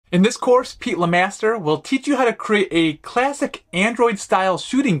In this course, Pete Lemaster will teach you how to create a classic Android-style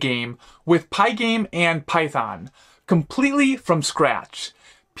shooting game with PyGame and Python, completely from scratch.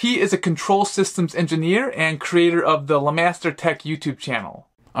 Pete is a control systems engineer and creator of the Lemaster Tech YouTube channel.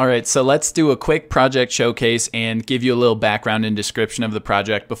 All right, so let's do a quick project showcase and give you a little background and description of the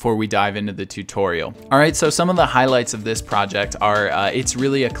project before we dive into the tutorial. All right, so some of the highlights of this project are it's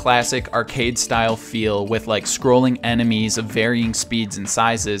really a classic arcade style feel with like scrolling enemies of varying speeds and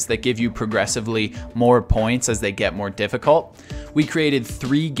sizes that give you progressively more points as they get more difficult. We created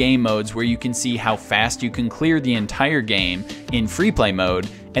 3 game modes where you can see how fast you can clear the entire game in free play mode,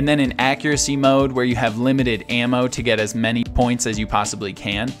 and then an accuracy mode where you have limited ammo to get as many points as you possibly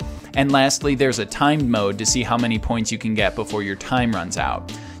can. And lastly, there's a timed mode to see how many points you can get before your time runs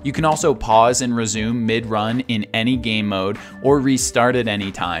out. You can also pause and resume mid-run in any game mode or restart at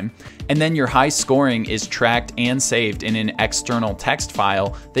any time. And then your high scoring is tracked and saved in an external text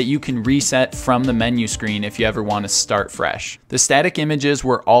file that you can reset from the menu screen if you ever want to start fresh. The static images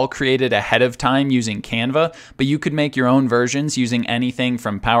were all created ahead of time using Canva, but you could make your own versions using anything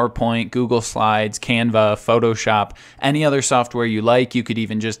from PowerPoint, Google Slides, Canva, Photoshop, any other software you like. You could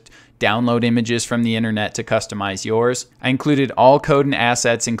even just download images from the internet to customize yours. I included all code and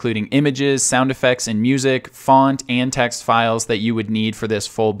assets, including images, sound effects, and music, font, and text files that you would need for this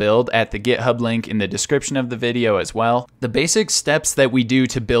full build at the GitHub link in the description of the video as well. The basic steps that we do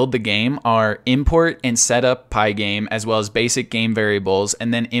to build the game are import and set up PyGame, as well as basic game variables,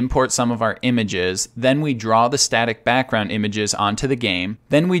 and then import some of our images. Then we draw the static background images onto the game.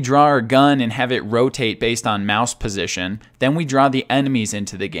 Then we draw our gun and have it rotate based on mouse position. Then we draw the enemies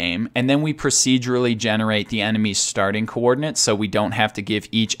into the game, and then we procedurally generate the enemy's starting coordinates so we don't have to give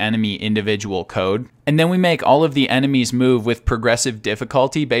each enemy individual code. And then we make all of the enemies move with progressive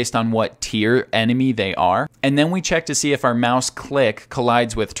difficulty based on what tier enemy they are. And then we check to see if our mouse click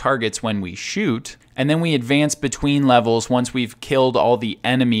collides with targets when we shoot. And then we advance between levels once we've killed all the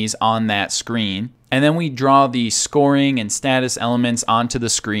enemies on that screen. And then we draw the scoring and status elements onto the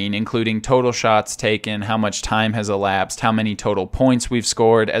screen, including total shots taken, how much time has elapsed, how many total points we've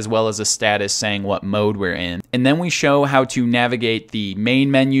scored, as well as a status saying what mode we're in. And then we show how to navigate the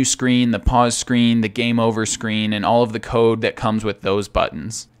main menu screen, the pause screen, the game over screen, and all of the code that comes with those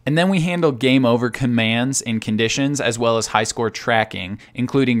buttons. And then we handle game over commands and conditions, as well as high score tracking,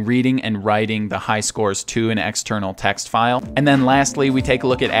 including reading and writing the high scores to an external text file. And then lastly, we take a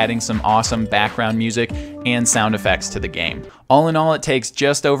look at adding some awesome background music and sound effects to the game. All in all, it takes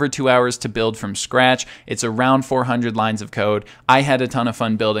just over 2 hours to build from scratch. It's around 400 lines of code. I had a ton of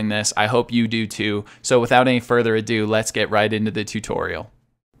fun building this. I hope you do too. So without any further ado, let's get right into the tutorial.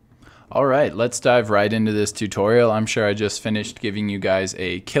 All right, let's dive right into this tutorial. I'm sure I just finished giving you guys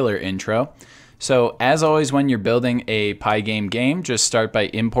a killer intro. So as always, when you're building a PyGame game, just start by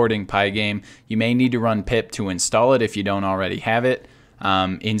importing PyGame. You may need to run pip to install it if you don't already have it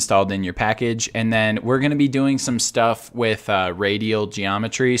installed in your package. And then we're gonna be doing some stuff with radial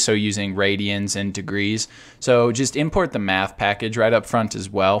geometry, so using radians and degrees. So just import the math package right up front as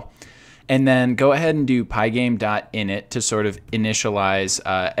well. And then go ahead and do pygame.init to sort of initialize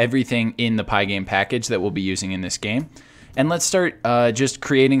everything in the PyGame package that we'll be using in this game. And let's start just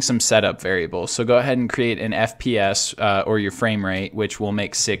creating some setup variables. So go ahead and create an FPS or your frame rate, which we'll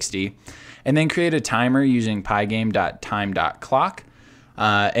make 60. And then create a timer using pygame.time.clock.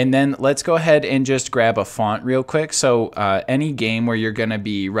 And then let's go ahead and just grab a font real quick. So any game where you're going to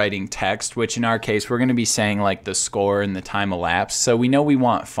be writing text, which in our case, we're going to be saying like the score and the time elapsed. So we know we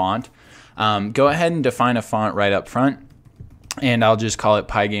want font. Go ahead and define a font right up front, and I'll just call it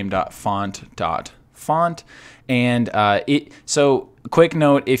pygame.font.font. And so quick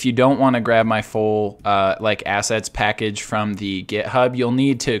note, if you don't want to grab my full like assets package from the GitHub, you'll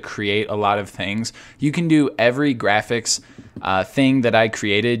need to create a lot of things. You can do every graphics thing that I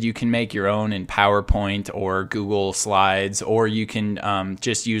created. You can make your own in PowerPoint or Google Slides, or you can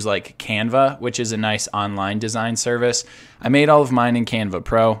just use like Canva, which is a nice online design service. I made all of mine in Canva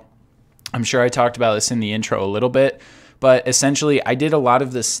Pro. I'm sure I talked about this in the intro a little bit, but essentially I did a lot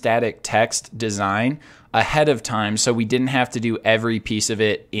of the static text design ahead of time, so we didn't have to do every piece of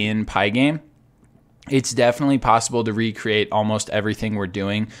it in PyGame. It's definitely possible to recreate almost everything we're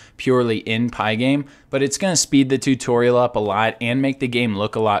doing purely in PyGame, but it's going to speed the tutorial up a lot and make the game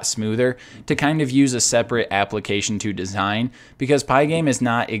look a lot smoother to kind of use a separate application to design, because PyGame is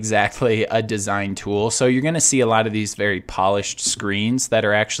not exactly a design tool. So you're going to see a lot of these very polished screens that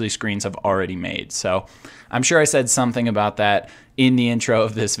are actually screens I've already made. So I'm sure I said something about that in the intro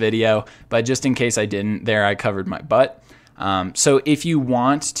of this video, but just in case I didn't, there I covered my butt. So if you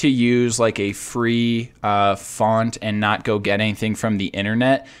want to use like a free font and not go get anything from the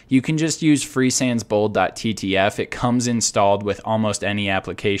internet, you can just use freesansbold.ttf. It comes installed with almost any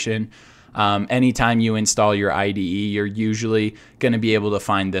application. Anytime you install your IDE, you're usually going to be able to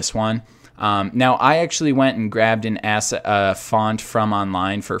find this one. Now, I actually went and grabbed a font from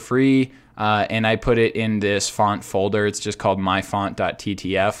online for free, and I put it in this font folder. It's just called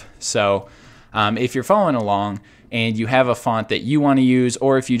myfont.ttf. So if you're following along and you have a font that you want to use,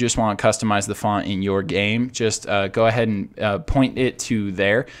 or if you just want to customize the font in your game, just go ahead and point it to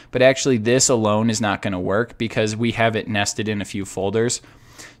there. But actually, this alone is not going to work because we have it nested in a few folders.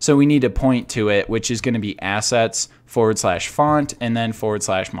 So we need to point to it, which is going to be assets/font and then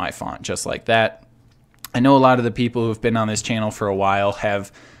 /myfont, just like that. I know a lot of the people who've been on this channel for a while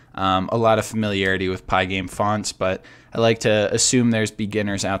have a lot of familiarity with PyGame fonts, but I like to assume there's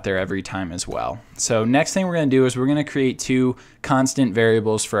beginners out there every time as well. So next thing we're going to do is we're going to create two constant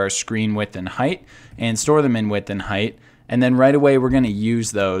variables for our screen width and height and store them in width and height. And then right away, we're going to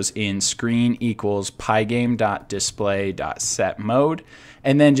use those in screen equals pygame.display.setMode.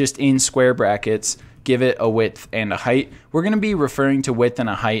 And then just in square brackets, give it a width and a height. We're going to be referring to width and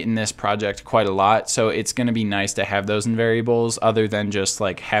a height in this project quite a lot. So it's going to be nice to have those in variables other than just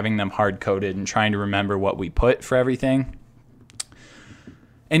like having them hard coded and trying to remember what we put for everything.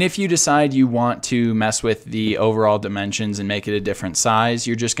 And if you decide you want to mess with the overall dimensions and make it a different size,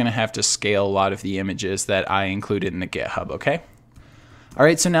 you're just going to have to scale a lot of the images that I included in the GitHub, okay? All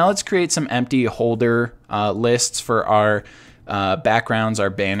right, so now let's create some empty holder lists for our backgrounds, our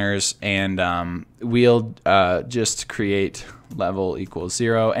banners, and we'll just create level equals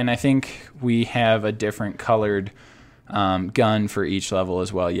 0. And I think we have a different colored gun for each level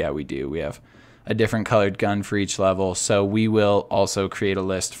as well. Yeah, we do. We have a different colored gun for each level. So we will also create a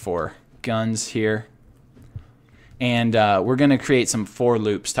list for guns here. And we're going to create some for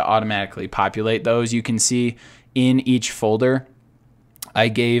loops to automatically populate those. You can see in each folder, I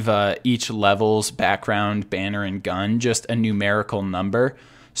gave each level's background, banner, and gun just a numerical number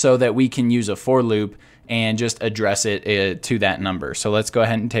so that we can use a for loop and just address it to that number. So let's go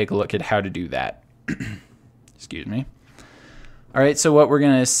ahead and take a look at how to do that. Excuse me. All right, so what we're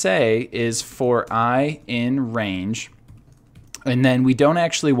going to say is for I in range, and then we don't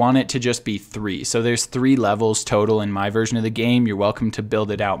actually want it to just be 3. So there's 3 levels total in my version of the game. You're welcome to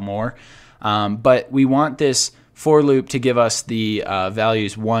build it out more. But we want this for loop to give us the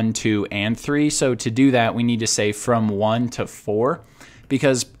values 1, 2, and 3. So to do that, we need to say from 1 to 4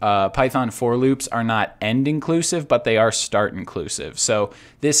 because Python for loops are not end inclusive, but they are start inclusive. So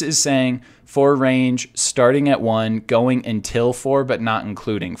this is saying for range starting at 1, going until 4, but not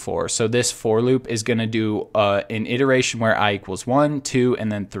including 4. So this for loop is going to do an iteration where I equals 1, 2,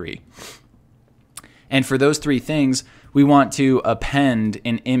 and then 3. And for those 3 things, we want to append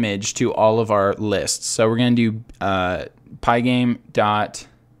an image to all of our lists. So we're going to do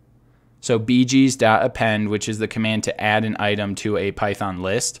bgs.append, which is the command to add an item to a Python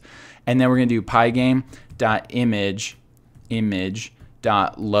list. And then we're going to do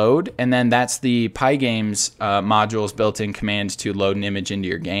pygame.image.load. And then that's the PyGame's module's built-in command to load an image into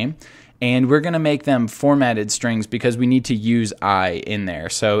your game. And we're going to make them formatted strings because we need to use I in there.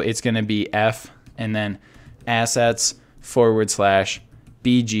 So it's going to be F and then assets /bgs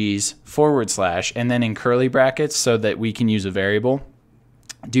 / and then in curly brackets so that we can use a variable,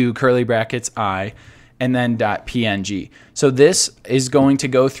 do curly brackets I, and then .png. So this is going to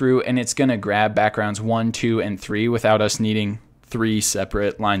go through and it's going to grab backgrounds 1, 2, and 3 without us needing 3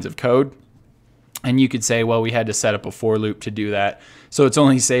 separate lines of code. And you could say, well, we had to set up a for loop to do that. So it's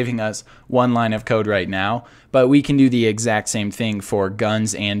only saving us 1 line of code right now. But we can do the exact same thing for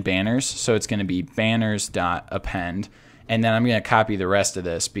guns and banners. So it's going to be banners.append. And then I'm going to copy the rest of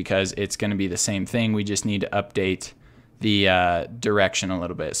this because it's going to be the same thing. We just need to update the direction a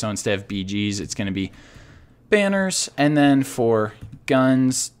little bit. So instead of BGs, it's going to be banners. And then for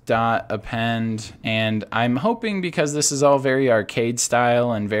guns.append, and I'm hoping because this is all very arcade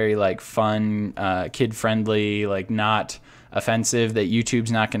style and very like fun, kid friendly, like not offensive, that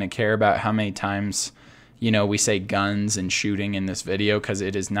YouTube's not going to care about how many times, you know, we say guns and shooting in this video, because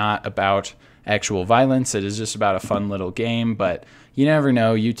it is not about actual violence. It is just about a fun little game. But you never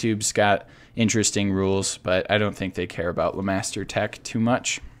know, YouTube's got interesting rules, but I don't think they care about Lemaster Tech too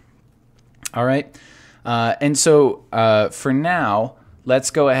much. All right. And so for now, let's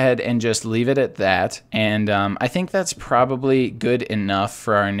go ahead and just leave it at that. And I think that's probably good enough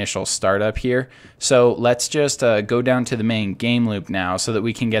for our initial startup here. So let's just go down to the main game loop now so that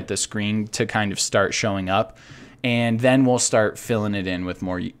we can get the screen to kind of start showing up. And then we'll start filling it in with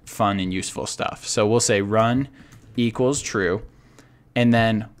more fun and useful stuff. So we'll say run equals true, and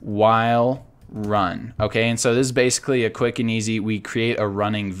then while run. Okay, and so this is basically a quick and easy, we create a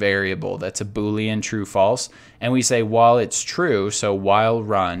running variable that's a Boolean true false, and we say while it's true, so while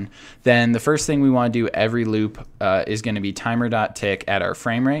run, then the first thing we want to do every loop is going to be timer.tick at our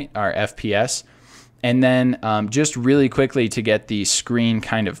frame rate, our FPS, and then just really quickly to get the screen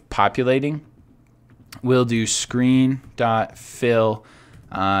kind of populating, we'll do screen.fill,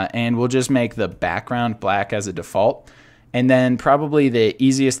 and we'll just make the background black as a default. And then probably the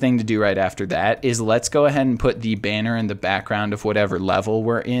easiest thing to do right after that is let's go ahead and put the banner in the background of whatever level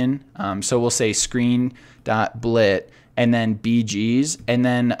we're in. So we'll say screen.blit and then BGs. And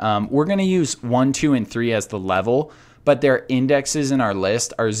then we're going to use 1, 2, and 3 as the level, but their indexes in our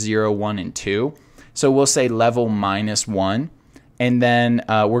list are 0, 1, and 2. So we'll say level -1. And then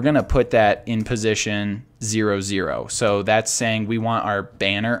we're going to put that in position 0, 0. So that's saying we want our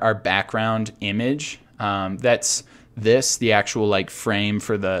banner, our background image, that's the actual like frame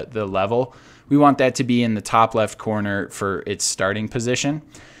for the level. We want that to be in the top left corner for its starting position.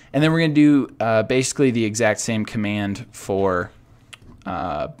 And then we're going to do basically the exact same command for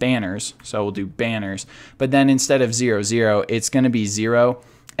banners. So we'll do banners, but then instead of 0, 0, it's going to be 0.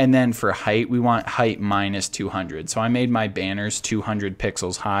 And then for height, we want height -200. So I made my banners 200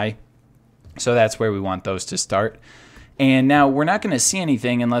 pixels high. So that's where we want those to start. And now we're not going to see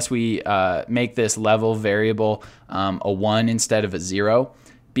anything unless we make this level variable a 1 instead of a 0,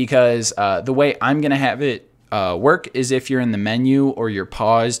 because the way I'm going to have it work is if you're in the menu or you're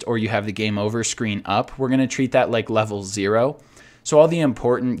paused or you have the game over screen up, we're going to treat that like level 0. So all the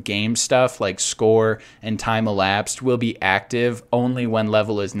important game stuff like score and time elapsed will be active only when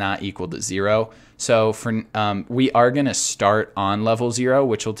level is not equal to 0. So for we are going to start on level 0,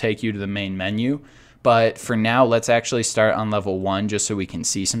 which will take you to the main menu. But for now, let's actually start on level 1 just so we can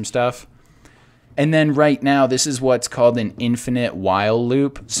see some stuff. And then right now, this is what's called an infinite while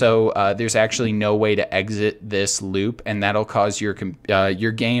loop. So there's actually no way to exit this loop, and that'll cause your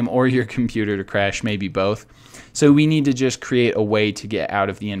game or your computer to crash, maybe both. So we need to just create a way to get out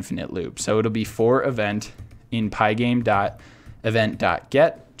of the infinite loop. So it'll be for event in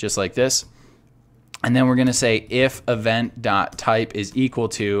pygame.event.get, just like this. And then we're going to say if event.type is equal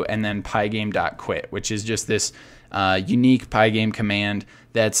to, and then pygame.quit, which is just this unique Pygame command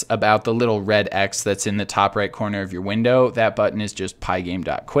that's about the little red X that's in the top right corner of your window. That button is just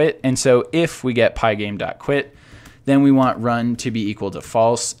pygame.quit. And so if we get pygame.quit, then we want run to be equal to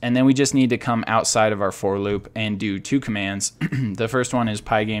false. And then we just need to come outside of our for loop and do 2 commands. The first one is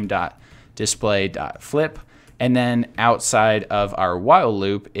pygame.display.flip. And then outside of our while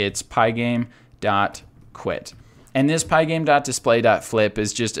loop, it's pygame.quit. And this pygame.display.flip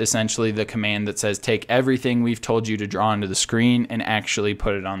is just essentially the command that says take everything we've told you to draw onto the screen and actually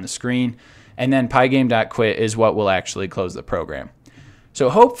put it on the screen. And then pygame.quit is what will actually close the program. So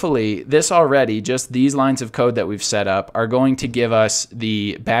hopefully this already, just these lines of code that we've set up, are going to give us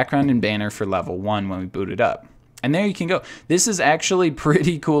the background and banner for level 1 when we boot it up. And there you can go. This is actually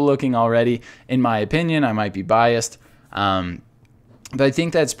pretty cool looking already, in my opinion. I might be biased. But I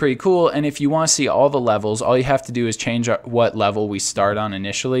think that's pretty cool. And if you want to see all the levels, all you have to do is change what level we start on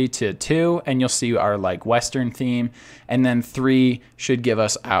initially to 2, and you'll see our like Western theme. And then 3 should give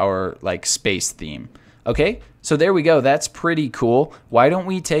us our like space theme. Okay, so there we go. That's pretty cool. Why don't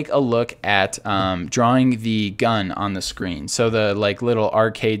we take a look at drawing the gun on the screen? So the like little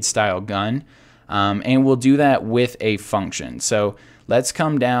arcade style gun. And we'll do that with a function. So let's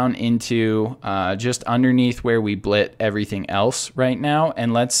come down into just underneath where we blit everything else right now.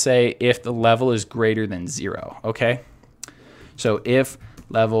 And let's say if the level is greater than 0, okay? So if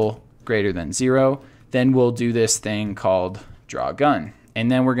level greater than 0, then we'll do this thing called draw gun. And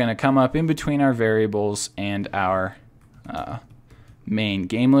then we're going to come up in between our variables and our main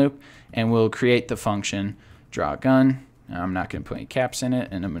game loop, and we'll create the function draw gun. Now, I'm not going to put any caps in it,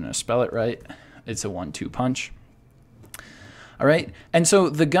 and I'm going to spell it right. It's a 1-2 punch. All right, and so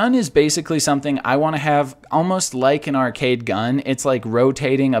the gun is basically something I want to have almost like an arcade gun. It's like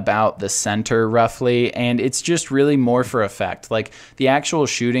rotating about the center roughly, and it's just really more for effect. Like the actual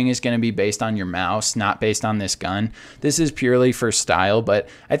shooting is going to be based on your mouse, not based on this gun. This is purely for style, but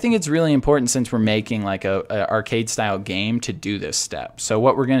I think it's really important since we're making like a arcade style game to do this step. So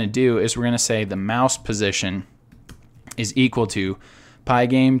what we're going to do is we're going to say the mouse position is equal to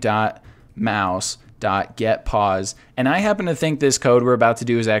pygame.mouse.getPause, and I happen to think this code we're about to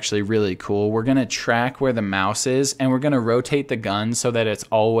do is actually really cool. We're going to track where the mouse is, and we're going to rotate the gun so that it's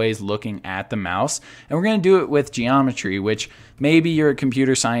always looking at the mouse, and we're going to do it with geometry, which Maybe you're a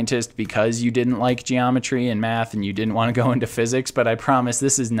computer scientist because you didn't like geometry and math and you didn't want to go into physics, but I promise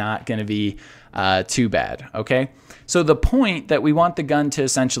this is not going to be too bad, okay? So the point that we want the gun to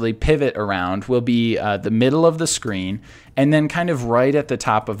essentially pivot around will be the middle of the screen and then kind of right at the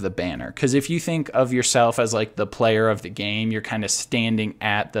top of the banner. Because if you think of yourself as like the player of the game, you're kind of standing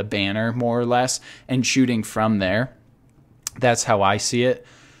at the banner more or less and shooting from there. That's how I see it.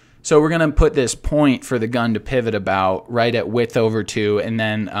 So we're going to put this point for the gun to pivot about right at width over 2, and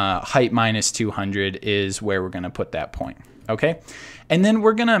then height minus 200 is where we're going to put that point. Okay? And then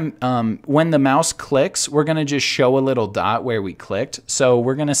we're going to, when the mouse clicks, we're going to just show a little dot where we clicked. So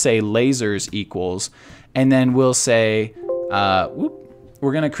we're going to say lasers equals, and then we'll say, we're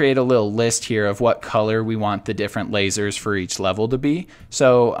going to create a little list here of what color we want the different lasers for each level to be.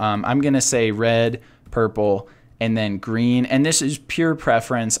 So I'm going to say red, purple, and then green, and this is pure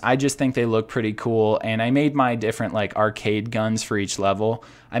preference. I just think they look pretty cool, and I made my different like arcade guns for each level.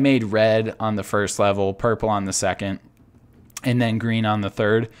 I made red on the first level, purple on the second, and then green on the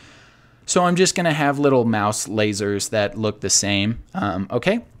third. So I'm just gonna have little mouse lasers that look the same,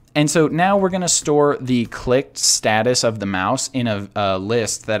 okay? And so now we're gonna store the clicked status of the mouse in a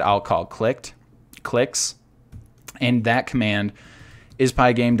list that I'll call clicks, and that command is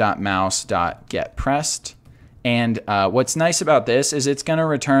pygame.mouse.getPressed. And what's nice about this is it's going to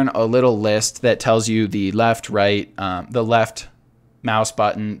return a little list that tells you the left, right, the left mouse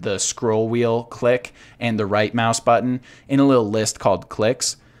button, the scroll wheel click, and the right mouse button in a little list called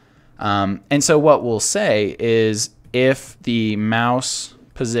clicks. And so what we'll say is if the mouse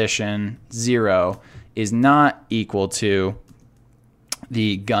position 0 is not equal to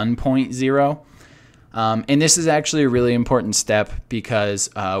the gun point 0, and this is actually a really important step because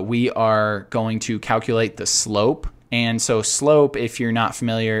we are going to calculate the slope. And so slope, if you're not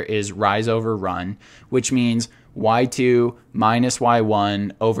familiar, is rise over run, which means y2 minus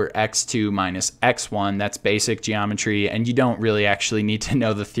y1 over x2 minus x1. That's basic geometry, and you don't really actually need to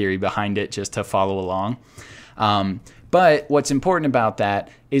know the theory behind it just to follow along. But what's important about that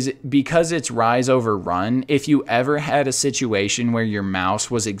is because it's rise over run, if you ever had a situation where your mouse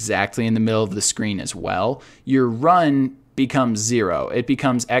was exactly in the middle of the screen as well, your run becomes 0. It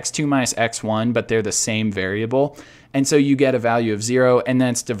becomes x2 minus x1, but they're the same variable. And so you get a value of 0, and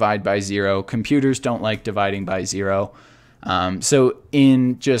then it's divide by 0. Computers don't like dividing by 0. So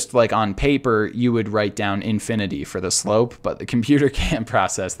in just like on paper, you would write down infinity for the slope, but the computer can't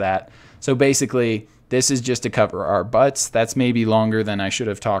process that. So basically, this is just to cover our butts. That's maybe longer than I should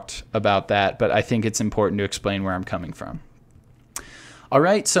have talked about that, but I think it's important to explain where I'm coming from. All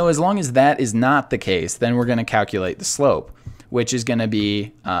right, so as long as that is not the case, then we're going to calculate the slope, which is going to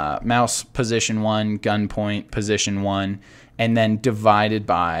be mouse position 1, gun point position 1, and then divided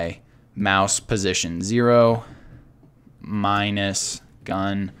by mouse position 0 minus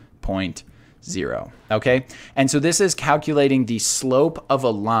gun point 0. Okay, and so this is calculating the slope of a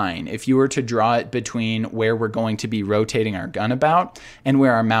line if you were to draw it between where we're going to be rotating our gun about and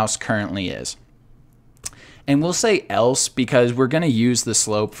where our mouse currently is. And we'll say else because we're going to use the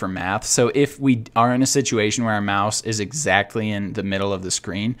slope for math. So if we are in a situation where our mouse is exactly in the middle of the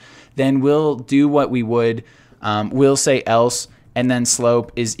screen, then we'll do what we would. We'll say else, and then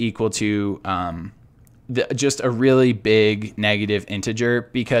slope is equal to just a really big negative integer,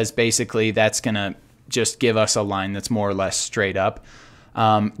 because basically that's going to just give us a line that's more or less straight up.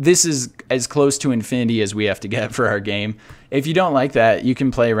 This is as close to infinity as we have to get for our game. If you don't like that, you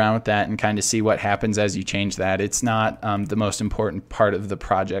can play around with that and kind of see what happens as you change that. It's not the most important part of the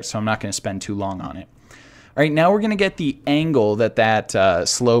project, so I'm not going to spend too long on it. All right, now we're going to get the angle that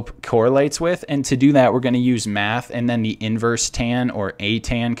slope correlates with, and to do that, we're going to use math and then the inverse tan or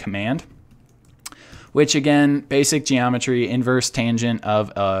atan command, which again, basic geometry, inverse tangent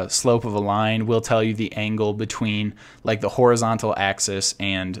of a slope of a line will tell you the angle between like the horizontal axis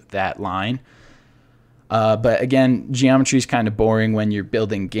and that line. But again, geometry is kind of boring when you're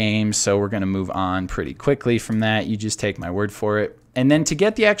building games, so we're going to move on pretty quickly from that. You just take my word for it. And then to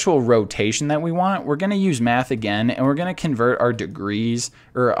get the actual rotation that we want, we're going to use math again, and we're going to convert our degrees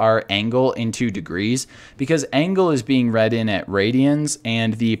or our angle into degrees, because angle is being read in at radians,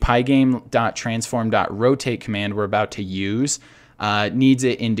 and the pygame.transform.rotate command we're about to use needs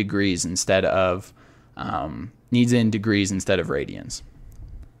it in degrees instead of radians.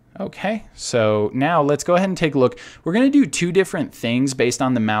 Okay, so now let's go ahead and take a look. We're going to do two different things based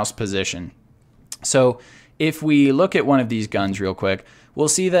on the mouse position. So if we look at one of these guns real quick, we'll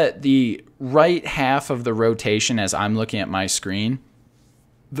see that the right half of the rotation, as I'm looking at my screen,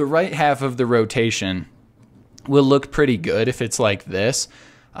 the right half of the rotation will look pretty good if it's like this.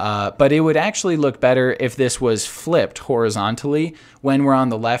 But it would actually look better if this was flipped horizontally when we're on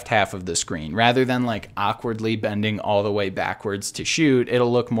the left half of the screen. Rather than like awkwardly bending all the way backwards to shoot,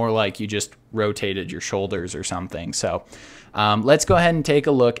 it'll look more like you just rotated your shoulders or something. So let's go ahead and take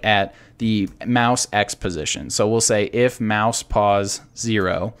a look at the mouse X position. So we'll say if mouse pause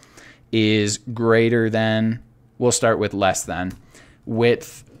 0 is greater than, we'll start with less than,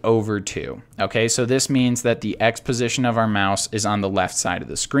 width over 2. Okay, so this means that the X position of our mouse is on the left side of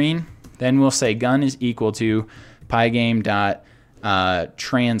the screen. Then we'll say gun is equal to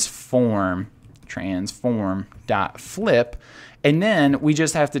PyGame.transform.flip, and then we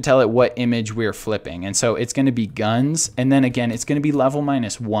just have to tell it what image we're flipping. And so it's going to be guns, and then again it's going to be level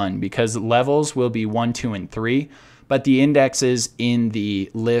 -1 because levels will be 1, 2, and 3, but the indexes in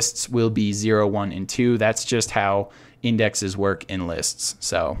the lists will be 0, 1, and 2. That's just how indexes work in lists,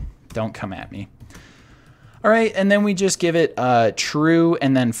 so don't come at me. All right, and then we just give it true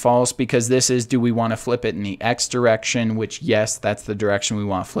and then false, because this is, do we want to flip it in the X direction, which yes, that's the direction we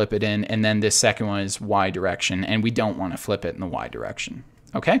want to flip it in, and then this second one is Y direction, and we don't want to flip it in the Y direction.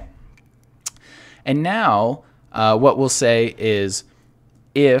 Okay? And now what we'll say is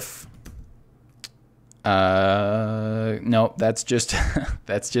if no, that's just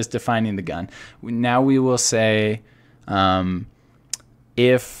that's just defining the gun. Now we will say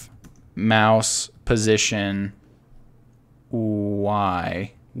if mouse position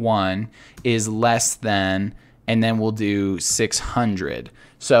Y1 is less than, and then we'll do 600.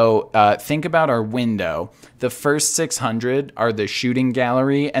 So think about our window. The first 600 are the shooting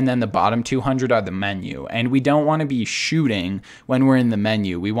gallery, and then the bottom 200 are the menu. And we don't want to be shooting when we're in the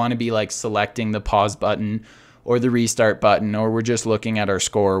menu. We want to be like selecting the pause button or the restart button, or we're just looking at our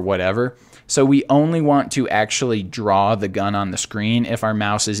score or whatever. So we only want to actually draw the gun on the screen if our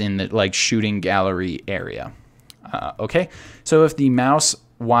mouse is in the like shooting gallery area. Okay, so if the mouse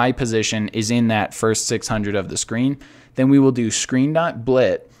Y position is in that first 600 of the screen, then we will do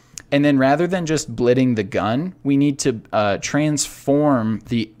screen.blit, and then rather than just blitting the gun, we need to transform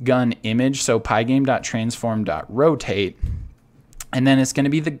the gun image. So pygame.transform.rotate, and then it's going to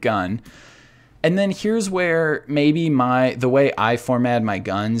be the gun. And then here's where maybe the way I format my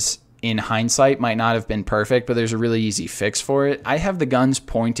guns in hindsight might not have been perfect, but there's a really easy fix for it. I have the guns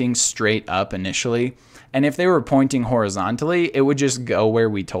pointing straight up initially, and if they were pointing horizontally, it would just go where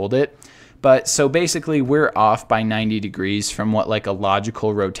we told it. But so basically we're off by 90 degrees from what like a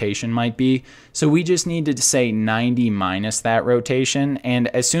logical rotation might be. So we just need to say 90 minus that rotation. And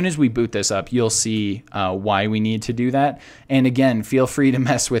as soon as we boot this up, you'll see why we need to do that. And again, feel free to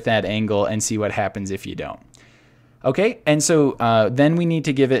mess with that angle and see what happens if you don't. Okay, and so then we need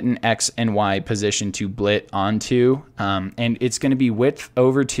to give it an X and Y position to blit onto. And it's going to be width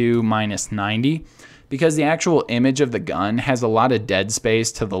over 2 minus 90. Because the actual image of the gun has a lot of dead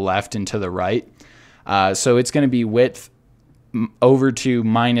space to the left and to the right. So it's going to be width over 2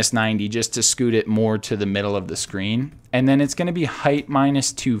 minus 90 just to scoot it more to the middle of the screen. And then it's going to be height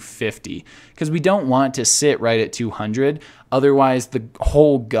minus 250 because we don't want to sit right at 200. Otherwise, the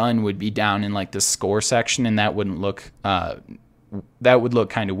whole gun would be down in like the score section, and that wouldn't look, that would look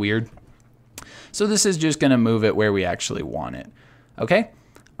kind of weird. So this is just going to move it where we actually want it. Okay?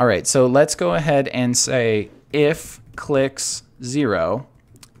 All right, so let's go ahead and say if clicks 0,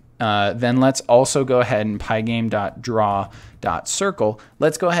 then let's also go ahead and pygame.draw.circle.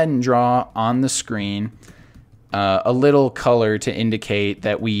 Let's go ahead and draw on the screen a little color to indicate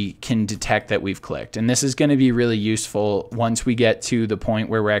that we can detect that we've clicked. And this is going to be really useful once we get to the point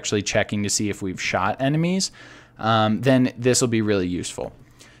where we're actually checking to see if we've shot enemies. Then this will be really useful.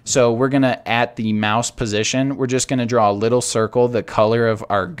 So we're going to, at the mouse position, we're just going to draw a little circle, the color of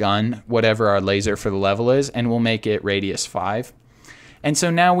our gun, whatever our laser for the level is, and we'll make it radius 5. And so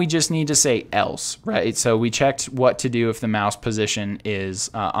now we just need to say else, right? So we checked what to do if the mouse position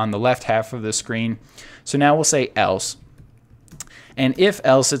is on the left half of the screen. So now we'll say else. And if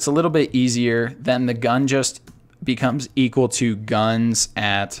else, it's a little bit easier. Then the gun just becomes equal to guns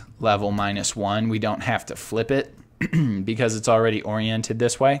at level -1. We don't have to flip it because it's already oriented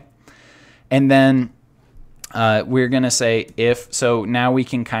this way. And then we're going to say if. So now we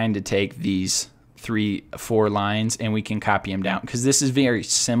can kind of take these 3-4 lines and we can copy them down because this is very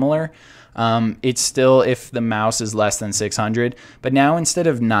similar. It's still if the mouse is less than 600, but now instead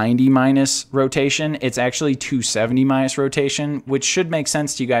of 90 minus rotation, it's actually 270 minus rotation, which should make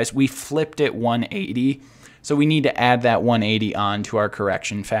sense to you guys. We flipped it 180, so we need to add that 180 on to our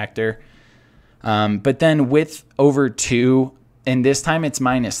correction factor. But then width over 2 And this time it's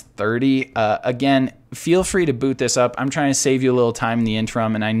minus 30. Again, feel free to boot this up. I'm trying to save you a little time in the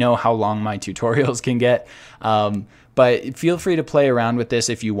interim, and I know how long my tutorials can get. But feel free to play around with this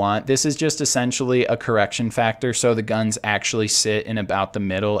if you want. This is just essentially a correction factor, so the guns actually sit in about the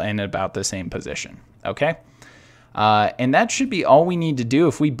middle and about the same position, okay? And that should be all we need to do.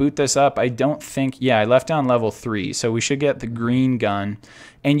 If we boot this up, I don't think, yeah, I left on level 3, so we should get the green gun.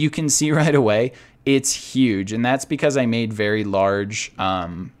 And you can see right away, it's huge, and that's because I made very large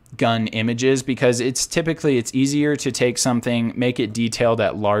gun images, because it's easier to take something, make it detailed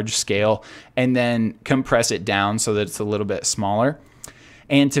at large scale, and then compress it down so that it's a little bit smaller.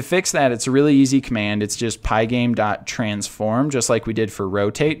 And to fix that, it's a really easy command. It's just pygame.transform, just like we did for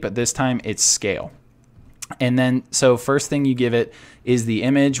rotate, but this time it's scale. And then, so first thing you give it is the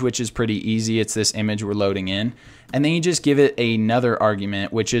image, which is pretty easy. It's this image we're loading in. And then you just give it another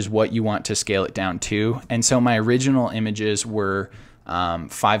argument, which is what you want to scale it down to. And so my original images were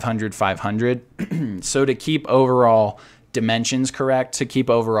 500, 500. So to keep overall dimensions correct, to keep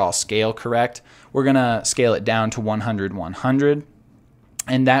overall scale correct, we're going to scale it down to 100, 100.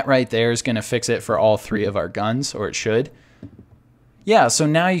 And that right there is going to fix it for all 3 of our guns, or it should. Yeah, so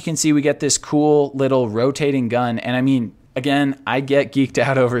now you can see we get this cool little rotating gun. And I mean, again, I get geeked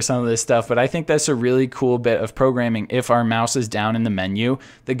out over some of this stuff, but I think that's a really cool bit of programming. If our mouse is down in the menu,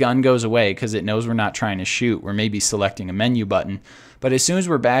 the gun goes away because it knows we're not trying to shoot. We're maybe selecting a menu button. But as soon as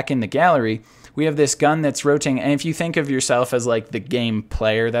we're back in the gallery, we have this gun that's rotating. And if you think of yourself as like the game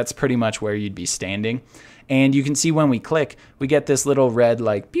player, that's pretty much where you'd be standing. And you can see when we click, we get this little red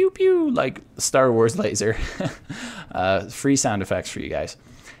like pew pew, like Star Wars laser. Free sound effects for you guys.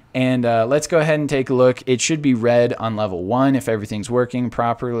 And let's go ahead and take a look. It should be red on level 1 if everything's working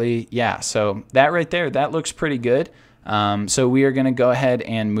properly. Yeah, so that right there, that looks pretty good. So we are going to go ahead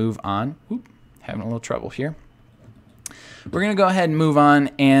and move on. Oop, having a little trouble here. We're going to go ahead and move on,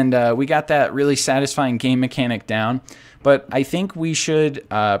 and we got that really satisfying game mechanic down. But I think we should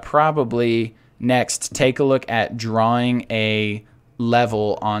probably next take a look at drawing a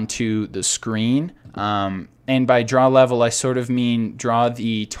level onto the screen. And by draw level, I sort of mean draw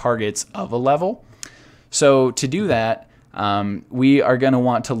the targets of a level. So to do that, we are going to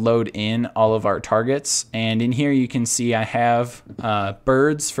want to load in all of our targets. And in here you can see I have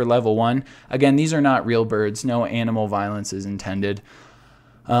birds for level 1. Again, these are not real birds. No animal violence is intended.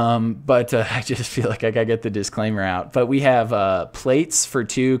 But I just feel like I gotta get the disclaimer out. But we have plates for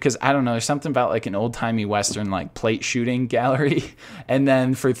 2, because I don't know, there's something about like an old-timey Western like plate shooting gallery. And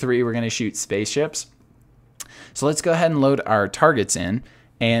then for 3, we're going to shoot spaceships. So let's go ahead and load our targets in.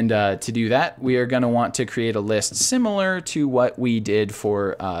 And to do that, we are going to want to create a list similar to what we did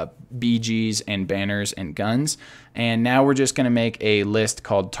for BGs and banners and guns. And now we're just going to make a list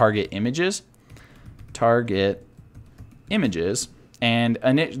called target images. Target images. And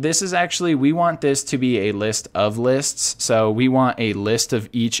this is actually, we want this to be a list of lists. So we want a list of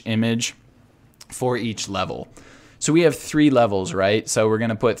each image for each level. So we have 3 levels, right? So we're going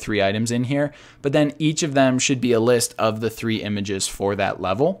to put 3 items in here, but then each of them should be a list of the 3 images for that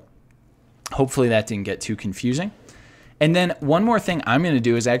level. Hopefully that didn't get too confusing. And then one more thing I'm going to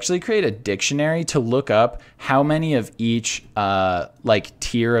do is actually create a dictionary to look up how many of each like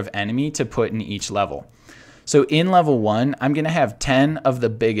tier of enemy to put in each level. So in level 1, I'm going to have 10 of the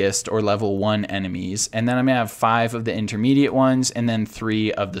biggest or level 1 enemies, and then I'm going to have 5 of the intermediate ones, and then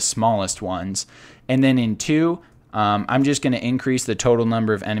 3 of the smallest ones. And then in 2, I'm just going to increase the total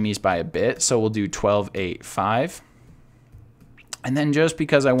number of enemies by a bit. So we'll do 12, 8, 5. And then just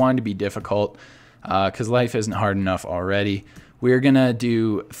because I wanted to be difficult, because life isn't hard enough already, we're going to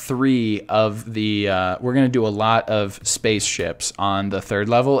do 3 of the, we're going to do a lot of spaceships on the 3rd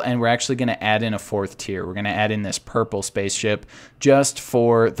level. And we're actually going to add in a 4th tier. We're going to add in this purple spaceship just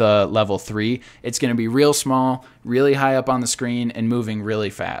for the level 3. It's going to be real small, really high up on the screen, and moving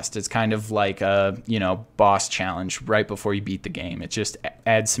really fast. It's kind of like a, you know, boss challenge right before you beat the game. It just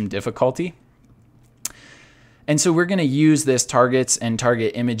adds some difficulty. And so we're going to use this targets and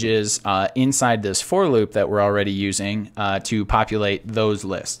target images inside this for loop that we're already using to populate those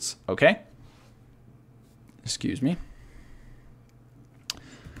lists, okay? Excuse me.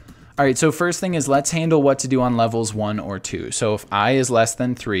 All right, so first thing is let's handle what to do on levels 1 or 2. So if I is less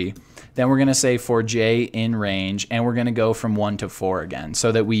than 3, then we're going to say for j in range, and we're going to go from 1 to 4 again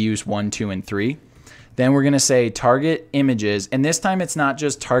so that we use 1, 2, and 3. Then we're going to say target images, and this time it's not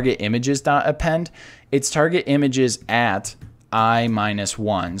just target images.append, it's target images at I minus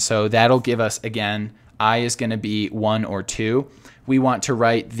 1. So that'll give us, again, I is going to be 1 or 2. We want to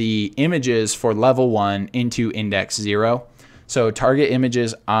write the images for level 1 into index 0. So target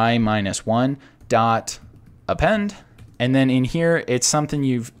images I minus 1 dot append, And then in here, it's something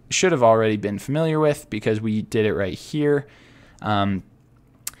you should have already been familiar with because we did it right here.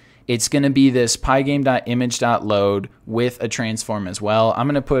 It's going to be this pygame.image.load with a transform as well. I'm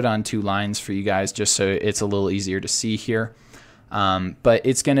going to put it on 2 lines for you guys just so it's a little easier to see here. But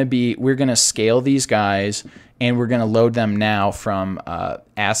it's going to be, we're going to scale these guys and we're going to load them now from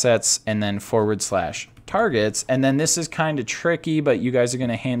assets and then / targets. And then this is kind of tricky, but you guys are going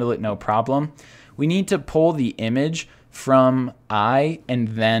to handle it no problem. We need to pull the image from I and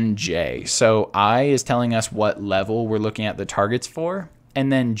then J. So I is telling us what level we're looking at the targets for. And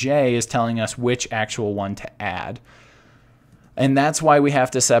then J is telling us which actual one to add. And that's why we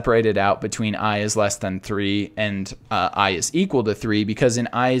have to separate it out between I is less than 3 and I is equal to 3, because in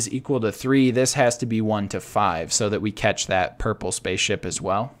I is equal to 3, this has to be 1 to 5 so that we catch that purple spaceship as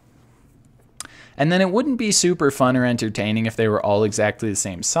well. And then it wouldn't be super fun or entertaining if they were all exactly the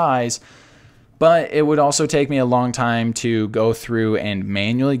same size, but it would also take me a long time to go through and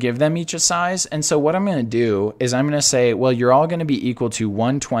manually give them each a size. And so what I'm going to do is I'm going to say, well, you're all going to be equal to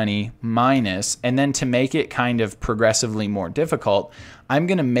 120 minus, and then to make it kind of progressively more difficult, I'm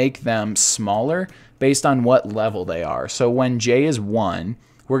going to make them smaller based on what level they are. So when J is 1,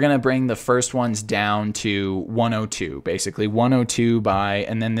 we're going to bring the first ones down to 102, basically 102 by,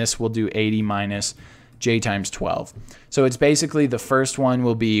 and then this will do 80 minus J times 12. So it's basically the first one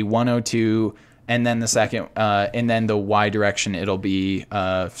will be 102, and then the second, and then the Y direction, it'll be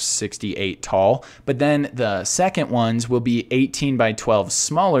 68 tall. But then the second ones will be 18 by 12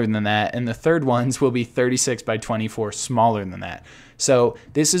 smaller than that, and the third ones will be 36 by 24 smaller than that. So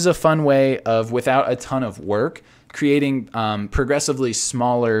this is a fun way of, without a ton of work, creating progressively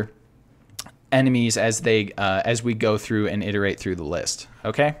smaller enemies as we go through and iterate through the list.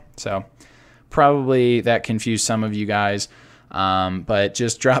 Okay, so probably that confused some of you guys. But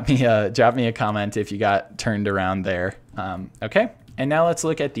just drop me a comment if you got turned around there. Okay, and now let's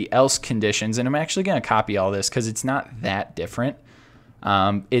look at the else conditions, and I'm actually going to copy all this because it's not that different.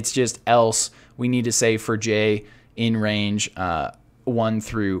 It's just else we need to say for J in range 1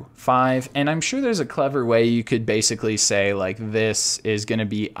 through 5, and I'm sure there's a clever way you could basically say like this is going to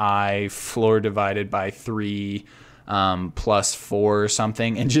be I floor divided by 3 plus 4 or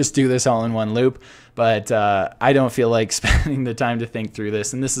something, and just do this all in one loop. But I don't feel like spending the time to think through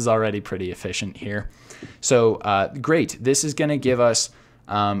this, and this is already pretty efficient here. So great, this is going to give us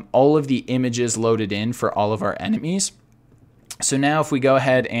all of the images loaded in for all of our enemies. So now if we go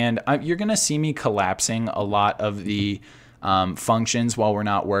ahead and you're going to see me collapsing a lot of the functions while we're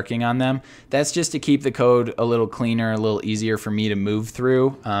not working on them. That's just to keep the code a little cleaner, a little easier for me to move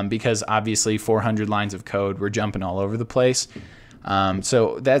through, because obviously 400 lines of code, we're jumping all over the place.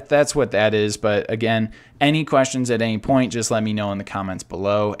 So that's what that is. But again, any questions at any point, just let me know in the comments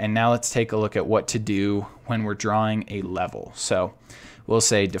below. And now let's take a look at what to do when we're drawing a level. So we'll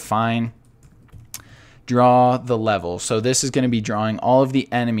say define draw the level. So this is going to be drawing all of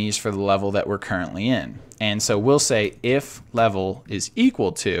the enemies for the level that we're currently in. And so we'll say if level is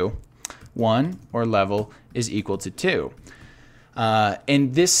equal to 1 or level is equal to 2.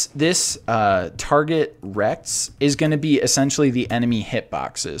 And this target rects is going to be essentially the enemy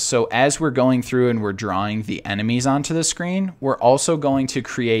hitboxes. So as we're going through and we're drawing the enemies onto the screen, we're also going to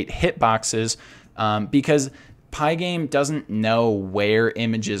create hitboxes because PyGame doesn't know where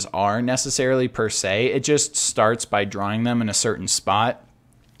images are necessarily per se. It just starts by drawing them in a certain spot.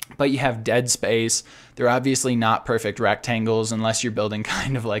 But you have dead space. They're obviously not perfect rectangles unless you're building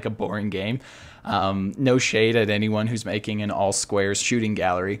kind of like a boring game. No shade at anyone who's making an all squares shooting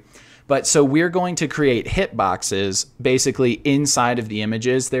gallery. But so we're going to create hitboxes basically inside of the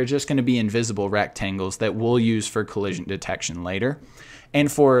images. They're just going to be invisible rectangles that we'll use for collision detection later.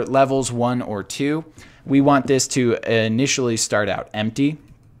 And for levels 1 or 2, we want this to initially start out empty.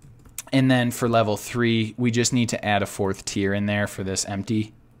 And then for level 3, we just need to add a 4th tier in there for this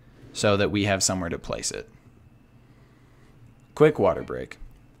empty so that we have somewhere to place it. Quick water break.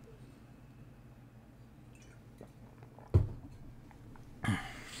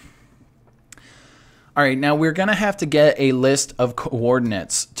 All right, now we're going to have to get a list of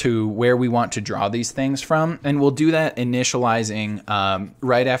coordinates to where we want to draw these things from, and we'll do that initializing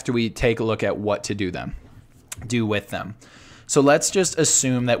right after we take a look at what to do with them. So let's just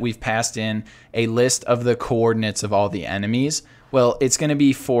assume that we've passed in a list of the coordinates of all the enemies. Well, it's going to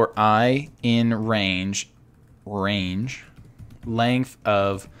be for I in range, length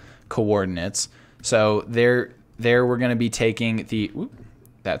of coordinates. So there we're going to be taking the,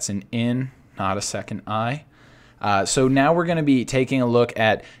 that's an in, not a second I. So now we're going to be taking a look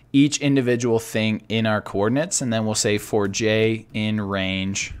at each individual thing in our coordinates, and then we'll say for J in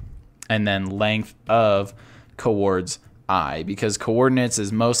range, and then length of coords I, because coordinates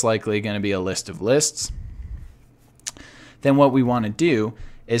is most likely going to be a list of lists. Then what we want to do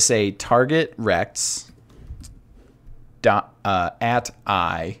is say target rects dot, at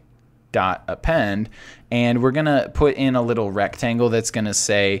I dot append, and we're going to put in a little rectangle that's going to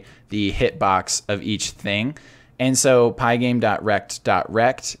say the hitbox of each thing. And so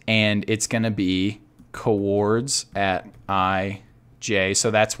pygame.rect.rect, and it's going to be coords at I, j.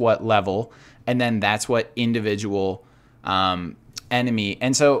 So that's what level, and then that's what individual enemy.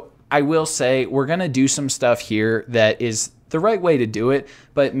 And so I will say we're going to do some stuff here that is the right way to do it,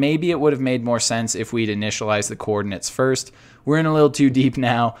 but maybe it would have made more sense if we'd initialize the coordinates first. We're in a little too deep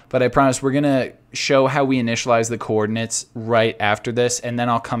now, but I promise we're going to show how we initialize the coordinates right after this, and then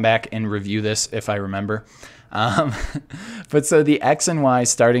I'll come back and review this if I remember. But so the X and Y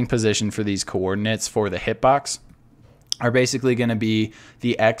starting position for these coordinates for the hitbox are basically going to be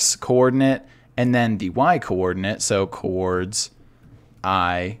the X coordinate and then the Y coordinate. So coords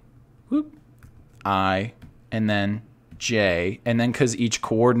I, and then J. And then because each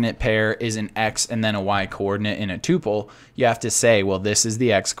coordinate pair is an X and then a Y coordinate in a tuple, you have to say, well, this is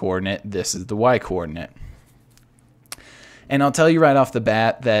the X coordinate, this is the Y coordinate. And I'll tell you right off the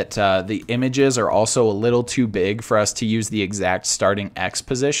bat that the images are also a little too big for us to use the exact starting X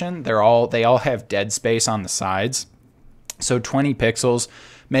position. They all have dead space on the sides. So 20 pixels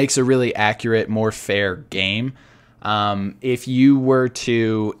makes a really accurate, more fair game. If you were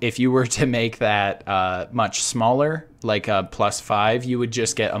to make that much smaller, like a +5, you would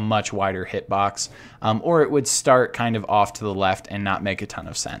just get a much wider hitbox, or it would start kind of off to the left and not make a ton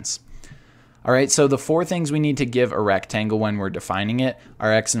of sense. All right, so the 4 things we need to give a rectangle when we're defining it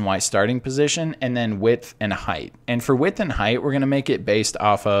are X and Y starting position, and then width and height. And for width and height, we're going to make it based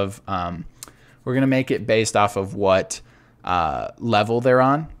off of what level they're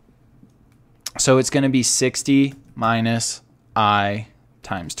on. So it's going to be 60 minus I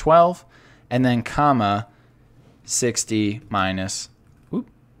times 12, and then comma 60 minus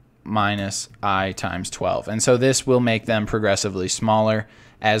I times 12. And so this will make them progressively smaller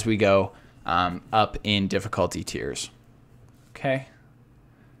as we go up in difficulty tiers. Okay.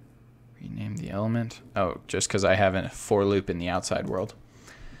 Rename the element. Oh, just because I have a for loop in the outside world.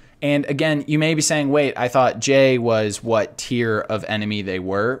 And again, you may be saying, wait, I thought J was what tier of enemy they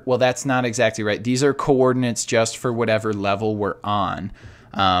were. Well, that's not exactly right. These are coordinates just for whatever level we're on.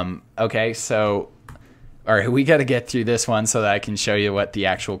 Okay, so, all right, we got to get through this one so that I can show you what the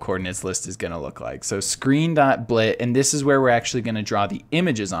actual coordinates list is going to look like. So screen.blit, and this is where we're actually going to draw the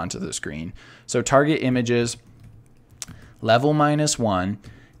images onto the screen. So target images, level -1,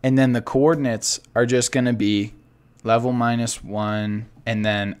 and then the coordinates are just going to be level -1, and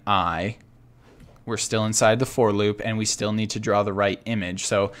then I. We're still inside the for loop, and we still need to draw the right image.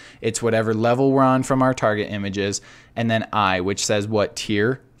 So it's whatever level we're on from our target images, and then I, which says what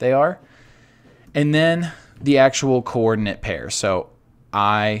tier they are. And then the actual coordinate pair. So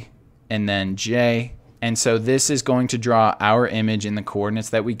I and then J. And so this is going to draw our image in the coordinates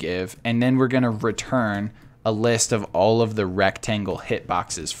that we give, and then we're going to return a list of all of the rectangle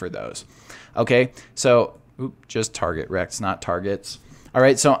hitboxes for those. Okay, so just target rects, not targets. All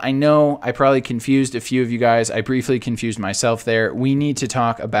right, so I know I probably confused a few of you guys. I briefly confused myself there. We need to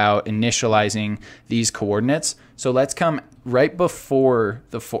talk about initializing these coordinates. So let's come right before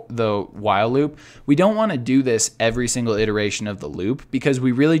the while loop. We don't want to do this every single iteration of the loop because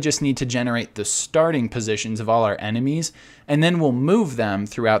we really just need to generate the starting positions of all our enemies, and then we'll move them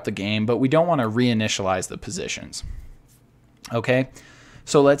throughout the game, but we don't want to reinitialize the positions. Okay,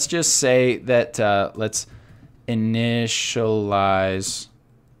 so let's just say that let's initialize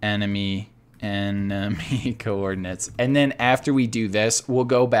enemy coordinates, and then after we do this, we'll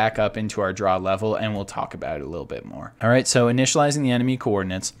go back up into our draw level and we'll talk about it a little bit more. All right, so initializing the enemy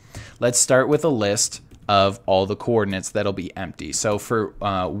coordinates, let's start with a list of all the coordinates that'll be empty. So for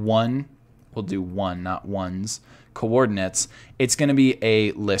 1, we'll do 1, not ones coordinates. It's going to be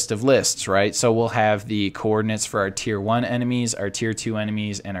a list of lists, right? So we'll have the coordinates for our tier 1 enemies, our tier 2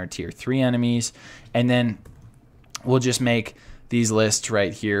 enemies, and our tier 3 enemies, and then we'll just make these lists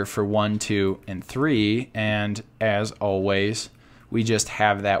right here for 1, 2, and 3. And as always, we just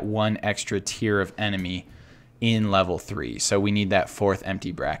have that one extra tier of enemy in level 3. So we need that 4th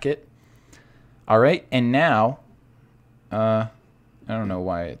empty bracket. All right, and now, I don't know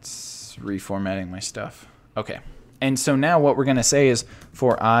why it's reformatting my stuff. Okay, and so now what we're going to say is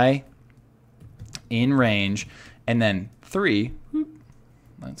for I in range, and then 3,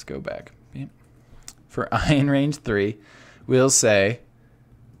 let's go back. For I in range 3, we'll say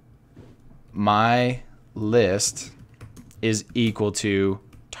my list is equal to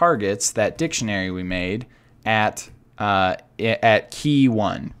targets, that dictionary we made, at at key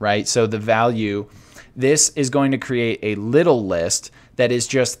 1, right? So the value, this is going to create a little list that is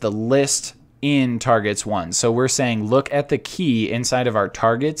just the list in targets 1. So we're saying look at the key inside of our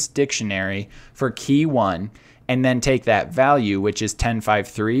targets dictionary for key 1, and then take that value, which is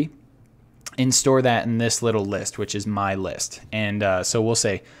 1053, and store that in this little list, which is my list. And so we'll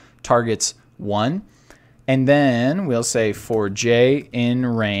say targets 1, and then we'll say for j in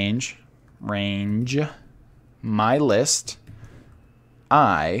range my list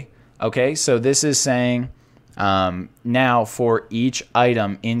I. Okay, so this is saying now for each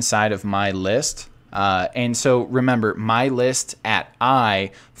item inside of my list. And so remember, my list at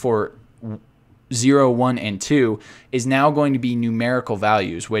I for 0, 1, and 2 is now going to be numerical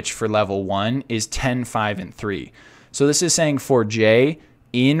values, which for level 1 is 10, 5, and 3. So this is saying for j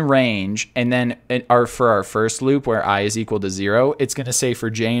in range, and then for our first loop where I is equal to 0, it's going to say for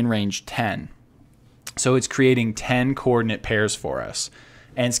j in range 10. So it's creating 10 coordinate pairs for us.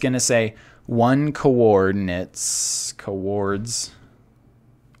 And it's going to say 1 coords,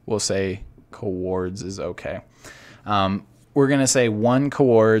 we'll say coords is okay. We're going to say 1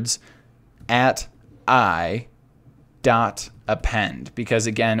 coords at I dot append, because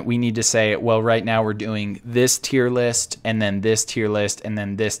again, we need to say, well, right now we're doing this tier list and then this tier list and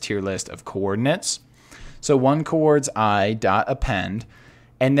then this tier list of coordinates. So 1 coords I dot append,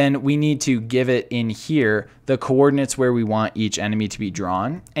 and then we need to give it in here the coordinates where we want each enemy to be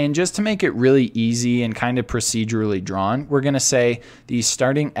drawn. And just to make it really easy and kind of procedurally drawn, we're going to say the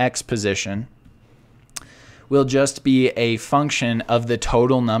starting X position will just be a function of the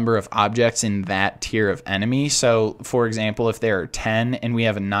total number of objects in that tier of enemy. So for example, if there are 10 and we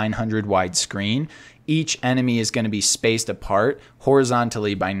have a 900 wide screen, each enemy is going to be spaced apart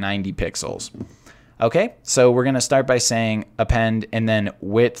horizontally by 90 pixels. Okay, so we're going to start by saying append and then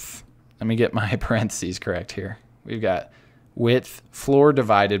width. Let me get my parentheses correct here. We've got width floor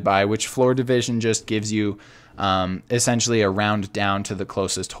divided by, which floor division just gives you essentially a round down to the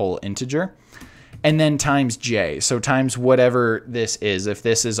closest whole integer. And then times j, so times whatever this is. If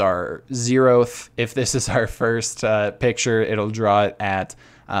this is our 0th, if this is our first picture, it'll draw it at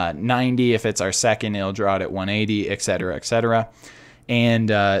 90. If it's our second, it'll draw it at 180, etc., etc. And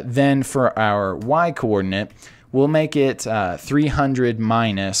then for our y coordinate, we'll make it 300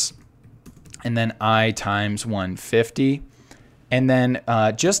 minus, and then I times 150. And then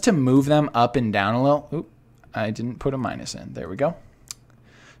just to move them up and down a little, oop, I didn't put a minus in. There we go.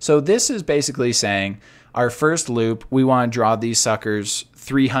 So this is basically saying our first loop, we want to draw these suckers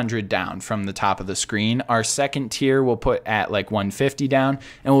 300 down from the top of the screen. Our second tier we'll put at like 150 down,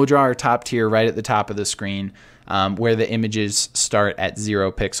 and we'll draw our top tier right at the top of the screen where the images start at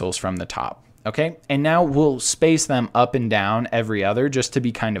 0 pixels from the top. Okay, and now we'll space them up and down every other just to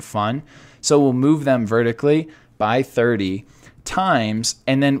be kind of fun. So we'll move them vertically by 30 times,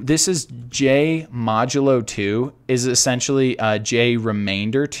 and then this is j modulo 2 is essentially j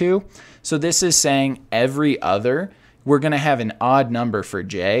remainder 2. So this is saying every other, we're going to have an odd number for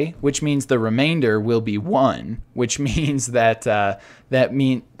j, which means the remainder will be 1, which means that that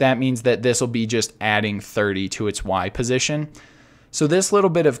means that this will be just adding 30 to its y position. So this little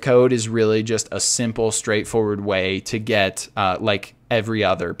bit of code is really just a simple, straightforward way to get like every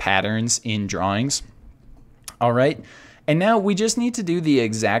other patterns in drawings. All right. And now we just need to do the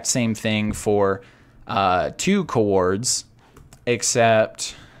exact same thing for 2 coords,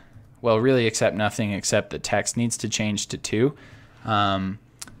 except, well, really except nothing except the text needs to change to 2.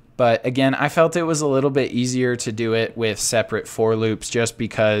 But again, I felt it was a little bit easier to do it with separate for loops just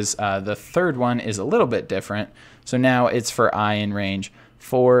because the third one is a little bit different. So now it's for I in range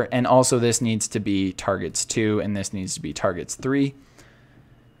 4, and also this needs to be targets 2, and this needs to be targets 3.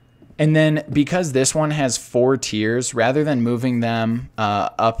 And then because this one has 4 tiers, rather than moving them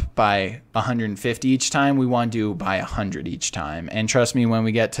up by 150 each time, we want to do by 100 each time. And trust me, when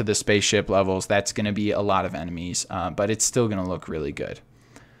we get to the spaceship levels, that's going to be a lot of enemies, but it's still going to look really good.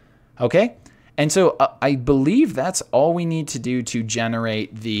 Okay, and so I believe that's all we need to do to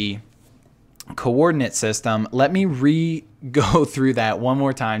generate the coordinate system. Let me go through that one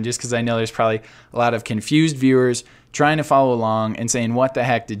more time, just because I know there's probably a lot of confused viewers trying to follow along and saying, what the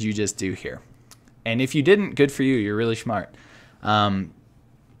heck did you just do here? And if you didn't, good for you. You're really smart.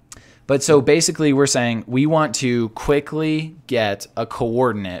 But so basically we're saying we want to quickly get a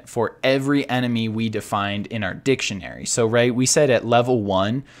coordinate for every enemy we defined in our dictionary. So right, we said at level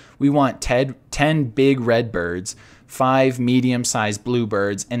 1, we want 10 big red birds, 5 medium-sized blue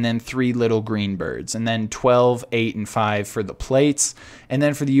birds, and then 3 little green birds, and then 12, 8, and 5 for the plates. And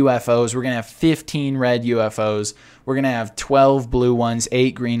then for the UFOs, we're going to have 15 red UFOs we're going to have 12 blue ones,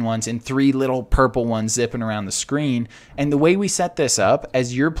 8 green ones, and 3 little purple ones zipping around the screen. And the way we set this up,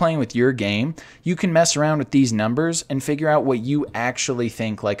 as you're playing with your game, you can mess around with these numbers and figure out what you actually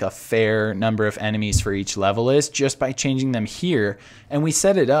think like a fair number of enemies for each level is just by changing them here. And we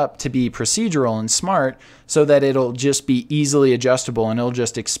set it up to be procedural and smart so that it'll just be easily adjustable and it'll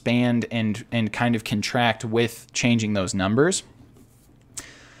just expand and kind of contract with changing those numbers.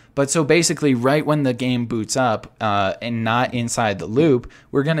 But so basically right when the game boots up and not inside the loop,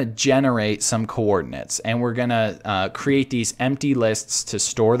 we're going to generate some coordinates and we're going to create these empty lists to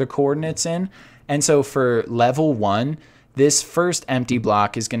store the coordinates in. And so for level 1, this first empty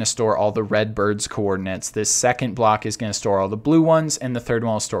block is going to store all the red birds coordinates. This second block is going to store all the blue ones, and the third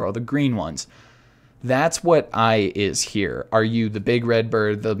one will store all the green ones. That's what I is here. Are you the big red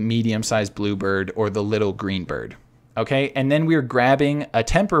bird, the medium-sized blue bird, or the little green bird? Okay, and then we're grabbing a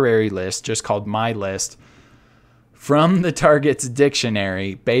temporary list just called my list from the target's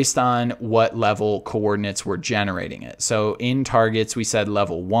dictionary based on what level coordinates we're generating it. So in targets, we said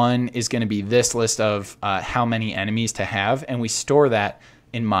level 1 is going to be this list of how many enemies to have, and we store that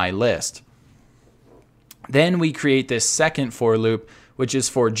in my list. Then we create this second for loop, which is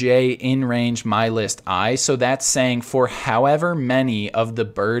for j in range my list I. So that's saying for however many of the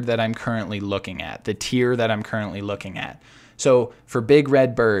bird that I'm currently looking at, the tier that I'm currently looking at. So for big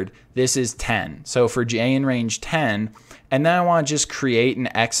red bird, this is 10. So for j in range 10, and then I want to just create an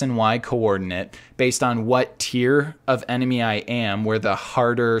x and y coordinate based on what tier of enemy I am, where the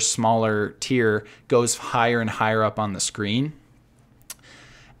harder, smaller tier goes higher and higher up on the screen.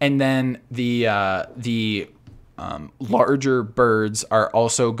 And then the larger birds are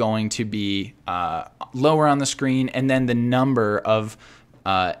also going to be lower on the screen, and then the number of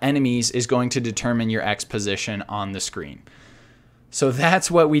enemies is going to determine your X position on the screen. So that's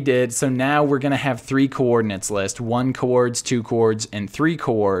what we did. So now we're going to have 3 coordinates list, 1 coords, 2 coords, and 3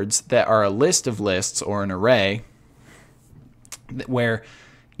 coords that are a list of lists or an array where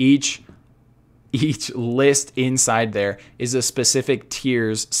each list inside there is a specific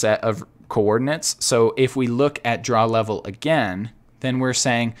tiers set of coordinates. So if we look at draw level again, then we're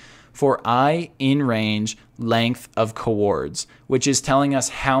saying for I in range length of coords, which is telling us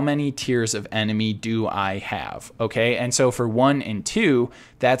how many tiers of enemy do I have. Okay, and so for 1 and 2,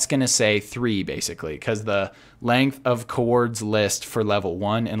 that's going to say 3 basically, because the length of coords list for level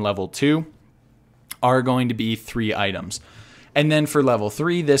 1 and level 2 are going to be 3 items. And then for level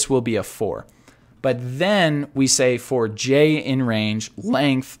 3, this will be a 4. But then we say for j in range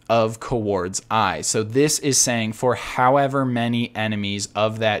length of coords I. So this is saying for however many enemies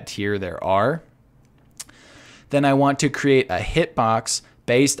of that tier there are. Then I want to create a hitbox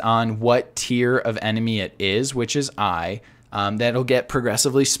based on what tier of enemy it is, which is I. That'll get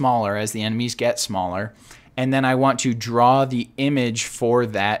progressively smaller as the enemies get smaller. And then I want to draw the image for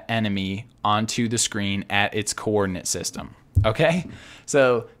that enemy onto the screen at its coordinate system. Okay?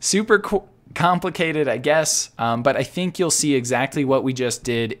 So super complicated, I guess, but I think you'll see exactly what we just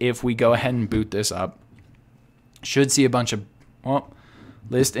did if we go ahead and boot this up. Should see a bunch of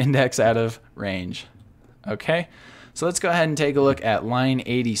list index out of range. Okay, so let's go ahead and take a look at line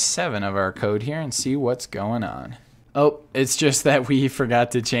 87 of our code here and see what's going on. Oh, it's just that we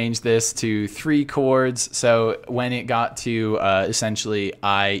forgot to change this to 3 coords. So when it got to essentially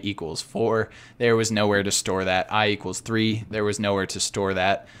I equals 4, there was nowhere to store that. I equals 3, there was nowhere to store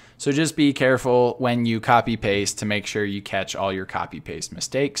that. So just be careful when you copy paste to make sure you catch all your copy paste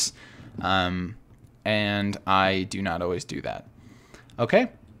mistakes. And I do not always do that. Okay.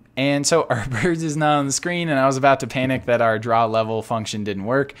 And so our birds is not on the screen, and I was about to panic that our draw level function didn't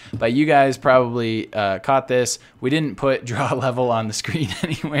work, but you guys probably caught this. We didn't put draw level on the screen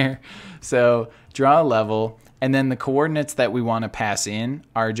anywhere. So draw level, and then the coordinates that we want to pass in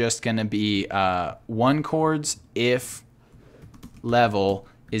are just going to be 1 coords if level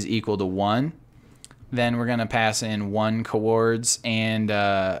is equal to 1. Then we're going to pass in 1 coords, and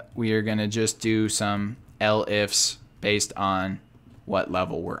we are going to just do some elifs based on what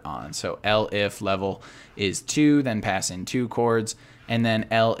level we're on. So elif level is 2, then pass in 2 coords, and then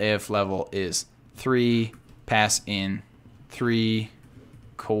elif level is 3, pass in 3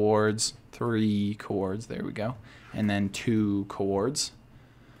 coords, there we go, and then 2 coords.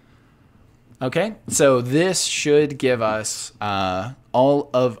 Okay, so this should give us all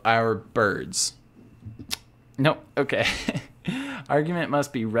of our birds. Nope, okay. Argument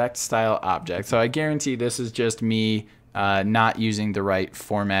must be rect style object. So I guarantee this is just me not using the right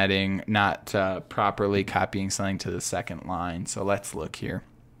formatting, not properly copying something to the second line. So let's look here.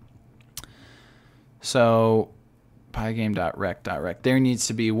 So pygame.rect.rect. There needs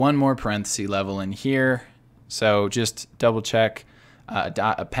to be one more parenthesis level in here. So just double check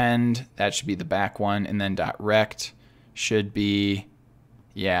dot append, that should be the back one, and then dot rect should be,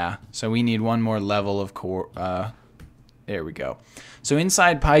 yeah. So we need one more level of there we go. So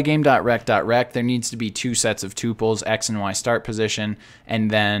inside pygame.rect.rect, there needs to be two sets of tuples, x and y start position, and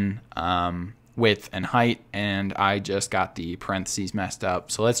then width and height, and I just got the parentheses messed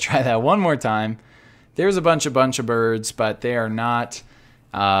up. So let's try that one more time. There's a bunch of birds, but they're not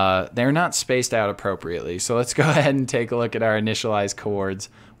spaced out appropriately. So let's go ahead and take a look at our initialized coords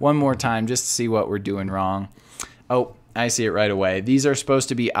one more time just to see what we're doing wrong. Oh, I see it right away. These are supposed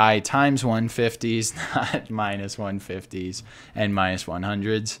to be I times 150s, not minus 150s and minus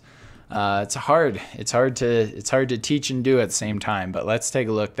 100s. It's hard to teach and do at the same time, but let's take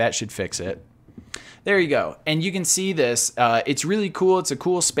a look. That should fix it. There you go. And you can see this. It's really cool. It's a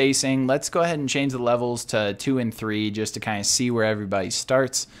cool spacing. Let's go ahead and change the levels to 2 and 3 just to kind of see where everybody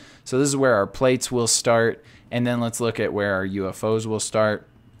starts. So this is where our plates will start. And then let's look at where our UFOs will start.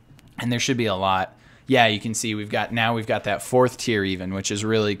 And there should be a lot. Yeah, you can see we've got that fourth tier even, which is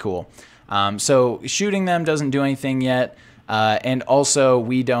really cool. So shooting them doesn't do anything yet. And also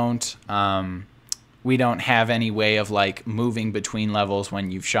we don't have any way of like moving between levels when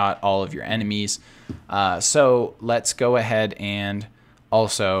you've shot all of your enemies. So let's go ahead and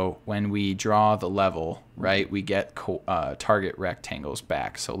also when we draw the level, right, we get target rectangles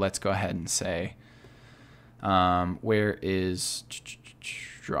back. So let's go ahead and say, where is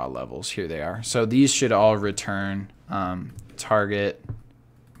draw levels? Here they are. So these should all return target,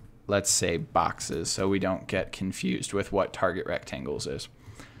 let's say boxes, so we don't get confused with what target rectangles is.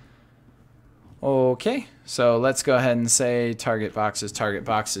 Okay, so let's go ahead and say target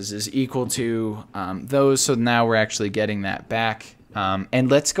boxes is equal to those. So now we're actually getting that back. And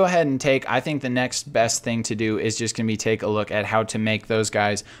let's go ahead and I think the next best thing to do is just going to be take a look at how to make those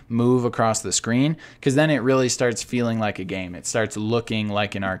guys move across the screen, because then it really starts feeling like a game. It starts looking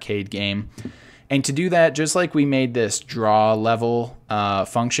like an arcade game. And to do that, just like we made this draw level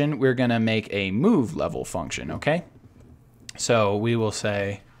function, we're going to make a move level function, okay? So we will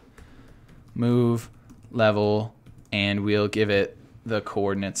say move level, and we'll give it the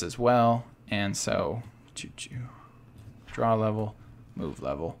coordinates as well. And so draw level, move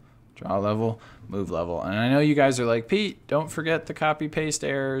level, draw level, move level. And I know you guys are like, Pete, don't forget the copy paste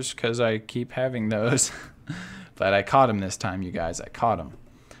errors, because I keep having those. But I caught them this time, you guys. I caught them.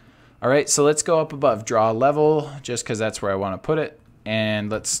 All right, so let's go up above draw level, just because that's where I want to put it. And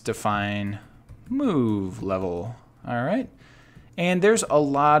let's define move level. All right. And there's a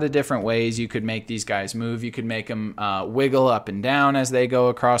lot of different ways you could make these guys move. You could make them wiggle up and down as they go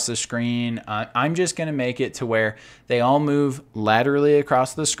across the screen. I'm just going to make it to where they all move laterally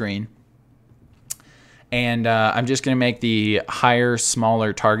across the screen. And I'm just going to make the higher,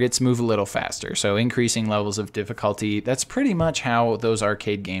 smaller targets move a little faster. So increasing levels of difficulty. That's pretty much how those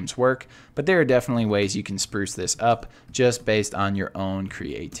arcade games work. But there are definitely ways you can spruce this up just based on your own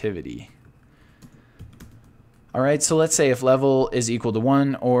creativity. All right, so let's say if level is equal to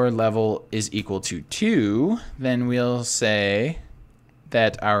 1 or level is equal to 2, then we'll say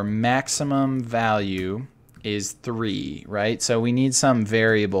that our maximum value is 3, right? So we need some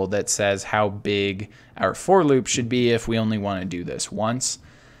variable that says how big our for loop should be if we only want to do this once.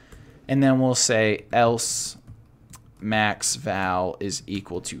 And then we'll say else max val is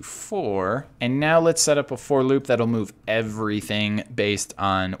equal to 4. And now let's set up a for loop that'll move everything based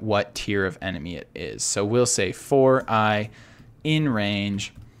on what tier of enemy it is. So we'll say for I in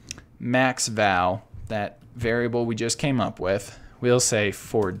range max val, that variable we just came up with. We'll say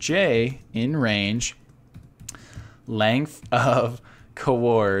for j in range length of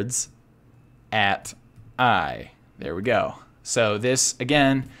coords at I. There we go. So this,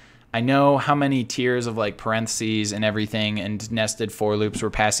 again, I know how many tiers of like parentheses and everything and nested for loops we're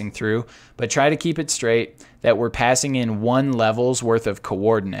passing through, but try to keep it straight that we're passing in one level's worth of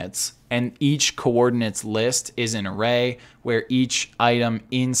coordinates, and each coordinates list is an array where each item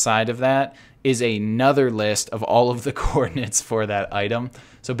inside of that is another list of all of the coordinates for that item.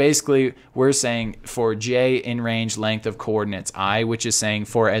 So basically we're saying for j in range length of coordinates I, which is saying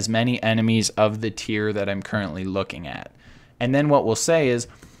for as many enemies of the tier that I'm currently looking at. And then what we'll say is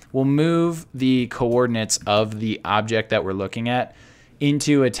we'll move the coordinates of the object that we're looking at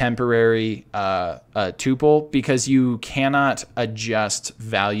into a temporary tuple, because you cannot adjust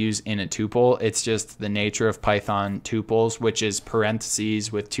values in a tuple. It's just the nature of Python tuples, which is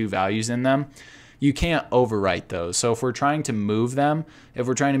parentheses with 2 values in them. You can't overwrite those. So if we're trying to move them, if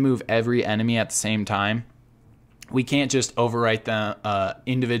we're trying to move every enemy at the same time, we can't just overwrite the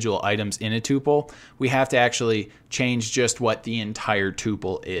individual items in a tuple. We have to actually change just what the entire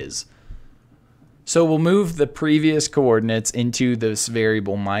tuple is. So we'll move the previous coordinates into this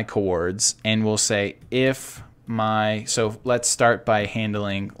variable my coords, and we'll say if my, so let's start by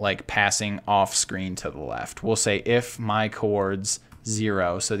handling like passing off screen to the left. We'll say if my coords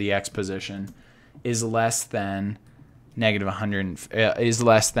 0, so the x position, is less than negative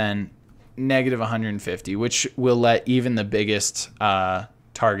 150, which will let even the biggest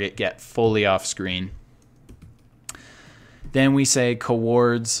target get fully off screen. Then we say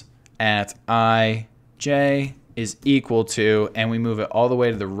coords at ij is equal to, and we move it all the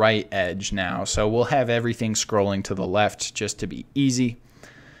way to the right edge now. So we'll have everything scrolling to the left just to be easy.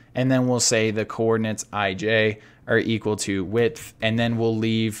 And then we'll say the coordinates ij are equal to width, and then we'll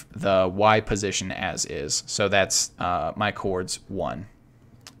leave the y position as is. So that's my coords 1.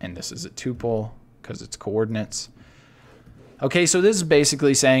 And this is a tuple because it's coordinates. Okay, so this is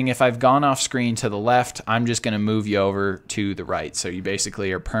basically saying if I've gone off screen to the left, I'm just going to move you over to the right. So you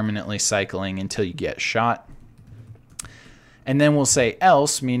basically are permanently cycling until you get shot. And then we'll say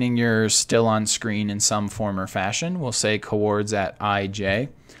else, meaning you're still on screen in some form or fashion. We'll say coords at ij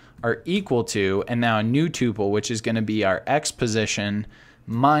are equal to, and now a new tuple, which is going to be our x position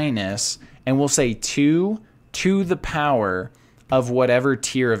minus, and we'll say 2 to the power of whatever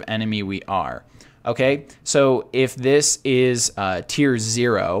tier of enemy we are. Okay, so if this is tier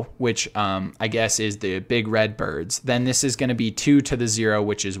 0, which I guess is the big red birds, then this is going to be 2 to the 0,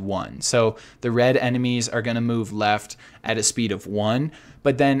 which is 1. So the red enemies are going to move left at a speed of 1.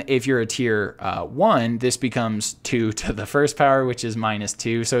 But then if you're a tier 1, this becomes 2 to the first power, which is minus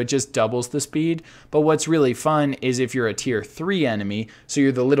 2. So it just doubles the speed. But what's really fun is if you're a tier 3 enemy, so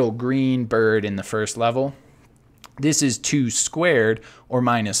you're the little green bird in the first level, this is 2 squared, or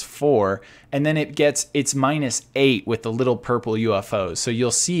minus 4, and then it's minus 8 with the little purple UFOs. So you'll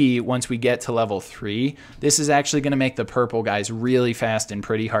see once we get to level 3, this is actually going to make the purple guys really fast and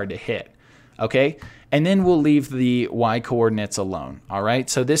pretty hard to hit. Okay, and then we'll leave the y coordinates alone. All right,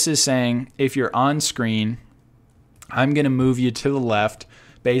 so this is saying if you're on screen, I'm going to move you to the left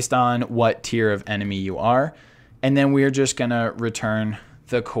based on what tier of enemy you are, and then we're just going to return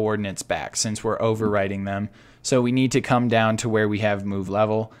the coordinates back since we're overwriting them. So we need to come down to where we have move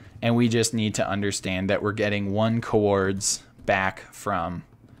level, and we just need to understand that we're getting 1 coords back from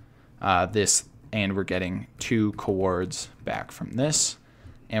this, and we're getting 2 coords back from this,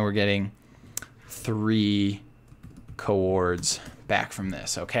 and we're getting 3 coords back from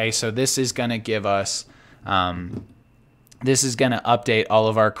this. Okay, so this is going to give us, this is going to update all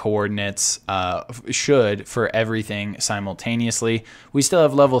of our coordinates, should, for everything simultaneously. We still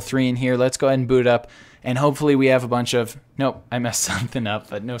have level 3 in here. Let's go ahead and boot up. And hopefully we have a bunch of, nope, I messed something up,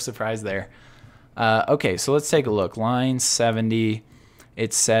 but no surprise there. Okay, so let's take a look. Line 70,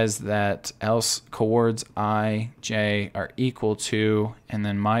 it says that else coords ij are equal to, and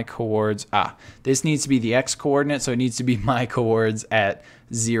then my coords, this needs to be the x coordinate, so it needs to be my coords at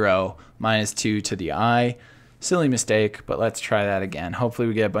 0 minus 2 to the I. Silly mistake, but let's try that again. Hopefully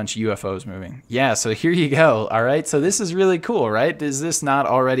we get a bunch of UFOs moving. Yeah, so here you go. All right, so this is really cool, right? Does this not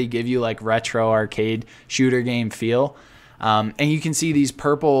already give you like retro arcade shooter game feel? And you can see these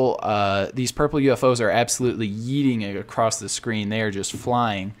purple UFOs are absolutely yeeting it across the screen. They are just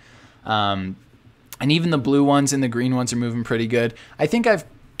flying. And even the blue ones and the green ones are moving pretty good. I think I've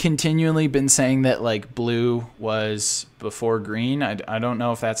continually been saying that like blue was before green. I don't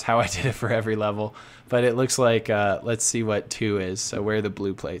know if that's how I did it for every level, but it looks like, let's see what 2 is. So where are the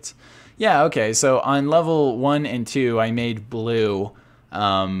blue plates? Yeah, okay, so on level 1 and 2, I made blue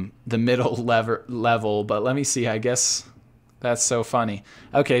the middle level, but let me see, I guess that's so funny.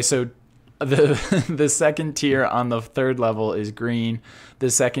 Okay, so the second tier on the 3rd level is green.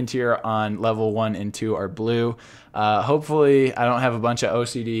 The second tier on level 1 and 2 are blue. Hopefully I don't have a bunch of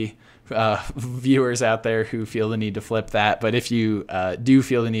OCD viewers out there who feel the need to flip that, but if you do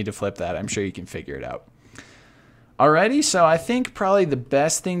feel the need to flip that, I'm sure you can figure it out. Alrighty, so I think probably the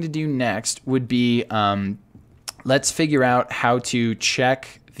best thing to do next would be let's figure out how to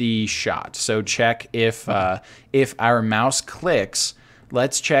check the shot. So check if our mouse clicks,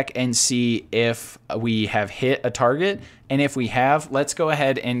 let's check and see if we have hit a target. And if we have, let's go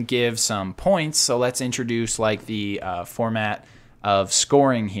ahead and give some points. So let's introduce like the format of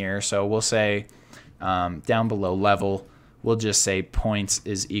scoring here. So we'll say down below level, we'll just say points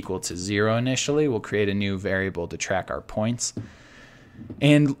is equal to 0 initially. We'll create a new variable to track our points.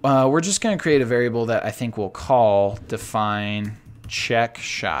 And we're just going to create a variable that I think we'll call define check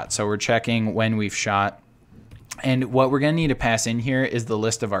shot. So we're checking when we've shot. And what we're going to need to pass in here is the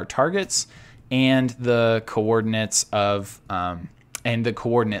list of our targets and the coordinates of and the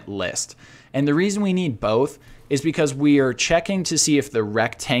coordinate list. And the reason we need both is because we are checking to see if the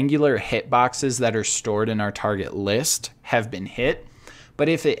rectangular hitboxes that are stored in our target list have been hit. But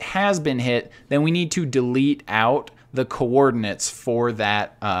if it has been hit, then we need to delete out the coordinates for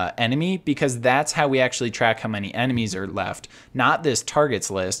that enemy, because that's how we actually track how many enemies are left. Not this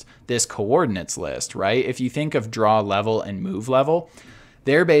targets list, this coordinates list, right? If you think of draw level and move level,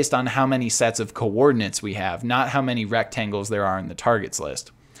 they're based on how many sets of coordinates we have, not how many rectangles there are in the targets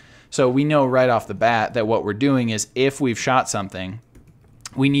list. So we know right off the bat that what we're doing is if we've shot something,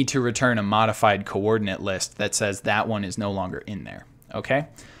 we need to return a modified coordinate list that says that one is no longer in there, okay?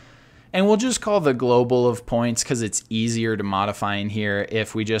 And we'll just call the global of points because it's easier to modify in here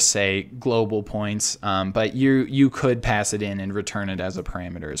if we just say global points, but you could pass it in and return it as a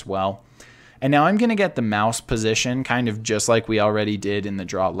parameter as well. And now I'm going to get the mouse position kind of just like we already did in the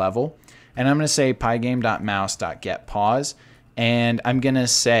draw level. And I'm going to say pygame.mouse.getPause. And I'm going to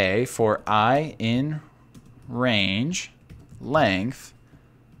say for I in range length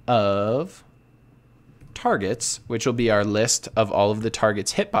of targets, which will be our list of all of the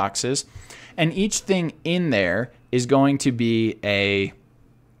targets hitboxes, and each thing in there is going to be a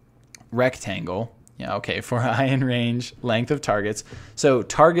rectangle. Yeah, okay, for I in range length of targets. So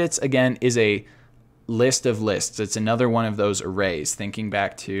targets again is a list of lists. It's another one of those arrays. Thinking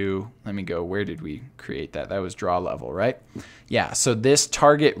back to, let me go, where did we create that? That was draw level, right? Yeah, so this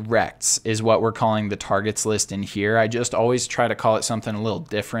target rects is what we're calling the targets list in here. I just always try to call it something a little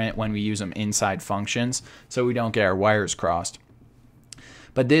different when we use them inside functions so we don't get our wires crossed.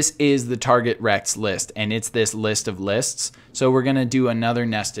 But this is the target rects list, and it's this list of lists. So we're going to do another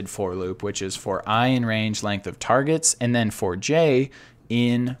nested for loop, which is for I in range length of targets, and then for j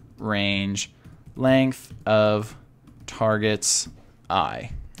in range length of targets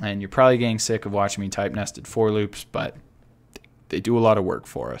I. And you're probably getting sick of watching me type nested for loops, but they do a lot of work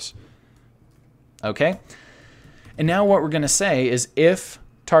for us. Okay? And now what we're going to say is if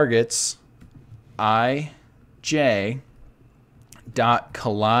targets I, j dot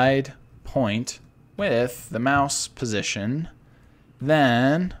collide point with the mouse position,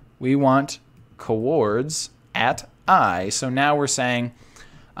 then we want coords at I. So now we're saying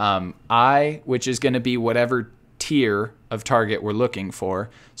I, which is going to be whatever tier of target we're looking for.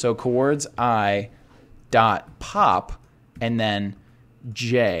 So coords I dot pop and then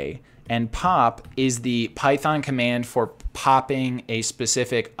j. And pop is the Python command for popping a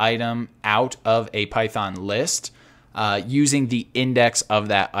specific item out of a Python list using the index of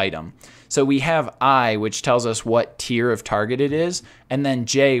that item. So we have I, which tells us what tier of target it is, and then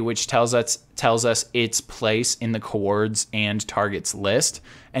j, which tells us its place in the coords and targets list.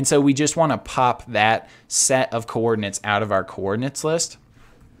 And so we just want to pop that set of coordinates out of our coordinates list.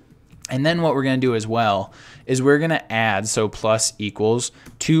 And then what we're going to do as well is we're going to add, so plus equals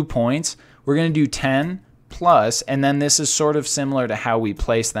 2 points. We're going to do 10 plus, and then this is sort of similar to how we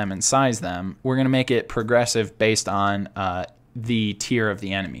place them and size them. We're going to make it progressive based on the tier of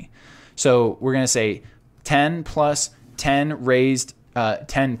the enemy. So we're going to say 10 plus 10 raised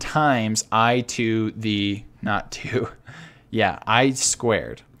 10 times I to the, not 2, yeah, I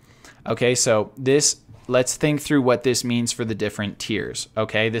squared. Okay, so this, let's think through what this means for the different tiers.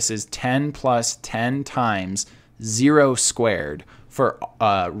 Okay, this is 10 plus 10 times 0 squared for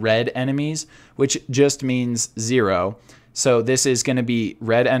red enemies, which just means 0. So this is going to be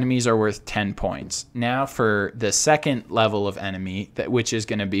red enemies are worth 10 points. Now for the second level of enemy, which is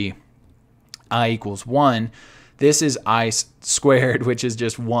going to be I equals 1, this is I squared, which is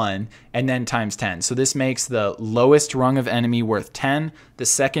just 1, and then times 10. So this makes the lowest rung of enemy worth 10, the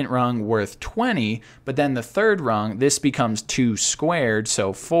second rung worth 20, but then the third rung, this becomes 2 squared,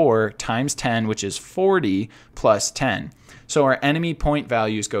 so 4 times 10, which is 40, plus 10. So our enemy point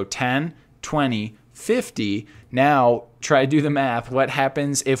values go 10, 20, 50. Now try to do the math. What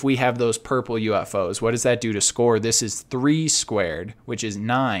happens if we have those purple UFOs? What does that do to score? This is 3 squared, which is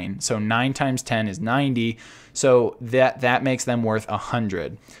 9. So 9 times 10 is 90. So that makes them worth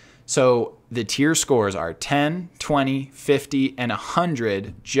 100. So the tier scores are 10, 20, 50, and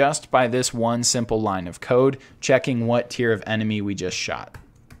 100 just by this one simple line of code, checking what tier of enemy we just shot.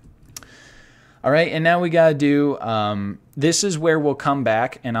 All right, and now we got to do, this is where we'll come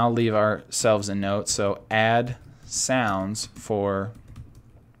back, and I'll leave ourselves a note. So add sounds for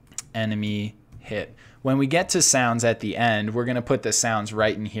enemy hit. When we get to sounds at the end, we're going to put the sounds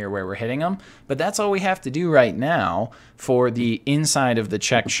right in here where we're hitting them. But that's all we have to do right now for the inside of the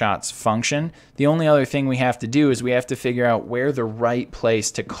check shots function. The only other thing we have to do is we have to figure out where the right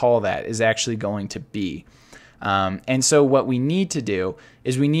place to call that is actually going to be. And so what we need to do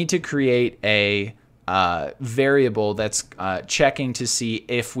is we need to create a variable that's checking to see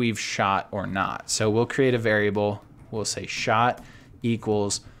if we've shot or not. So we'll create a variable. We'll say shot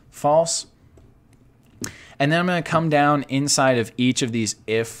equals false. And then I'm going to come down inside of each of these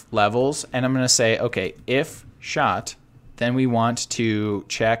if levels, and I'm going to say, okay, if shot, then we want to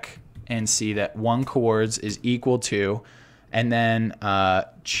check and see that 1 coords is equal to, and then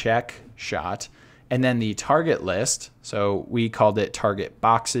check shot, and then the target list. So we called it target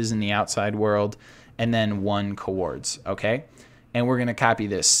boxes in the outside world, and then 1 coords, okay? And we're going to copy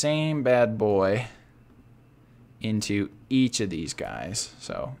this same bad boy into each of these guys.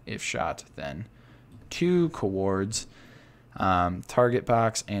 So if shot, then 2 coords, target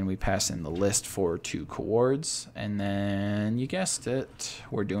box, and we pass in the list for 2 coords, and then you guessed it,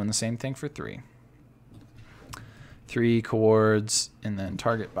 we're doing the same thing for 3 coords, and then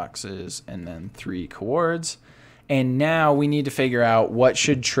target boxes, and then 3 coords. And now we need to figure out what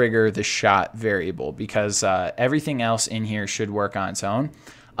should trigger the shot variable, because everything else in here should work on its own,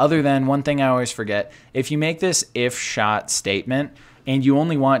 other than one thing I always forget. If you make this if shot statement and you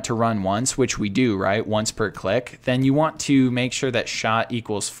only want it to run once, which we do, right, once per click, then you want to make sure that shot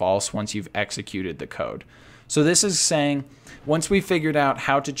equals false once you've executed the code. So this is saying once we figured out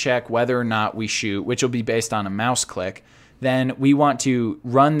how to check whether or not we shoot, which will be based on a mouse click, then we want to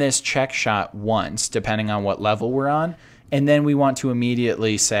run this check shot once, depending on what level we're on, and then we want to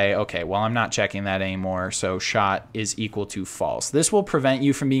immediately say, okay, well, I'm not checking that anymore, so shot is equal to false. This will prevent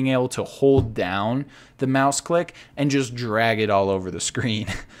you from being able to hold down the mouse click and just drag it all over the screen,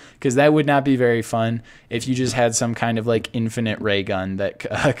 because that would not be very fun if you just had some kind of like infinite ray gun that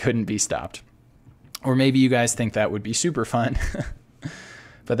couldn't be stopped. Or maybe you guys think that would be super fun,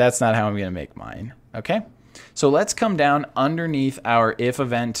 but that's not how I'm going to make mine, okay? So let's come down underneath our if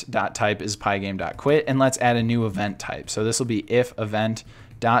event.type is pygame.quit, and let's add a new event type. So this will be if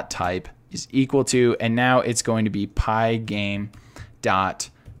event.type is equal to, and now it's going to be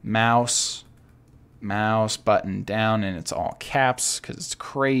pygame.mouse, mouse button down, and it's all caps because it's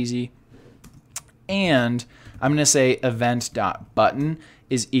crazy. And I'm going to say event.button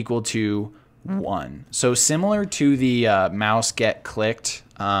is equal to 1. So similar to the mouse get clicked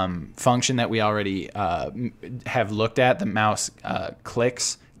function that we already have looked at, the mouse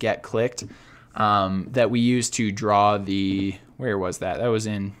clicks, get clicked, that we used to draw the, where was that? That was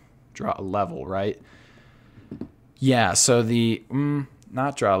in draw a level, right? Yeah, so the,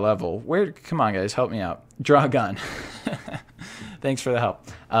 not draw a level. Where, come on guys, help me out. Draw a gun. Thanks for the help.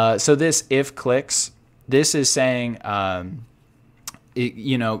 So this if clicks, this is saying,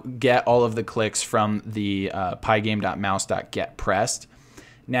 you know, get all of the clicks from the pygame.mouse.getPressed.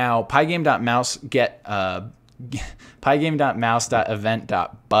 Now,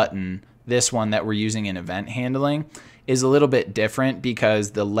 pygame.mouse.event.button, this one that we're using in event handling, is a little bit different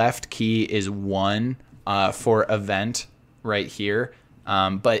because the left key is 1 for event right here.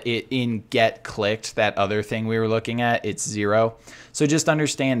 But in get clicked, that other thing we were looking at, it's 0. So just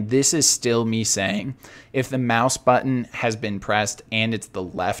understand this is still me saying if the mouse button has been pressed and it's the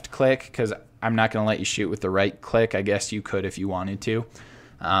left click, because I'm not going to let you shoot with the right click. I guess you could if you wanted to.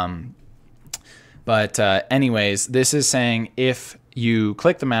 Anyways, this is saying if you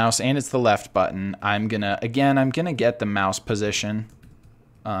click the mouse and it's the left button, I'm gonna get the mouse position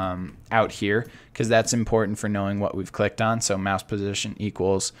out here because that's important for knowing what we've clicked on. So mouse position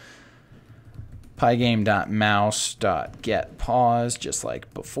equals pygame.mouse.getPause, just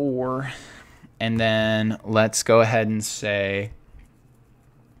like before. And then let's go ahead and say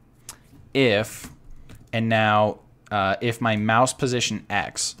if, and now if my mouse position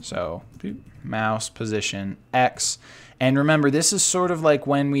X, so mouse position X, and remember this is sort of like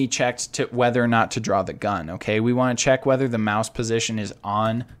when we checked to whether or not to draw the gun, okay? We want to check whether the mouse position is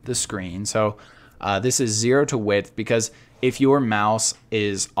on the screen. So this is 0 to width because if your mouse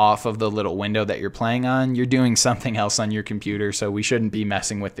is off of the little window that you're playing on, you're doing something else on your computer, so we shouldn't be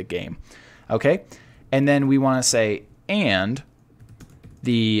messing with the game, okay? And then we want to say and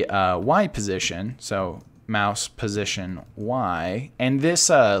the Y position, so mouse position Y, and this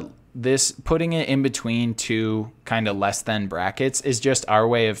putting it in between two kind of less than brackets is just our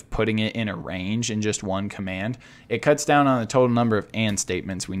way of putting it in a range in just one command. It cuts down on the total number of and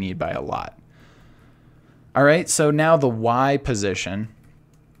statements we need by a lot. All right, so now the Y position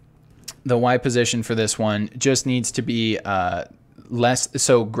for this one just needs to be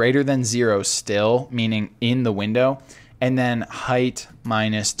so greater than 0 still, meaning in the window, and then height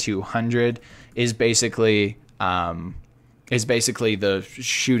minus 200 is basically the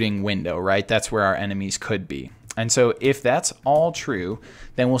shooting window, right? That's where our enemies could be. And so if that's all true,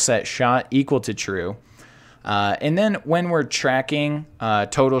 then we'll set shot equal to true. And then when we're tracking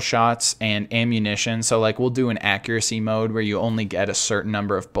total shots and ammunition, so like we'll do an accuracy mode where you only get a certain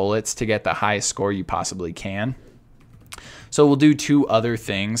number of bullets to get the highest score you possibly can. So we'll do two other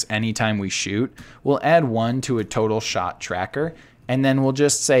things anytime we shoot. We'll add one to a total shot tracker, and then we'll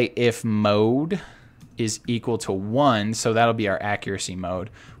just say if mode is equal to 1, so that'll be our accuracy mode.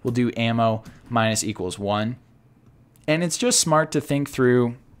 We'll do ammo minus equals 1. And it's just smart to think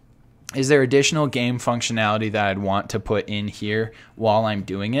through, is there additional game functionality that I'd want to put in here while I'm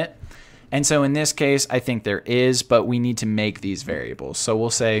doing it? And so in this case, I think there is, but we need to make these variables. So we'll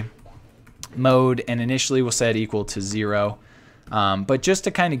say mode, and initially we'll set equal to 0. But just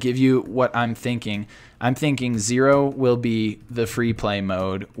to kind of give you what I'm thinking 0 will be the free play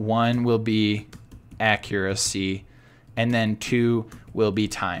mode, 1 will be accuracy, and then 2 will be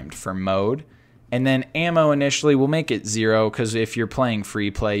timed for mode. And then ammo initially, we'll make it 0 because if you're playing free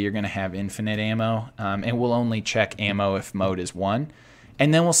play, you're going to have infinite ammo. And we'll only check ammo if mode is 1.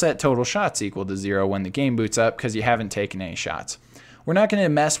 And then we'll set total shots equal to 0 when the game boots up because you haven't taken any shots. We're not going to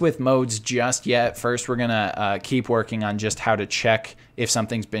mess with modes just yet. First, we're going to keep working on just how to check if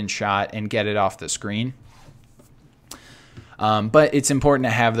something's been shot and get it off the screen. But it's important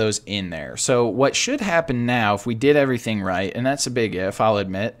to have those in there. So what should happen now if we did everything right, and that's a big if, I'll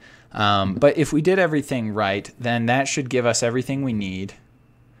admit, but if we did everything right, then that should give us everything we need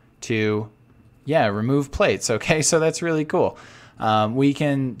to, remove plates. Okay, so that's really cool. We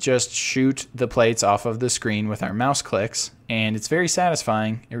can just shoot the plates off of the screen with our mouse clicks, and it's very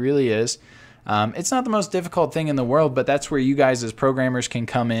satisfying. It really is. It's not the most difficult thing in the world, but that's where you guys as programmers can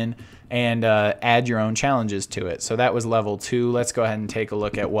come in and add your own challenges to it. So that was level 2. Let's go ahead and take a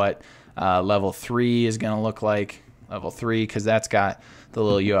look at what level 3 is going to look like. Level 3, because that's got the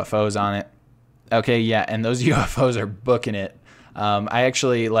little UFOs on it. Okay, yeah, and those UFOs are booking it. I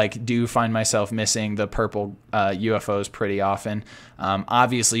actually do find myself missing the purple UFOs pretty often.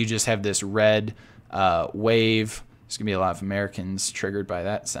 Obviously, you just have this red wave. There's going to be a lot of Americans triggered by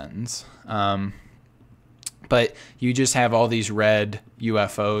that sentence. But you just have all these red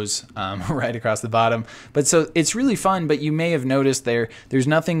UFOs right across the bottom. But so it's really fun, but you may have noticed there's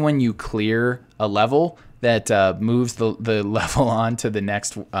nothing when you clear a level that moves the level on to the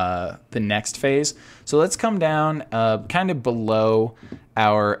next phase. So let's come down kind of below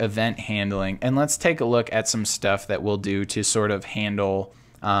our event handling, and let's take a look at some stuff that we'll do to sort of handle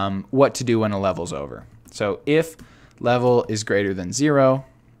what to do when a level's over. So if level is greater than 0,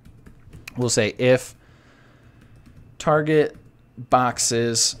 we'll say if target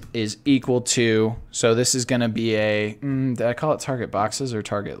boxes is equal to, so this is going to be a, did I call it target boxes or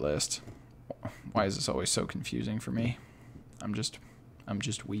target list? Why is this always so confusing for me? I'm just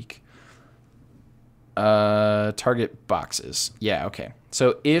weak. Target boxes. Yeah, okay.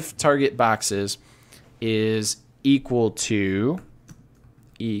 So if target boxes is equal to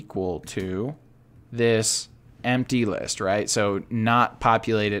this empty list, right? So not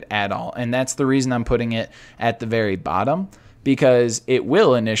populated at all. And that's the reason I'm putting it at the very bottom, because it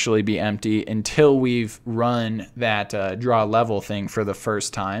will initially be empty until we've run that draw level thing for the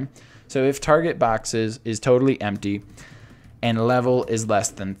first time. So if target boxes is totally empty and level is less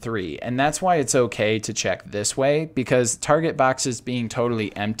than 3, and that's why it's okay to check this way, because target boxes being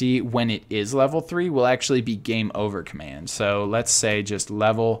totally empty when it is level 3 will actually be game over command. So let's say just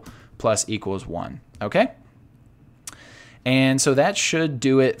level plus equals 1, okay? And so that should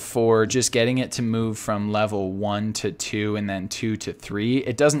do it for just getting it to move from level 1 to 2 and then 2 to 3.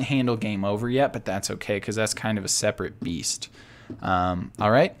 It doesn't handle game over yet, but that's okay because that's kind of a separate beast. All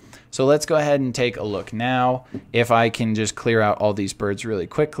right, so let's go ahead and take a look now. If I can just clear out all these birds really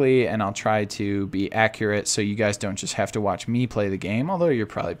quickly, and I'll try to be accurate so you guys don't just have to watch me play the game, although you're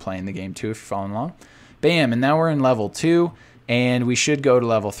probably playing the game too if you're following along. Bam, and now we're in level 2, and we should go to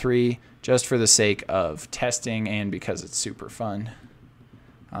level 3 just for the sake of testing and because it's super fun.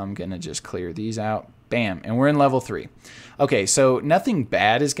 I'm gonna just clear these out. Bam, and we're in level 3. Okay, so nothing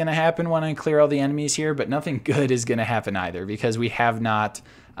bad is gonna happen when I clear all the enemies here, but nothing good is gonna happen either, because we haven't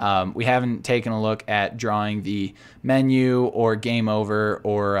taken a look at drawing the menu or game over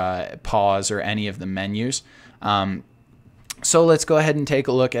or pause or any of the menus. So let's go ahead and take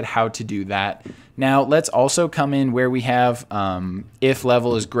a look at how to do that. Now let's also come in where we have if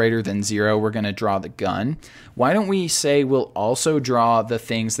level is greater than 0, we're going to draw the gun. Why don't we say we'll also draw the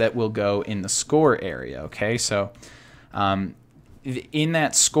things that will go in the score area, okay? So in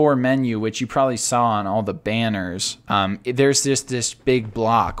that score menu, which you probably saw on all the banners, there's this big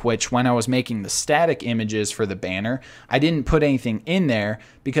block, which when I was making the static images for the banner, I didn't put anything in there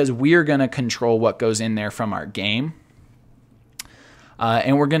because we're going to control what goes in there from our game.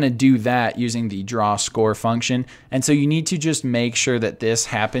 And we're going to do that using the draw score function. And so you need to just make sure that this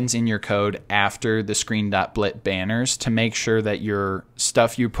happens in your code after the screen.blit banners to make sure that your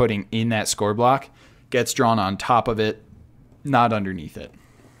stuff you're putting in that score block gets drawn on top of it, not underneath it.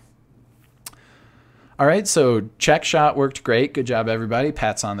 All right, so check shot worked great. Good job, everybody.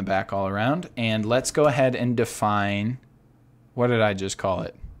 Pats on the back all around. And let's go ahead and define, what did I just call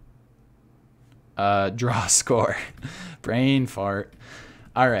it? Draw score. Brain fart.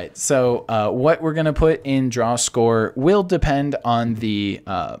 All right, so what we're going to put in draw score will depend on the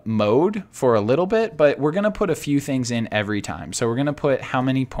mode for a little bit, but we're going to put a few things in every time. So we're going to put how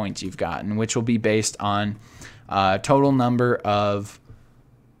many points you've gotten, which will be based on total number of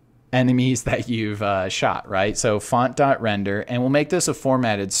enemies that you've shot, right? So font.render, and we'll make this a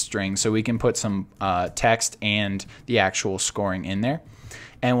formatted string so we can put some text and the actual scoring in there.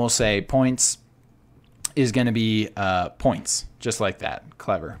 And we'll say points is going to be points, just like that.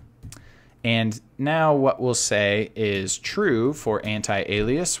 Clever. And now what we'll say is true for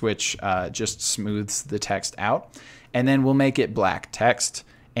anti-alias, which just smooths the text out. And then we'll make it black text,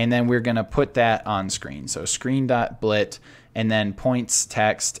 and then we're going to put that on screen. So screen.blit, and then points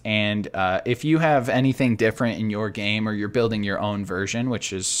text. And if you have anything different in your game, or you're building your own version,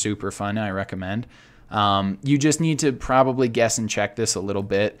 which is super fun, I recommend, you just need to probably guess and check this a little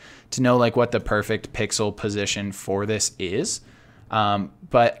bit to know like what the perfect pixel position for this is.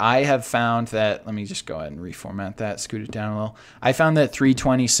 But I have found that, let me just go ahead and reformat that, scoot it down a little. I found that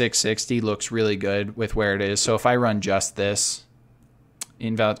 320, 660 looks really good with where it is. So if I run just this,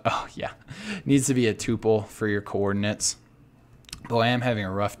 invalid, oh yeah, needs to be a tuple for your coordinates. Boy, I am having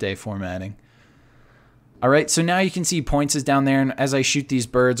a rough day formatting. All right, so now you can see points is down there, and as I shoot these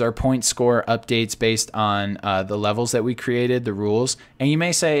birds, our point score updates based on the levels that we created, the rules. And you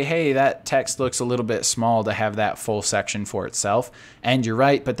may say, hey, that text looks a little bit small to have that full section for itself. And you're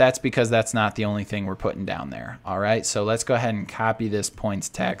right, but that's because that's not the only thing we're putting down there. All right, so let's go ahead and copy this points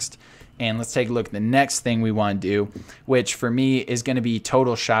text. And let's take a look at the next thing we want to do, which for me is going to be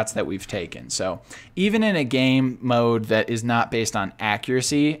total shots that we've taken. So even in a game mode that is not based on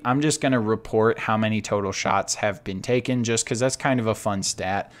accuracy, I'm just going to report how many total shots have been taken, just because that's kind of a fun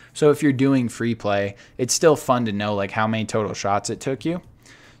stat. So if you're doing free play, it's still fun to know like how many total shots it took you.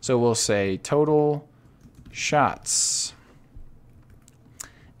 So we'll say total shots.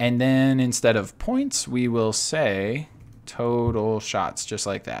 And then instead of points, we will say total shots, just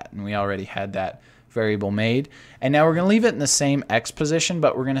like that. And we already had that variable made. And now we're going to leave it in the same X position,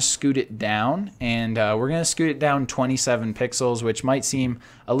 but we're going to scoot it down. And we're going to scoot it down 27 pixels, which might seem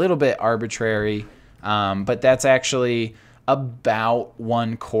a little bit arbitrary, but that's actually about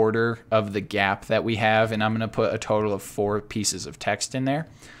 1/4 of the gap that we have. And I'm going to put a total of 4 pieces of text in there.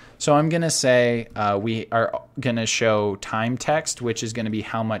 So I'm going to say we are going to show time text, which is going to be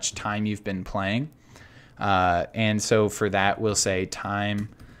how much time you've been playing. And so for that, we'll say time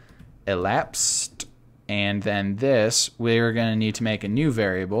elapsed. And then this, we're going to need to make a new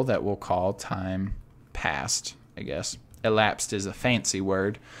variable that we'll call time passed, I guess. Elapsed is a fancy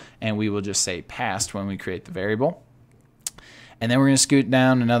word, and we will just say passed when we create the variable. And then we're going to scoot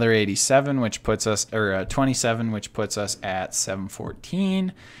down another 87, which puts us, or 27, which puts us at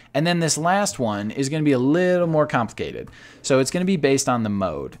 714. And then this last one is going to be a little more complicated. So it's going to be based on the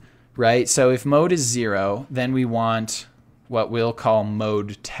mode. Right, so if mode is 0, then we want what we'll call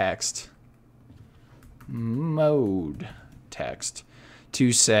mode text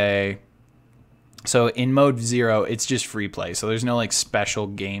to say, so in mode 0, it's just free play. So there's no like special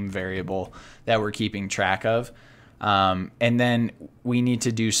game variable that we're keeping track of. And then we need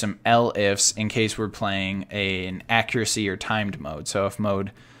to do some elifs in case we're playing an accuracy or timed mode. So if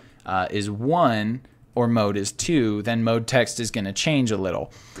mode is 1, or mode is 2, then mode text is going to change a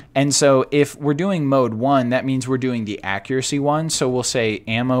little. And so if we're doing mode 1, that means we're doing the accuracy one. So we'll say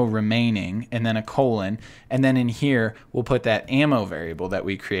ammo remaining and then a colon. And then in here, we'll put that ammo variable that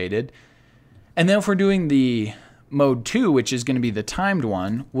we created. And then if we're doing the mode 2, which is going to be the timed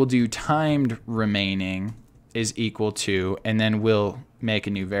one, we'll do timed remaining is equal to, and then we'll make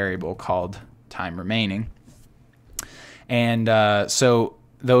a new variable called time remaining. And so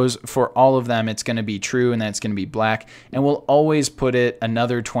those, for all of them, it's going to be true, and that's going to be black. And we'll always put it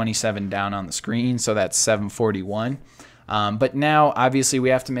another 27 down on the screen, so that's 741. But now, obviously, we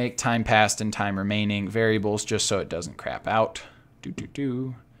have to make time passed and time remaining variables just so it doesn't crap out.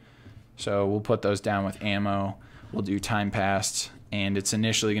 So we'll put those down with ammo. We'll do time passed, and it's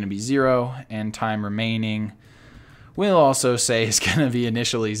initially going to be 0, and time remaining we'll also say is going to be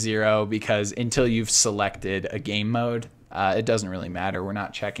initially 0, because until you've selected a game mode, it doesn't really matter. We're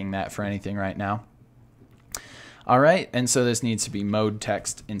not checking that for anything right now. All right, and so this needs to be mode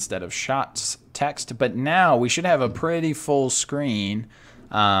text instead of shots text, but now we should have a pretty full screen.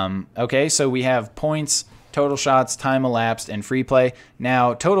 Okay, so we have points, total shots, time elapsed, and free play.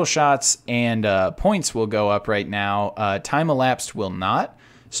 Now, total shots and points will go up right now. Time elapsed will not.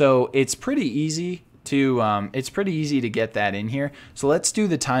 So it's pretty easy to get that in here. So let's do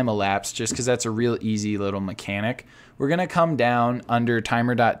the time elapsed just because that's a real easy little mechanic. We're gonna come down under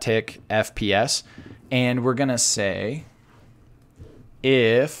timer.tick FPS, and we're gonna say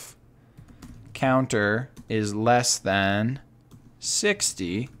if counter is less than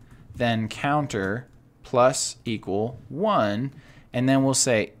 60, then counter plus equal 1, and then we'll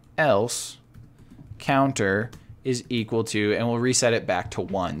say else counter is equal to, and we'll reset it back to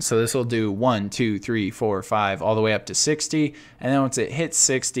 1. So this will do 1, 2, 3, 4, 5, all the way up to 60, and then once it hits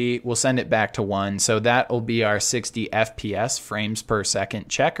 60, we'll send it back to 1. So that will be our 60 FPS, frames per second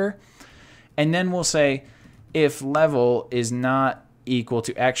checker. And then we'll say if level is not equal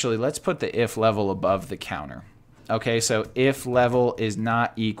to, actually, let's put the if level above the counter. Okay, so if level is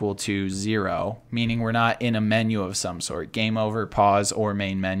not equal to 0, meaning we're not in a menu of some sort, game over, pause, or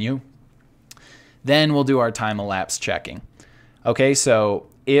main menu, then we'll do our time elapse checking. Okay, so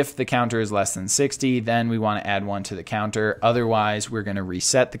if the counter is less than 60, then we want to add 1 to the counter. Otherwise, we're going to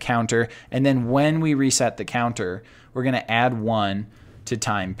reset the counter. And then when we reset the counter, we're going to add 1 to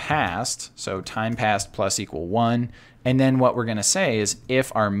time passed. So time passed plus equal 1. And then what we're going to say is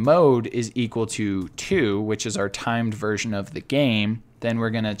if our mode is equal to 2, which is our timed version of the game, then we're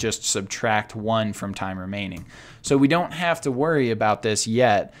going to just subtract 1 from time remaining. So we don't have to worry about this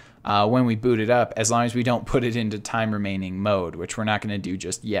yet when we boot it up, as long as we don't put it into time remaining mode, which we're not going to do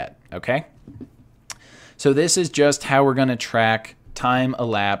just yet, okay? So this is just how we're going to track time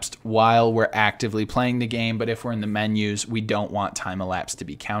elapsed while we're actively playing the game, but if we're in the menus, we don't want time elapsed to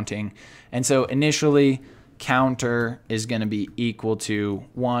be counting. And so initially, counter is going to be equal to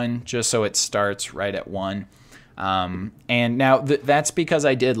 1, just so it starts right at 1. And now that's because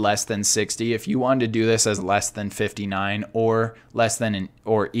I did less than 60. If you wanted to do this as less than 59 or less than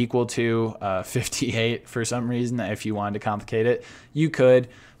or equal to 58 for some reason, if you wanted to complicate it, you could.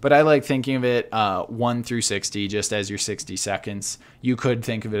 But I like thinking of it 1 through 60 just as your 60 seconds. You could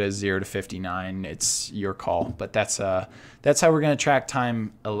think of it as 0 to 59. It's your call. But that's how we're going to track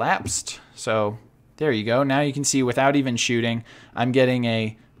time elapsed. So there you go. Now you can see without even shooting, I'm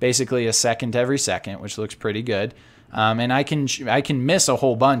getting basically a second every second, which looks pretty good. And I can miss a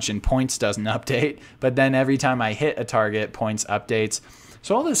whole bunch and points doesn't update, but then every time I hit a target, points updates.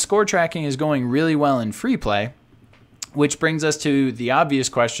 So all this score tracking is going really well in free play, which brings us to the obvious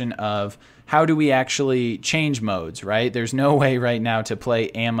question of how do we actually change modes, right? There's no way right now to play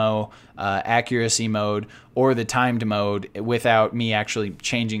ammo, accuracy mode, or the timed mode without me actually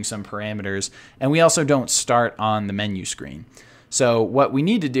changing some parameters. And we also don't start on the menu screen. So what we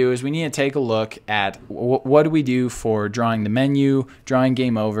need to do is we need to take a look at what do we do for drawing the menu, drawing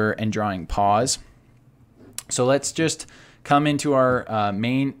game over, and drawing pause. So let's just come into our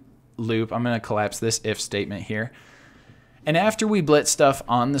main loop. I'm going to collapse this if statement here. And after we blitz stuff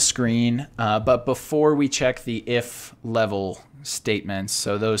on the screen, but before we check the if level statements,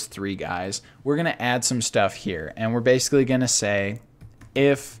 so those 3 guys, we're going to add some stuff here. And we're basically going to say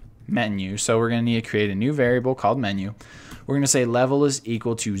if menu. So we're going to need to create a new variable called menu. We're going to say level is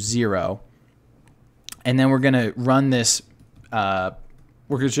equal to 0. And then we're going to run this.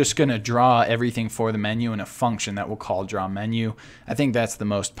 We're just going to draw everything for the menu in a function that we'll call draw menu. I think that's the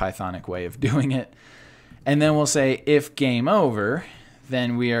most Pythonic way of doing it. And then we'll say if game over,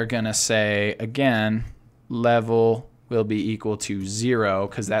 then we are going to say, again, level will be equal to 0,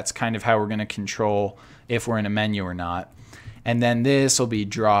 because that's kind of how we're going to control if we're in a menu or not. And then this will be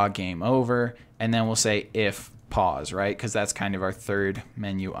draw game over. And then we'll say if pause, right? Because that's kind of our third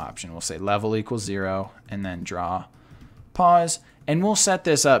menu option. We'll say level equals 0 and then draw pause. And we'll set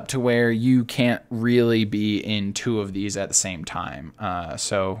this up to where you can't really be in 2 of these at the same time.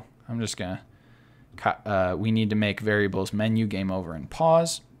 So I'm just going to, we need to make variables menu, game over, and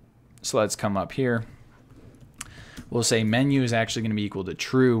pause. So let's come up here. We'll say menu is actually going to be equal to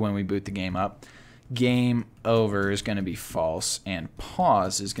true when we boot the game up. Game over is going to be false, and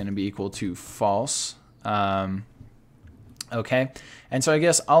pause is going to be equal to false. Okay, and so I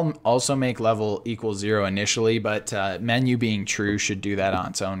guess I'll also make level equal 0 initially, but menu being true should do that on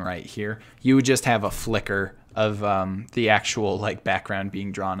its own right here. You would just have a flicker of the actual background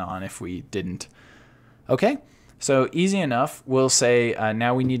being drawn on if we didn't. Okay, so easy enough. We'll say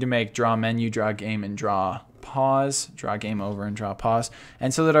now we need to make draw menu, draw game, and draw pause, draw game over, and draw pause.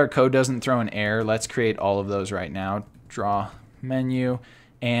 And so that our code doesn't throw an error, let's create all of those right now. Draw menu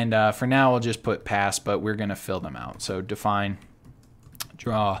And for now, I'll just put pass, but we're going to fill them out. So define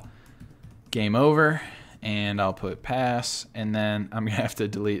draw game over, and I'll put pass, and then I'm going to have to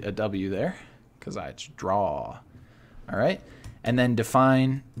delete a W there because it's draw. All right. And then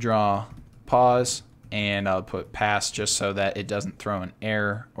define draw pause, and I'll put pass just so that it doesn't throw an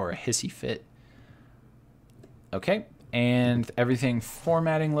error or a hissy fit. Okay. And everything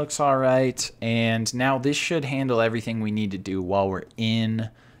formatting looks all right. And now this should handle everything we need to do while we're in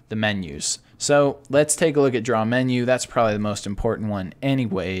the menus. So let's take a look at draw menu. That's probably the most important one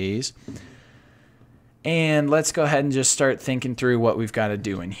anyways. And let's go ahead and just start thinking through what we've got to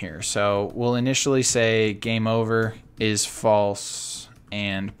do in here. So we'll initially say game over is false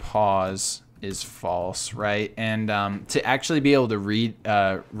and pause is false, right? And to actually be able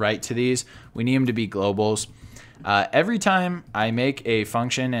to write to these, we need them to be globals. Every time I make a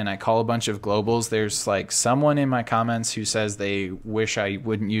function and I call a bunch of globals, there's like someone in my comments who says they wish I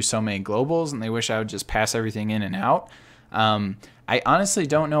wouldn't use so many globals and they wish I would just pass everything in and out. I honestly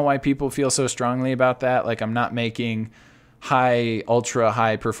don't know why people feel so strongly about that. Like, I'm not making ultra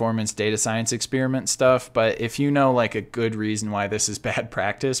high performance data science experiment stuff, but if you know like a good reason why this is bad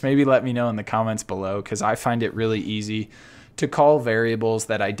practice, maybe let me know in the comments below, because I find it really easy to call variables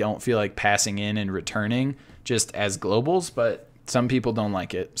that I don't feel like passing in and returning just as globals, but some people don't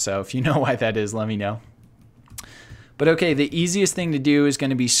like it. So if you know why that is, let me know. But okay, the easiest thing to do is going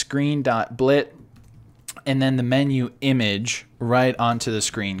to be screen.blit and then the menu image right onto the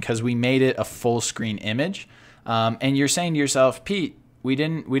screen, because we made it a full screen image. And you're saying to yourself, Pete, we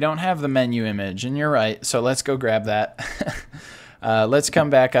don't have the menu image, and you're right. So let's go grab that. Let's come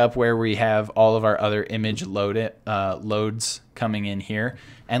back up where we have all of our other image loads coming in here,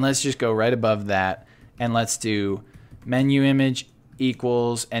 and let's just go right above that. And let's do menu image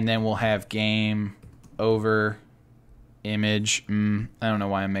equals, and then we'll have game over image. I don't know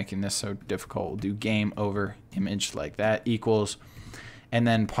why I'm making this so difficult. We'll do game over image like that equals, and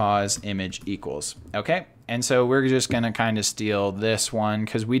then pause image equals. Okay. And so we're just going to kind of steal this one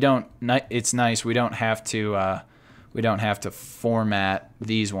because it's nice. We don't have to format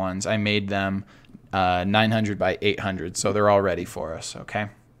these ones. I made them 900 by 800. So they're all ready for us. Okay.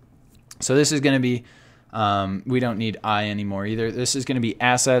 So this is going to be, we don't need I anymore either. This is going to be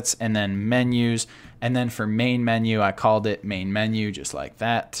assets and then menus. And then for main menu, I called it main menu just like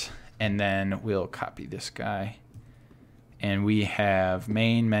that. And then we'll copy this guy. And we have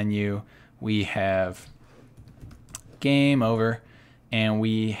main menu. We have game over. And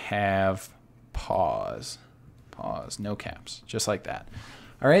we have pause. Pause, no caps, just like that.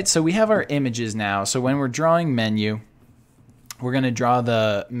 All right, so we have our images now. So when we're drawing menu, we're going to draw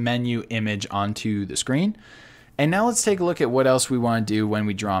the menu image onto the screen. And now let's take a look at what else we want to do when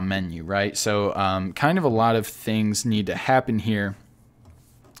we draw menu, right? So kind of a lot of things need to happen here,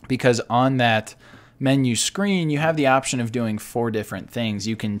 because on that menu screen, you have the option of doing 4 different things.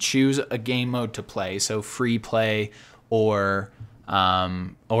 You can choose a game mode to play, so free play or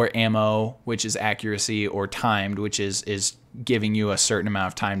ammo, which is accuracy, or timed, which is giving you a certain amount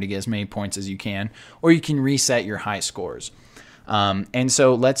of time to get as many points as you can, or you can reset your high scores. And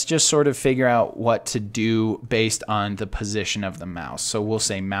so let's just sort of figure out what to do based on the position of the mouse. So we'll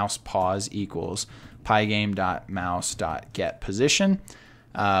say mouse pause equals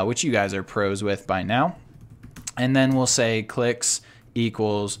pygame.mouse.getPosition, which you guys are pros with by now. And then we'll say clicks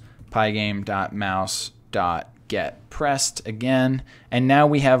equals pygame.mouse.getPressed again. And now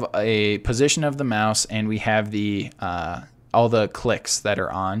we have a position of the mouse, and we have the all the clicks that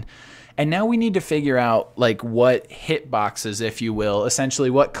are on. And now we need to figure out like what hit boxes, if you will, essentially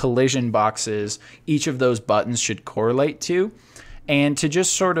what collision boxes each of those buttons should correlate to. And to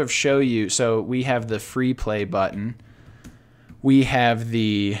just sort of show you, so we have the free play button, we have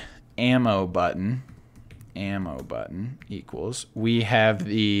the ammo button equals, we have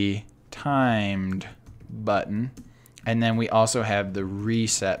the timed button, and then we also have the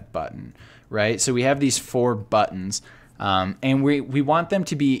reset button, right? So we have these 4 buttons. And we want them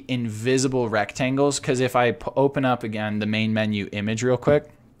to be invisible rectangles, because if I open up again the main menu image real quick,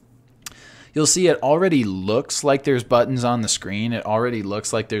 you'll see it already looks like there's buttons on the screen. It already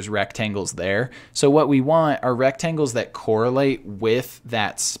looks like there's rectangles there. So what we want are rectangles that correlate with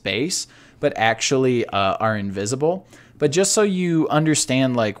that space, but actually are invisible. But just so you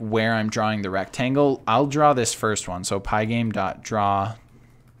understand like where I'm drawing the rectangle, I'll draw this first one. So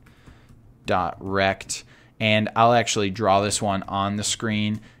pygame.draw.rect. And I'll actually draw this one on the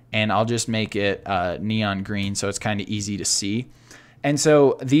screen, and I'll just make it neon green so it's kind of easy to see. And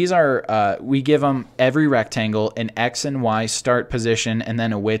so these are, we give them every rectangle an X and Y start position, and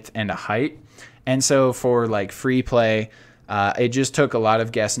then a width and a height. And so for like free play, It just took a lot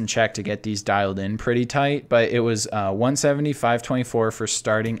of guess and check to get these dialed in pretty tight, but it was 170, 524 for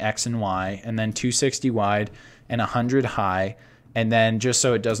starting X and Y, and then 260 wide and 100 high. And then just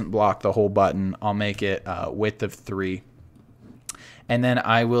so it doesn't block the whole button, I'll make it width of 3. And then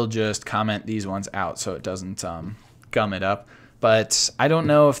I will just comment these ones out so it doesn't gum it up. But I don't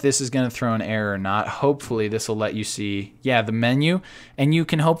know if this is going to throw an error or not. Hopefully this will let you see, yeah, the menu. And you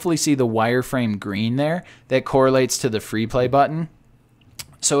can hopefully see the wireframe green there that correlates to the free play button.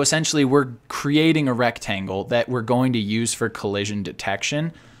 So essentially we're creating a rectangle that we're going to use for collision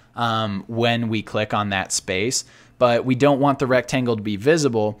detection when we click on that space. But we don't want the rectangle to be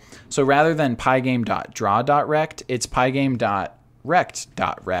visible. So rather than pygame.draw.rect, it's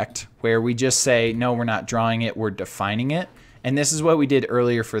pygame.rect.rect, where we just say, no, we're not drawing it, we're defining it. And this is what we did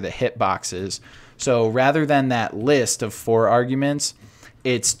earlier for the hitboxes. So rather than that list of 4 arguments,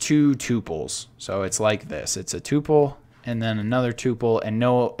 it's 2 tuples. So it's like this. It's a tuple and then another tuple and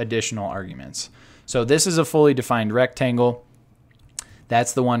no additional arguments. So this is a fully defined rectangle.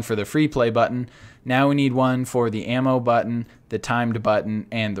 That's the one for the free play button. Now we need one for the ammo button, the timed button,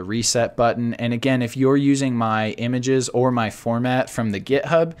 and the reset button. And again, if you're using my images or my format from the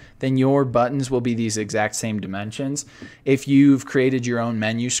GitHub, then your buttons will be these exact same dimensions. If you've created your own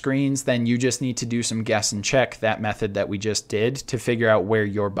menu screens, then you just need to do some guess and check that method that we just did to figure out where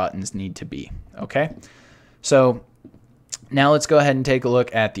your buttons need to be. Okay, so now let's go ahead and take a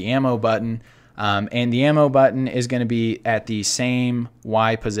look at the ammo button. And the ammo button is going to be at the same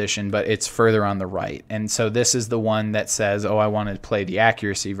Y position, but it's further on the right. And so this is the one that says, oh, I want to play the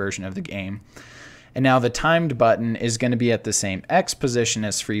accuracy version of the game. And now the timed button is going to be at the same X position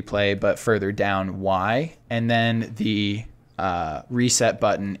as free play, but further down Y. And then the reset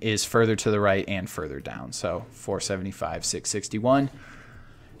button is further to the right and further down. So 475, 661.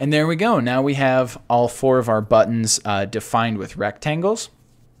 And there we go. Now we have all 4 of our buttons defined with rectangles.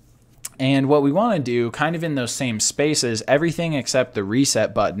 And what we want to do, kind of in those same spaces, everything except the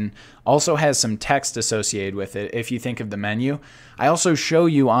reset button also has some text associated with it. If you think of the menu, I also show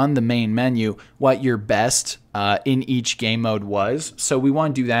you on the main menu what your best in each game mode was. So we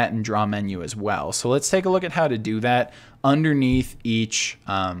want to do that in draw menu as well. So let's take a look at how to do that underneath each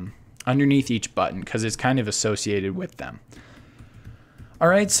button, because it's kind of associated with them. All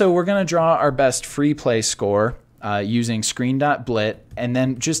right, so we're going to draw our best free play score using screen.blit, and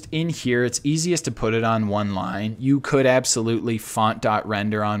then just in here, it's easiest to put it on one line. You could absolutely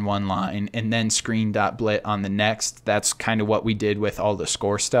font.render on one line and then screen.blit on the next. That's kind of what we did with all the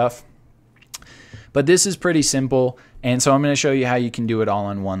score stuff. But this is pretty simple, and so I'm going to show you how you can do it all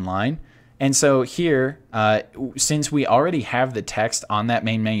on one line. And so here, since we already have the text on that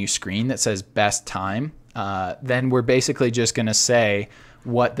main menu screen that says best time, then we're basically just going to say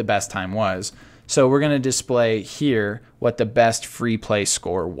what the best time was. So we're going to display here what the best free play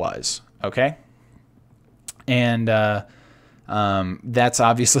score was, okay? And that's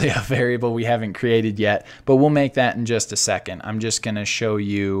obviously a variable we haven't created yet, but we'll make that in just a second. I'm just going to show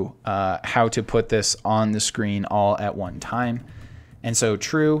you how to put this on the screen all at one time. And so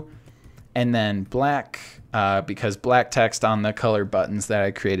true, and then black, because black text on the color buttons that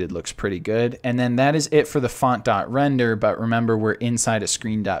I created looks pretty good. And then that is it for the font.render, but remember we're inside a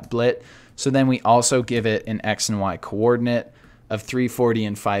screen.blit. So then we also give it an X and Y coordinate of 340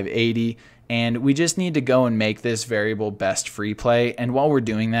 and 580. And we just need to go and make this variable best free play. And while we're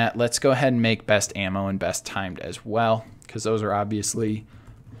doing that, let's go ahead and make best ammo and best timed as well, because those are obviously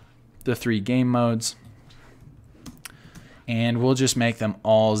the 3 game modes. And we'll just make them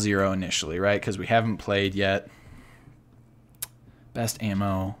all 0 initially, right? Because we haven't played yet. Best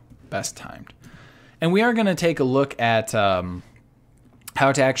ammo, best timed. And we are going to take a look at how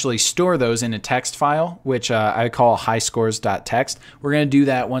to actually store those in a text file, which I call highscores.txt. We're going to do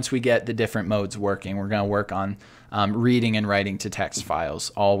that once we get the different modes working. We're going to work on reading and writing to text files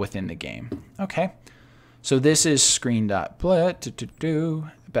all within the game. Okay, so this is screen.blit,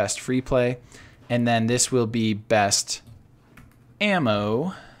 best free play, and then this will be best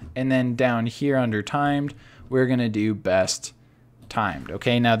ammo, and then down here under timed, we're going to do best timed.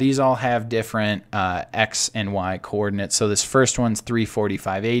 Okay, now these all have different X and Y coordinates. So this first one's 340,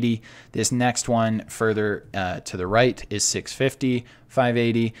 580. This next one further to the right is 650,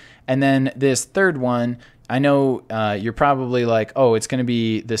 580. And then this third one, I know you're probably like, oh, it's going to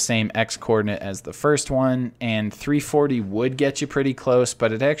be the same X coordinate as the first one, and 340 would get you pretty close,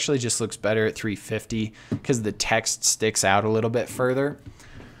 but it actually just looks better at 350 because the text sticks out a little bit further.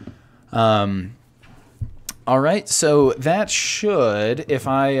 All right, so that should, if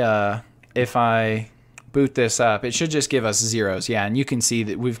I boot this up, it should just give us zeros. Yeah, and you can see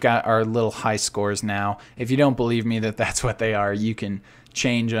that we've got our little high scores now. If you don't believe me that that's what they are, you can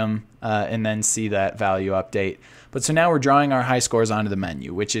change them and then see that value update. But so now we're drawing our high scores onto the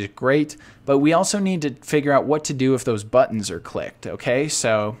menu, which is great, but we also need to figure out what to do if those buttons are clicked, okay?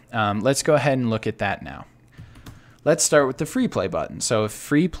 So let's go ahead and look at that now. Let's start with the free play button. So if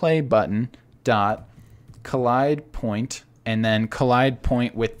free play button dot collide point, and then collide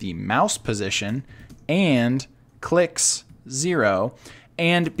point with the mouse position, and clicks 0.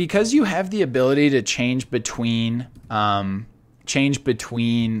 And because you have the ability to change between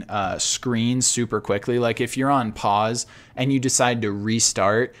screens super quickly, like if you're on pause and you decide to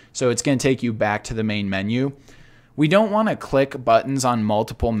restart, so it's going to take you back to the main menu. We don't want to click buttons on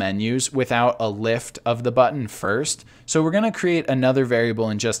multiple menus without a lift of the button first. So we're going to create another variable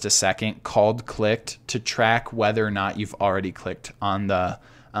in just a second called clicked to track whether or not you've already clicked on the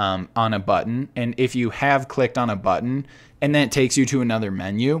on a button. And if you have clicked on a button and then it takes you to another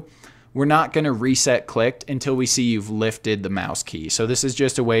menu, we're not going to reset clicked until we see you've lifted the mouse key. So this is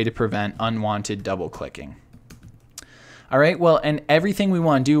just a way to prevent unwanted double clicking. All right, well, and everything we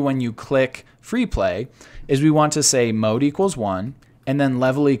want to do when you click free play is we want to say mode equals 1 and then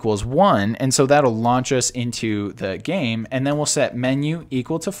level equals 1. And so that'll launch us into the game. And then we'll set menu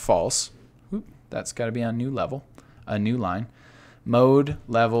equal to false. Oop, that's got to be on new level, a new line. Mode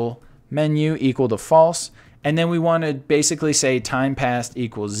level menu equal to false. And then we want to basically say time passed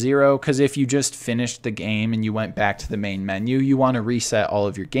equals 0, because if you just finished the game and you went back to the main menu, you want to reset all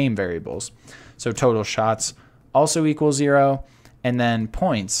of your game variables. So total shots also equals 0, and then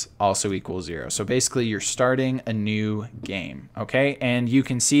points also equals 0. So basically you're starting a new game, okay? And you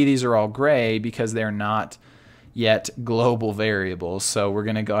can see these are all gray because they're not yet global variables. So we're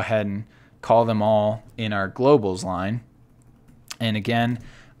going to go ahead and call them all in our globals line. And again,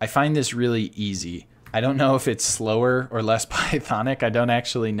 I find this really easy. I don't know if it's slower or less Pythonic. I don't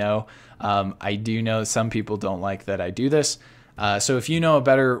actually know. I do know some people don't like that I do this. So if you know a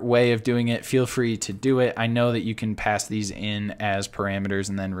better way of doing it, feel free to do it. I know that you can pass these in as parameters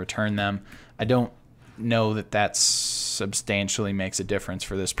and then return them. I don't know that that substantially makes a difference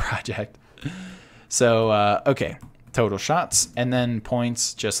for this project. So, okay, total shots and then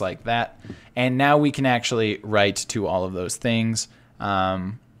points just like that. And now we can actually write to all of those things.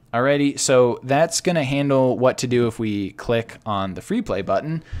 Alrighty, so that's going to handle what to do if we click on the free play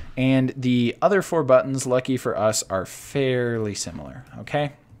button. And the other 4 buttons, lucky for us, are fairly similar,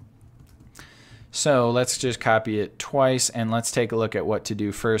 okay? So let's just copy it twice and let's take a look at what to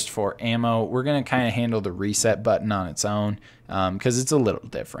do first for ammo. We're going to kind of handle the reset button on its own because it's a little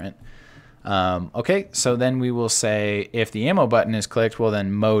different. Okay, so then we will say if the ammo button is clicked, well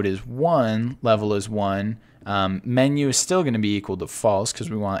then mode is 1, level is 1. Menu is still going to be equal to false because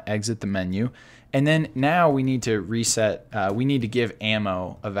we want to exit the menu. And then now we need to reset, we need to give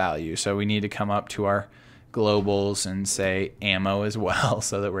ammo a value. So we need to come up to our globals and say ammo as well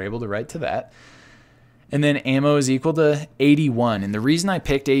so that we're able to write to that. And then ammo is equal to 81. And the reason I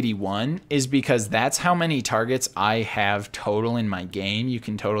picked 81 is because that's how many targets I have total in my game. You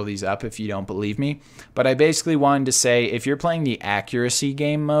can total these up if you don't believe me. But I basically wanted to say if you're playing the accuracy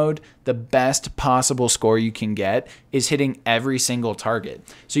game mode, the best possible score you can get is hitting every single target.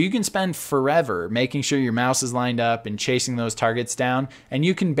 So you can spend forever making sure your mouse is lined up and chasing those targets down, and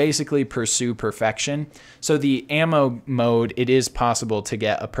you can basically pursue perfection. So the ammo mode, it is possible to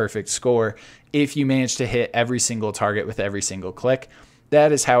get a perfect score if you manage to hit every single target with every single click.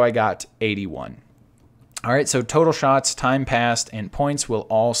 That is how I got 81. All right, so total shots, time passed, and points will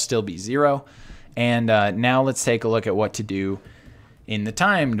all still be 0. And now let's take a look at what to do in the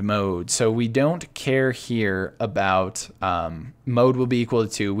timed mode. So we don't care here about mode will be equal to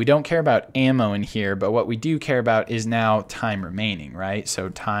 2. We don't care about ammo in here, but what we do care about is now time remaining, right? So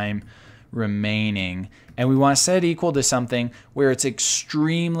time remaining. And we want to set it equal to something where it's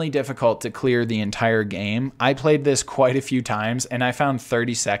extremely difficult to clear the entire game. I played this quite a few times and I found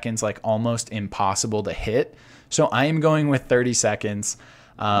 30 seconds like almost impossible to hit. So I am going with 30 seconds.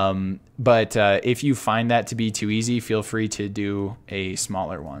 But if you find that to be too easy, feel free to do a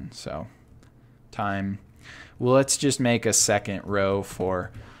smaller one. So time, well, let's just make a second row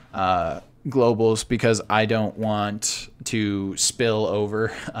for globals because I don't want to spill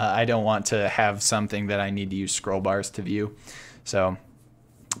over. I don't want to have something that I need to use scroll bars to view. So,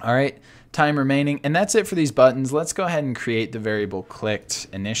 all right, time remaining. And that's it for these buttons. Let's go ahead and create the variable clicked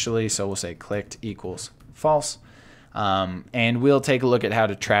initially. So we'll say clicked equals false. And we'll take a look at how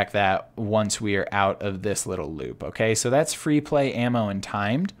to track that once we are out of this little loop. Okay, so that's free play, ammo, and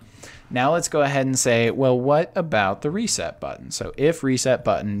timed. Now let's go ahead and say, well, what about the reset button? So if reset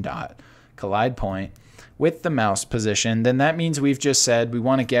button dot collide point, with the mouse position, then that means we've just said we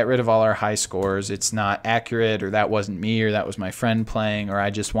want to get rid of all our high scores. It's not accurate, or that wasn't me, or that was my friend playing, or I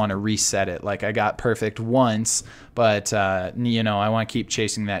just want to reset it. Like I got perfect once, but you know, I want to keep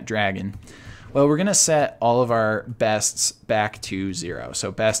chasing that dragon. Well, we're going to set all of our bests back to 0.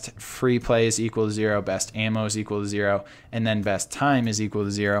 So best free play is equal to 0, best ammo is equal to 0, and then best time is equal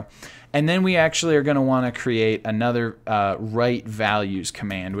to 0. And then we actually are going to want to create another write values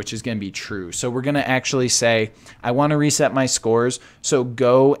command, which is going to be true. So we're going to actually say, I want to reset my scores, so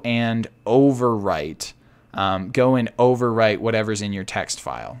go and overwrite. Whatever's in your text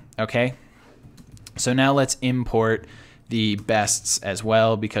file. Okay? So now let's import the bests as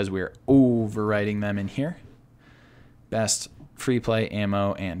well, because we're overwriting them in here. Best free play,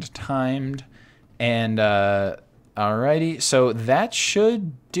 ammo, and timed. And alrighty, so that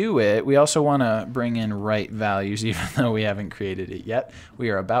should do it. We also want to bring in write values, even though we haven't created it yet. We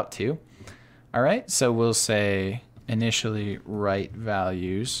are about to. Alright, so we'll say initially write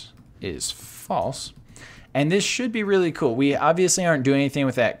values is false. And this should be really cool. We obviously aren't doing anything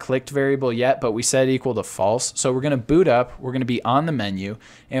with that clicked variable yet, but we set equal to false. So we're going to boot up. We're going to be on the menu.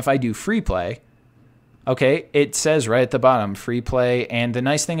 And if I do free play, okay, it says right at the bottom, free play. And the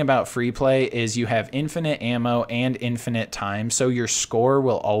nice thing about free play is you have infinite ammo and infinite time. So your score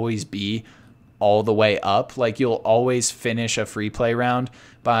will always be all the way up. Like you'll always finish a free play round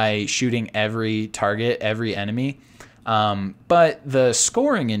by shooting every target, every enemy. But the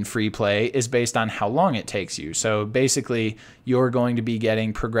scoring in free play is based on how long it takes you. So basically, you're going to be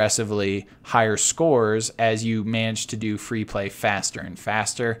getting progressively higher scores as you manage to do free play faster and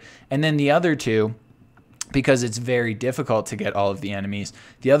faster. And then the other two, because it's very difficult to get all of the enemies,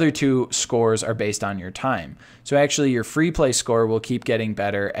 the other two scores are based on your time. So actually, your free play score will keep getting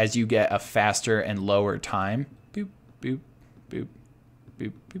better as you get a faster and lower time. Boop, boop, boop.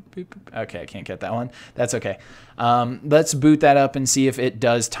 Boop, boop, boop, boop. Okay, I can't get that one. That's okay. Let's boot that up and see if it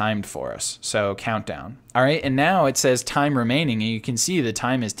does timed for us. So countdown. All right, and now it says time remaining, and you can see the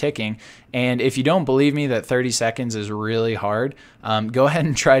time is ticking. And if you don't believe me that 30 seconds is really hard, go ahead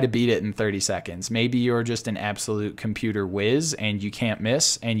and try to beat it in 30 seconds. Maybe you're just an absolute computer whiz and you can't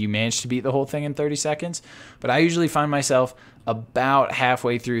miss, and you manage to beat the whole thing in 30 seconds. But I usually find myself about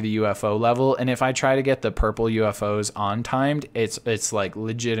halfway through the UFO level, and if I try to get the purple UFOs on timed, it's like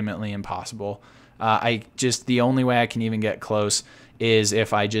legitimately impossible. The only way I can even get close is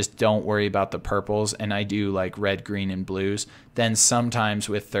if I just don't worry about the purples and I do like red, green, and blues. Then sometimes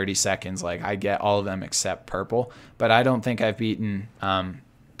with 30 seconds, like I get all of them except purple. But I don't think I've beaten it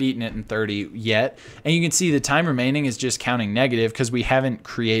in 30 yet. And you can see the time remaining is just counting negative because we haven't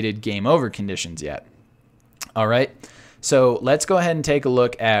created game over conditions yet. All right. So let's go ahead and take a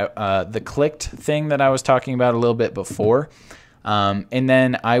look at the clicked thing that I was talking about a little bit before. And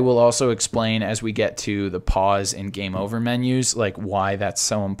then I will also explain as we get to the pause and game over menus, like why that's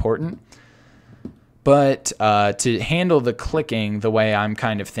so important. But to handle the clicking the way I'm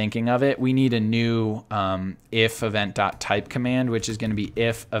kind of thinking of it, we need a new if event.type command, which is going to be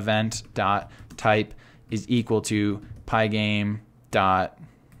if event.type is equal to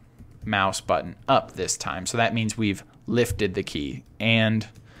PyGame.mouse button up this time. So that means we've lifted the key, and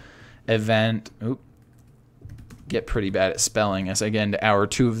event, get pretty bad at spelling as I get into hour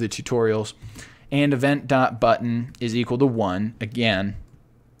 2 of the tutorials, and event.button is equal to 1 again,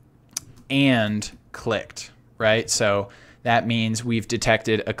 and clicked, right? So that means we've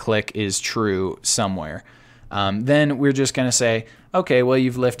detected a click is true somewhere. Then we're just going to say, okay, well,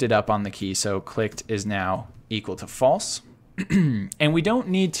 you've lifted up on the key, so clicked is now equal to false. And we don't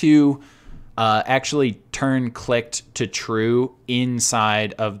need to actually turn clicked to true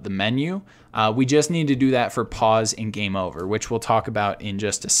inside of the menu. We just need to do that for pause and game over, which we'll talk about in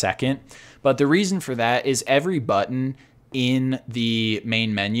just a second. But the reason for that is every button in the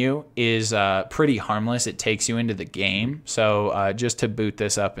main menu is pretty harmless. It takes you into the game. So just to boot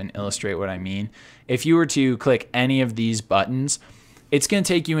this up and illustrate what I mean, if you were to click any of these buttons, it's going to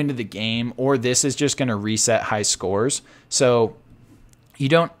take you into the game, or this is just going to reset high scores. So you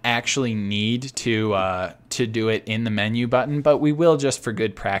don't actually need to do it in the menu button, but we will just for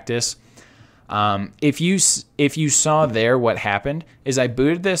good practice. If you saw there, what happened is I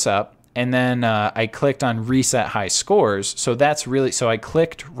booted this up, and then I clicked on reset high scores. So I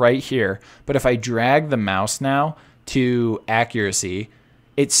clicked right here, but if I drag the mouse now to accuracy,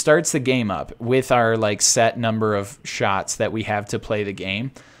 it starts the game up with our like set number of shots that we have to play the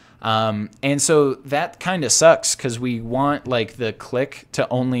game. And so that kind of sucks because we want like the click to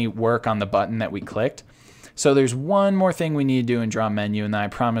only work on the button that we clicked. So there's one more thing we need to do in draw menu, and then I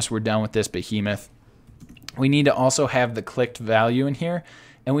promise we're done with this behemoth. We need to also have the clicked value in here.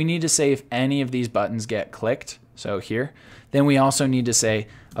 And we need to say if any of these buttons get clicked, so here, then we also need to say,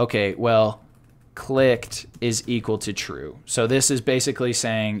 okay, well, clicked is equal to true. So this is basically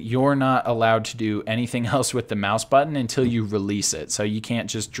saying you're not allowed to do anything else with the mouse button until you release it. So you can't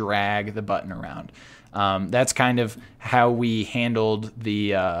just drag the button around. That's kind of how we handled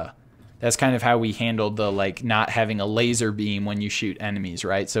the like not having a laser beam when you shoot enemies,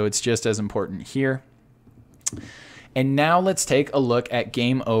 right? So it's just as important here. And now let's take a look at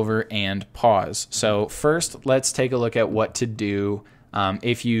game over and pause. So first, let's take a look at what to do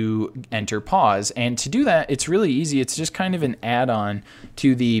if you enter pause. And to do that, it's really easy. It's just kind of an add-on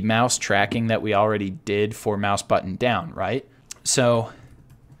to the mouse tracking that we already did for mouse button down, right? So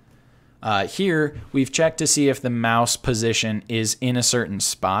here, we've checked to see if the mouse position is in a certain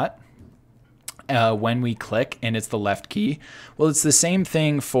spot when we click and it's the left key. Well, it's the same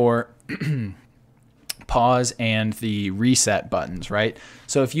thing for pause and the reset buttons, right?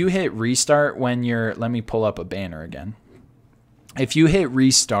 So if you hit restart when you're, let me pull up a banner again. If you hit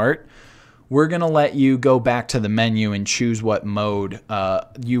restart, we're going to let you go back to the menu and choose what mode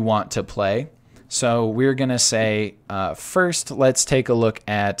you want to play. So we're going to say, first, let's take a look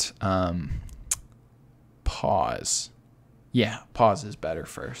at pause. Yeah, pause is better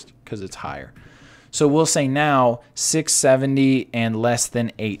first because it's higher. So we'll say now 670 and less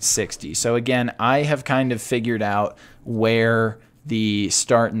than 860. So again, I have kind of figured out where the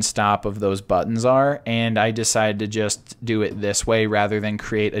start and stop of those buttons are, and I decided to just do it this way rather than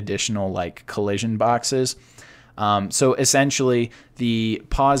create additional like collision boxes. So essentially the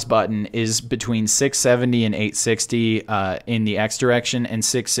pause button is between 670 and 860 in the X direction and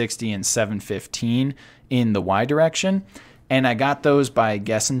 660 and 715 in the Y direction. And I got those by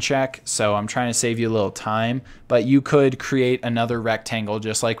guess and check, so I'm trying to save you a little time. But you could create another rectangle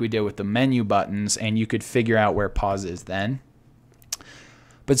just like we did with the menu buttons, and you could figure out where pause is then.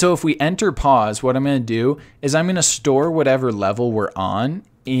 But so if we enter pause, what I'm going to do is I'm going to store whatever level we're on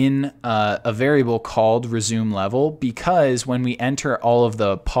in a variable called resume level, because when we enter all of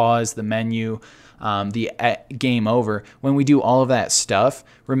the pause, the menu, the game over, when we do all of that stuff,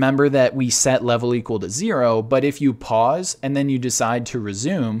 remember that we set level equal to 0, but if you pause and then you decide to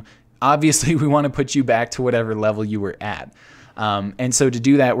resume, obviously we want to put you back to whatever level you were at. And so to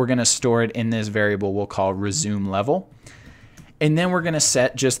do that, we're going to store it in this variable we'll call resume level. And then we're going to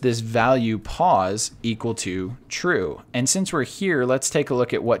set just this value pause equal to true. And since we're here, let's take a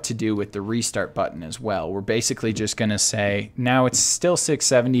look at what to do with the restart button as well. We're basically just going to say, now it's still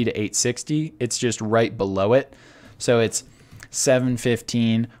 670 to 860. It's just right below it. So it's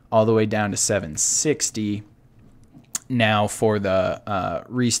 715 all the way down to 760 now for the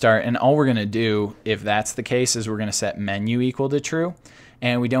restart. And all we're going to do, if that's the case, is we're going to set menu equal to true.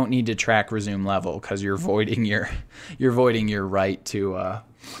 And we don't need to track resume level because you're voiding your right to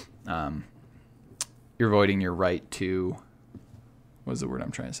what's the word I'm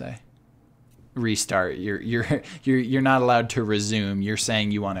trying to say? Restart. You're not allowed to resume. You're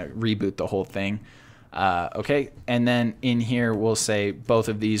saying you want to reboot the whole thing. Okay, and then in here we'll say both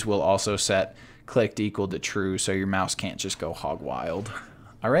of these will also set clicked equal to true, so your mouse can't just go hog wild.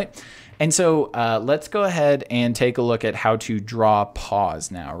 All right. And so let's go ahead and take a look at how to draw pause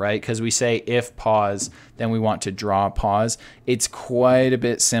now, right? Because we say if pause, then we want to draw pause. It's quite a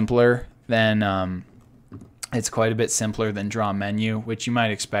bit simpler than draw menu, which you might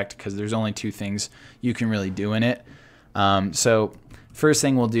expect because there's only two things you can really do in it. So first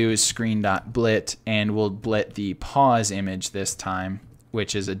thing we'll do is screen.blit, and we'll blit the pause image this time,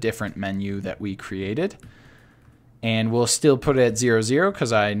 which is a different menu that we created. And we'll still put it at 0, 0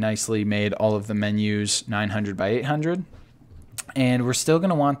 because I nicely made all of the menus 900 by 800. And we're still going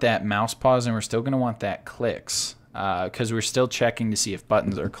to want that mouse pause, and we're still going to want that clicks because we're still checking to see if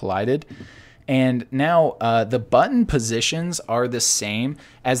buttons are collided. And now the button positions are the same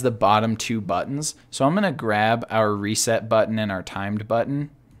as the bottom two buttons. So I'm going to grab our reset button and our timed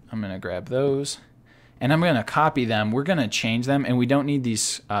button. I'm going to grab those. And I'm going to copy them. We're going to change them, and we don't need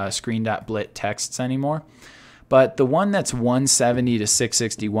these screen.blit texts anymore. But the one that's 170 to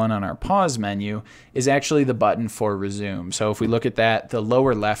 661 on our pause menu is actually the button for resume. So if we look at that, the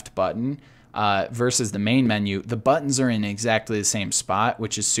lower left button versus the main menu, the buttons are in exactly the same spot,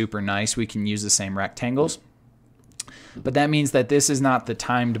 which is super nice. We can use the same rectangles. But that means that this is not the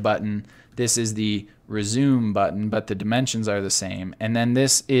timed button. This is the resume button, but the dimensions are the same. And then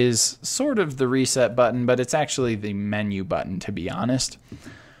this is sort of the reset button, but it's actually the menu button, to be honest.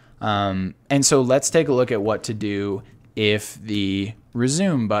 And so let's take a look at what to do if the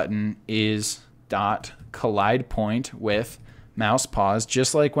resume button is dot collide point with mouse pause,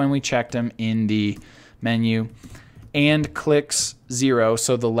 just like when we checked them in the menu. and clicks 0,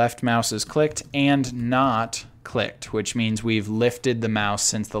 so the left mouse is clicked, and not clicked, which means we've lifted the mouse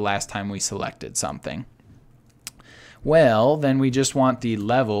since the last time we selected something. Well, then we just want the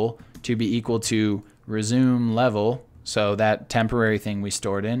level to be equal to resume level, so that temporary thing we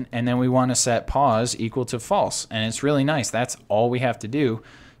stored in, and then we want to set pause equal to false, and it's really nice. That's all we have to do.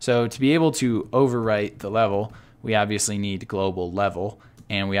 So to be able to overwrite the level, we obviously need global level,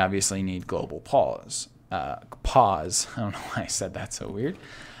 and we obviously need global pause. Pause. I don't know why I said that so weird.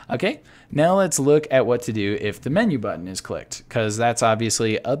 Okay, now let's look at what to do if the menu button is clicked, because that's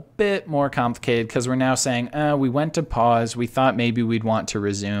obviously a bit more complicated, because we're now saying, we went to pause, we thought maybe we'd want to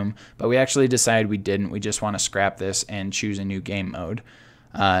resume, but we actually decided we didn't. We just want to scrap this and choose a new game mode.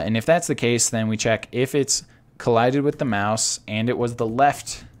 And if that's the case, then we check if it's collided with the mouse and it was the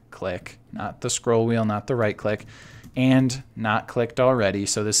left click, not the scroll wheel, not the right click, and not clicked already.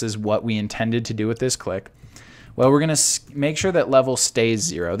 So this is what we intended to do with this click. Well, we're going to make sure that level stays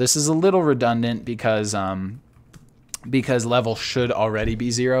 0. This is a little redundant because level should already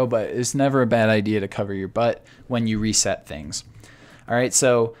be 0, but it's never a bad idea to cover your butt when you reset things. All right,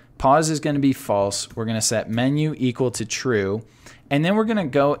 so pause is going to be false. We're going to set menu equal to true. And then we're going to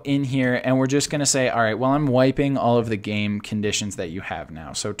go in here and we're just going to say, all right, well, I'm wiping all of the game conditions that you have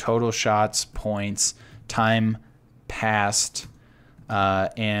now. So total shots, points, time passed,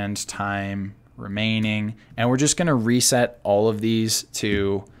 and time remaining, and we're just going to reset all of these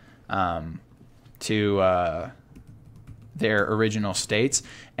to their original states,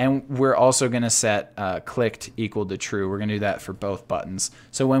 and we're also going to set clicked equal to true. We're going to do that for both buttons,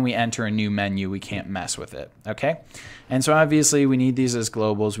 so when we enter a new menu we can't mess with it. Okay, and so obviously we need these as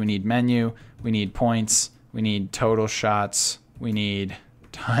globals. We need menu, we need points, we need total shots, we need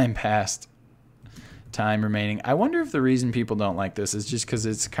time passed, time remaining. I wonder if the reason people don't like this is just because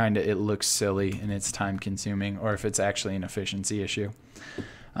it looks silly and it's time consuming, or if it's actually an efficiency issue.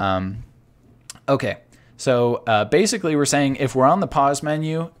 Okay, so basically we're saying if we're on the pause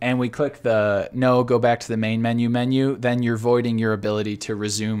menu and we click the no, go back to the main menu, then you're voiding your ability to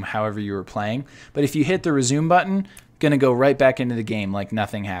resume however you were playing. But if you hit the resume button, gonna go right back into the game like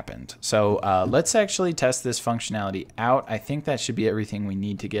nothing happened. So let's actually test this functionality out. I think that should be everything we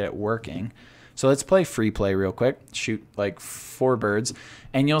need to get it working. So let's play free play real quick, shoot like 4 birds,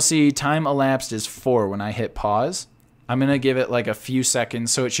 and you'll see time elapsed is 4 when I hit pause. I'm going to give it like a few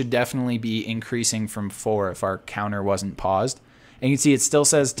seconds, so it should definitely be increasing from 4 if our counter wasn't paused. And you can see it still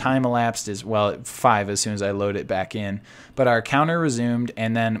says time elapsed is, well, 5 as soon as I load it back in. But our counter resumed,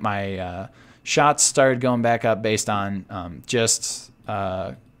 and then my shots started going back up based on just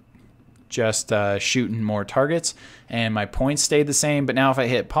shooting more targets, and my points stayed the same. But now if I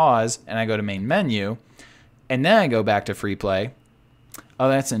hit pause and I go to main menu and then I go back to free play, oh,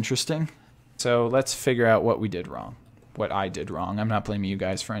 that's interesting. So let's figure out what we did wrong, what I did wrong. I'm not blaming you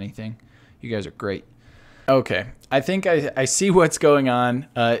guys for anything. You guys are great. Okay, I think I see what's going on.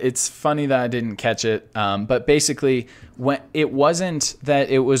 It's funny that I didn't catch it, but basically, when it wasn't that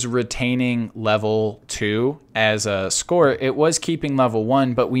it was retaining level 2 as a score, it was keeping level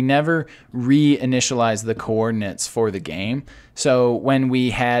 1, but we never reinitialized the coordinates for the game. So when we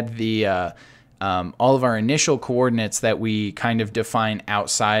had the all of our initial coordinates that we kind of define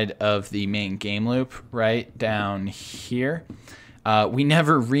outside of the main game loop, right down here, we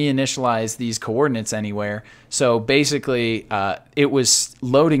never reinitialized these coordinates anywhere. So basically, it was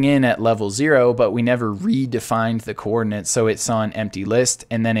loading in at level 0, but we never redefined the coordinates. So it saw an empty list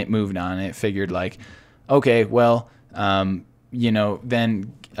and then it moved on. And it figured like, okay, well, you know,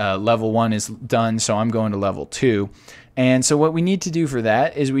 then level 1 is done, so I'm going to level 2. And so what we need to do for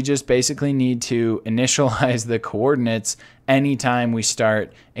that is we just basically need to initialize the coordinates anytime we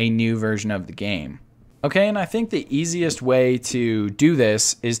start a new version of the game. Okay, and I think the easiest way to do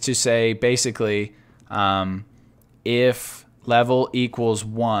this is to say basically if level equals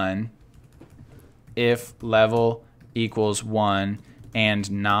 1, if level equals 1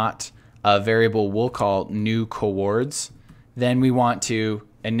 and not a variable we'll call new coords, then we want to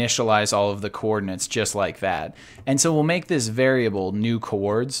initialize all of the coordinates just like that. And so we'll make this variable new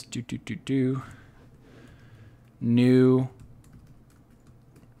coords, new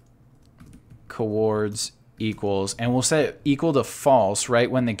coords equals, and we'll set it equal to false right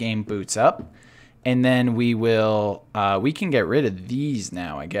when the game boots up. And then we will, we can get rid of these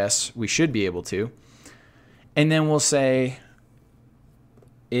now, I guess. We should be able to. And then we'll say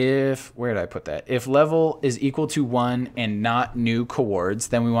if, where did I put that? If level is equal to 1 and not new coords,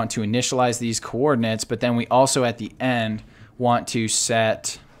 then we want to initialize these coordinates, but then we also at the end want to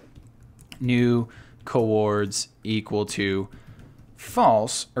set new coords equal to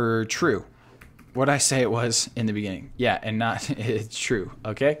false or true. what did I say it was in the beginning? Yeah, and not, it's true,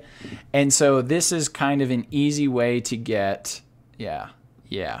 okay? And so this is kind of an easy way to get, yeah.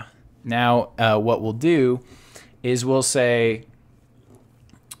 Now, what we'll do is we'll say,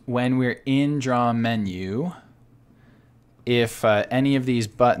 when we're in draw menu, if any of these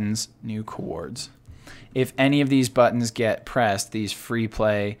buttons, new chords, if any of these buttons get pressed, these free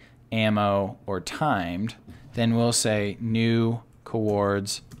play, ammo, or timed, then we'll say new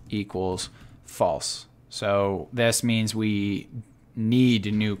chords equals false. So this means we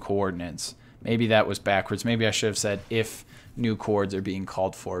need new coordinates. Maybe that was backwards. Maybe I should have said if new chords are being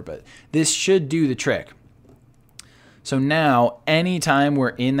called for, but this should do the trick. So now, anytime we're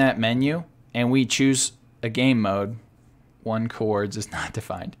in that menu and we choose a game mode, one chords is not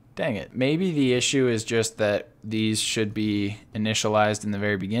defined. Dang it. Maybe the issue is just that these should be initialized in the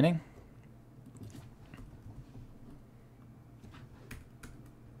very beginning.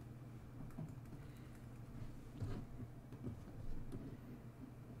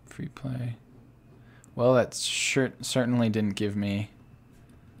 Free play. Well, that certainly didn't give me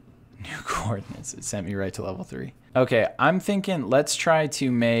new coordinates. It sent me right to level 3. Okay, I'm thinking let's try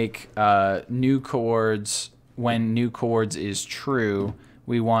to make new chords. When new chords is true,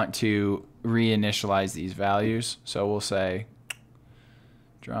 we want to reinitialize these values. So we'll say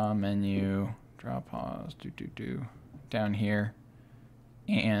draw menu, draw pause, down here.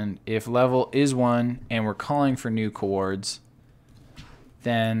 And if level is 1 and we're calling for new chords,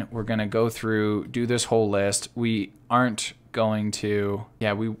 then we're going to go through, do this whole list. We aren't going to,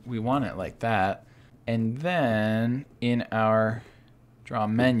 yeah, we want it like that. And then in our draw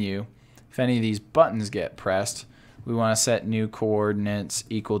menu, if any of these buttons get pressed, we want to set new coordinates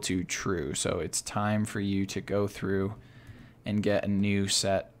equal to true. So it's time for you to go through and get a new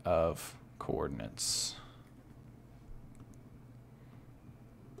set of coordinates.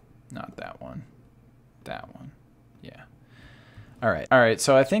 Not that one, that one, yeah. All right,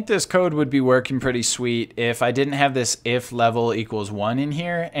 so I think this code would be working pretty sweet if I didn't have this if level equals 1 in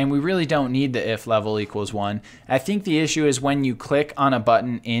here, and we really don't need the if level equals 1. I think the issue is when you click on a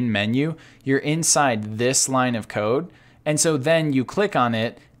button in menu, you're inside this line of code, and so then you click on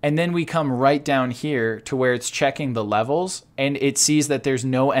it, and then we come right down here to where it's checking the levels, and it sees that there's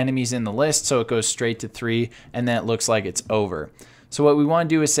no enemies in the list, so it goes straight to 3, and then it looks like it's over. So what we want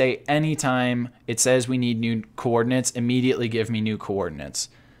to do is say anytime it says we need new coordinates, immediately give me new coordinates.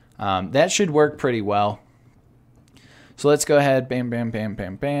 That should work pretty well. So let's go ahead, bam, bam, bam,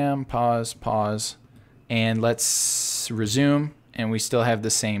 bam, bam, pause, and let's resume. And we still have the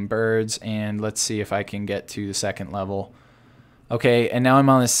same birds, and let's see if I can get to the second level. Okay, and now I'm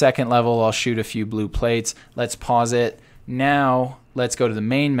on the second level. I'll shoot a few blue plates. Let's pause it. Now let's go to the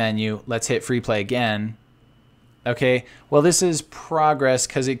main menu. Let's hit free play again. Okay, well this is progress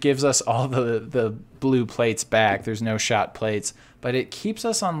because it gives us all the blue plates back. There's no shot plates, but it keeps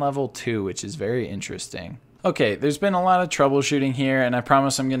us on level 2, which is very interesting. Okay, there's been a lot of troubleshooting here, and I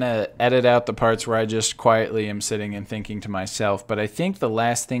promise I'm going to edit out the parts where I just quietly am sitting and thinking to myself, but I think the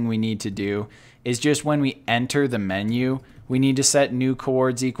last thing we need to do is just when we enter the menu, we need to set new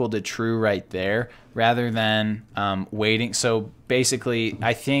chords equal to true right there rather than waiting. So basically,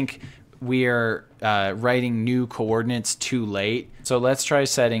 I think we are writing new coordinates too late. So let's try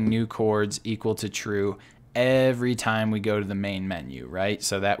setting new chords equal to true every time we go to the main menu, right?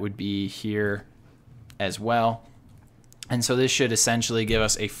 So that would be here as well. And so this should essentially give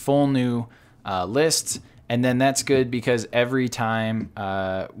us a full new list. And then that's good because every time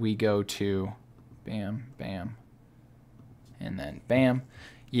we go to bam, bam, and then bam.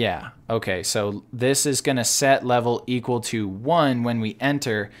 Yeah, okay, so this is going to set level equal to 1 when we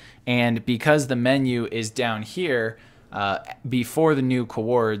enter, and because the menu is down here before the new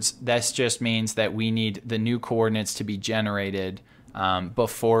chords, that just means that we need the new coordinates to be generated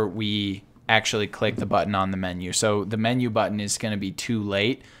before we actually click the button on the menu. So the menu button is going to be too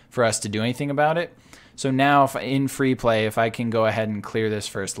late for us to do anything about it. So now if in free play, if I can go ahead and clear this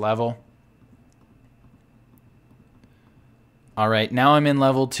first level. All right, now I'm in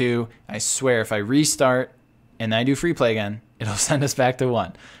level 2. I swear if I restart and I do free play again, it'll send us back to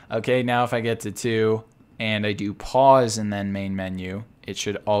 1. Okay, now if I get to 2 and I do pause and then main menu, it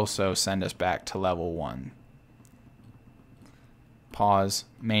should also send us back to level 1. Pause,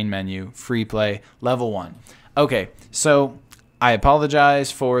 main menu, free play, level 1. Okay, so I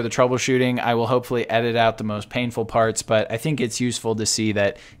apologize for the troubleshooting. I will hopefully edit out the most painful parts, but I think it's useful to see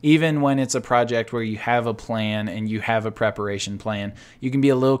that even when it's a project where you have a plan and you have a preparation plan, you can be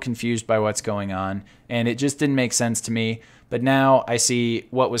a little confused by what's going on, and it just didn't make sense to me. But now I see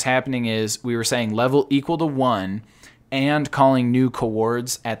what was happening is we were saying level equal to 1 and calling new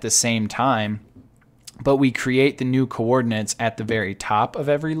chords at the same time. but we create the new coordinates at the very top of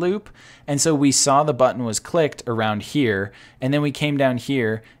every loop. And so we saw the button was clicked around here, and then we came down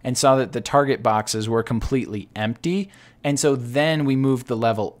here and saw that the target boxes were completely empty. And so then we moved the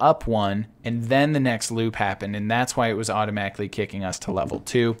level up one, and then the next loop happened, and that's why it was automatically kicking us to level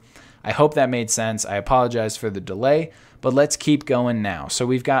 2. I hope that made sense. I apologize for the delay, but let's keep going now. So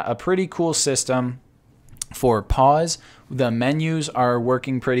we've got a pretty cool system for pause. The menus are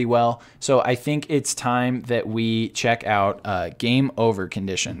working pretty well. So I think it's time that we check out game over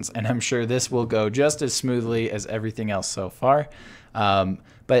conditions. And I'm sure this will go just as smoothly as everything else so far.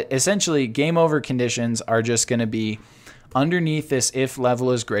 But essentially, game over conditions are just going to be underneath this if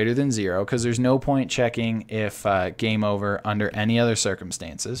level is greater than 0, because there's no point checking if game over under any other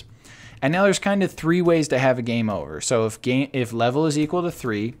circumstances. And now there's kind of 3 ways to have a game over. So if level is equal to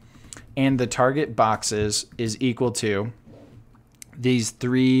 3 and the target boxes is equal to these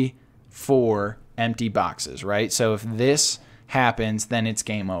 3, 4 empty boxes, right? So if this happens, then it's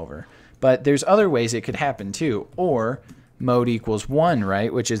game over. But there's other ways it could happen too. Or mode equals 1,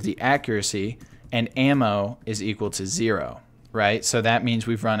 right, which is the accuracy, and ammo is equal to 0, right? So that means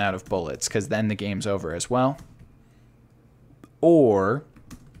we've run out of bullets, because then the game's over as well. Or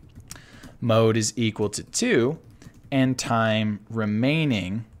mode is equal to 2 and time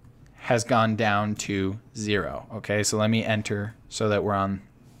remaining has gone down to 0. Okay, so let me enter so that we're on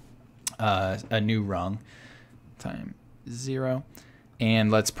a new rung. Time 0.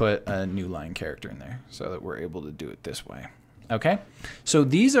 And let's put a new line character in there so that we're able to do it this way. Okay, so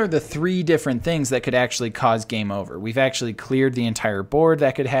these are the 3 different things that could actually cause game over. We've actually cleared the entire board.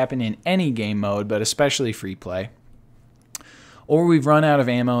 That could happen in any game mode, but especially free play. Or we've run out of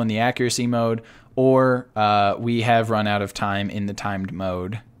ammo in the accuracy mode, or we have run out of time in the timed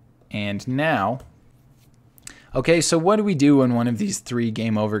mode. And now, okay, so what do we do when one of these 3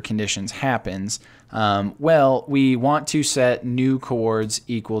 game over conditions happens? Well, we want to set new coords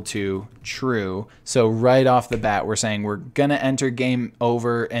equal to true. So right off the bat, we're saying we're going to enter game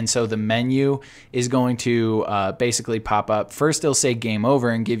over. And so the menu is going to basically pop up. First, it'll say game over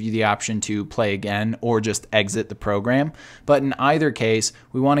and give you the option to play again or just exit the program. But in either case,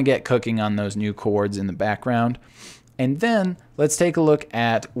 we want to get cooking on those new coords in the background. And then let's take a look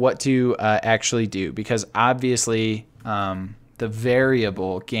at what to actually do, because obviously the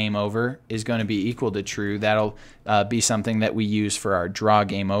variable game over is going to be equal to true. That'll be something that we use for our draw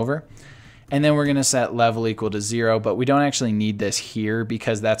game over. And then we're going to set level equal to 0, but we don't actually need this here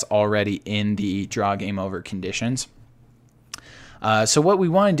because that's already in the draw game over conditions. So what we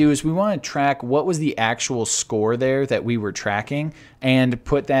want to do is we want to track what was the actual score there that we were tracking and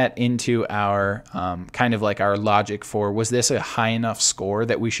put that into our kind of like our logic for, was this a high enough score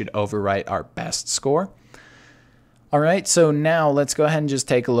that we should overwrite our best score? All right, so now let's go ahead and just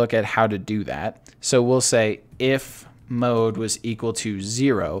take a look at how to do that. So we'll say if mode was equal to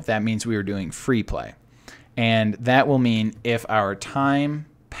 0, that means we were doing free play. And that will mean if our time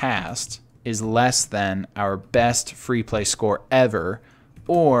passed is less than our best free play score ever,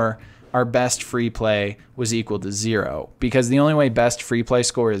 or our best free play was equal to 0, because the only way best free play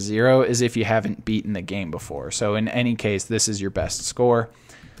score is 0 is if you haven't beaten the game before. So in any case, this is your best score.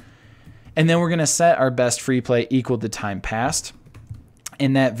 And then we're going to set our best free play equal to time passed.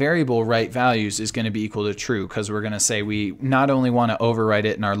 And that variable write values is going to be equal to true, because we're going to say we not only want to overwrite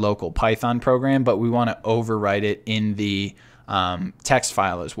it in our local Python program, but we want to overwrite it in the text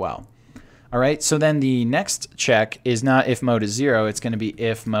file as well. All right, so then the next check is not if mode is 0, it's going to be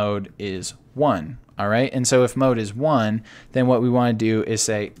if mode is 1. All right, and so if mode is 1, then what we want to do is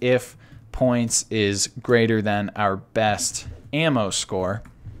say if points is greater than our best ammo score,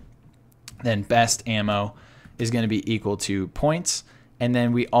 then best ammo is going to be equal to points, and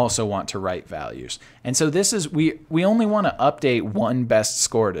then we also want to write values. And so this is, we only want to update one best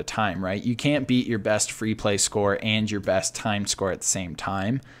score at a time, right? You can't beat your best free play score and your best timed score at the same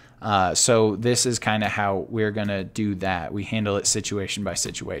time. So this is kind of how we're going to do that. We handle it situation by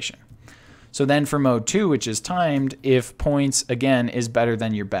situation. So then for mode 2, which is timed, if points, again, is better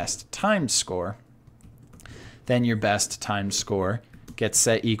than your best timed score, then your best timed score gets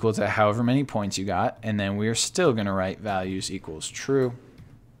set equal to however many points you got, and then we're still going to write values equals true.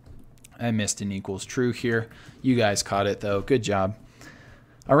 I missed an equals true here. You guys caught it, though. Good job.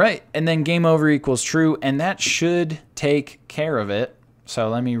 All right, and then game over equals true, and that should take care of it. So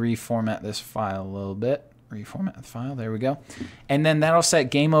let me reformat this file a little bit. Reformat the file, there we go. And then that'll set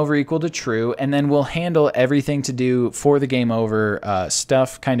game over equal to true, and then we'll handle everything to do for the game over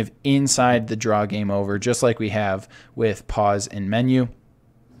stuff kind of inside the draw game over, just like we have with pause and menu.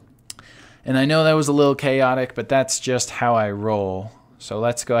 And I know that was a little chaotic, but that's just how I roll. So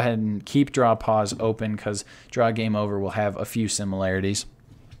let's go ahead and keep draw pause open because draw game over will have a few similarities.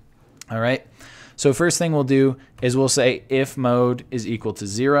 All right. So first thing we'll do is we'll say if mode is equal to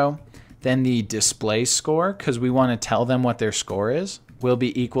 0, then the display score, because we want to tell them what their score is, will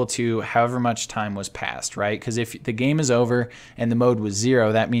be equal to however much time was passed, right? Because if the game is over and the mode was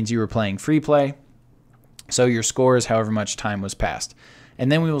 0, that means you were playing free play. So your score is however much time was passed.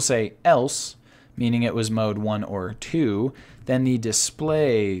 And then we will say else, meaning it was mode 1 or 2, then the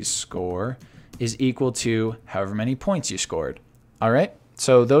display score is equal to however many points you scored. All right?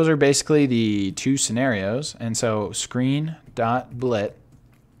 So those are basically the two scenarios. And so screen.blit.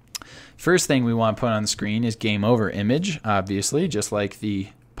 First thing we want to put on the screen is game over image, obviously, just like the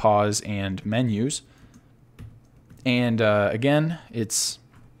pause and menus. And again, it's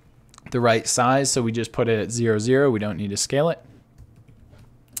the right size, so we just put it at 0, 0. We don't need to scale it.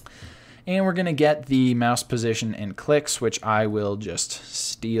 And we're going to get the mouse position and clicks, which I will just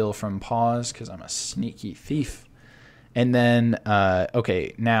steal from pause because I'm a sneaky thief. And then,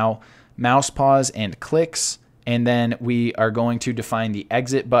 okay, now mouse pause and clicks. And then we are going to define the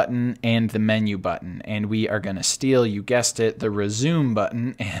exit button and the menu button. And we are going to steal, you guessed it, the resume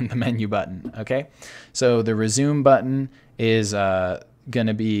button and the menu button. Okay, so the resume button is going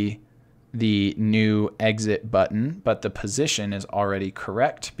to be the new exit button, but the position is already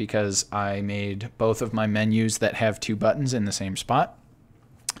correct because I made both of my menus that have two buttons in the same spot.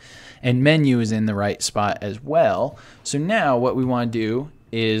 And menu is in the right spot as well. So now what we want to do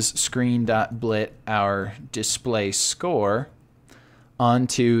is screen.blit our display score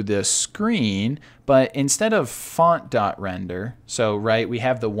onto the screen, but instead of font.render, so right, we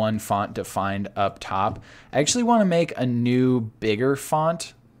have the one font defined up top. I actually want to make a new bigger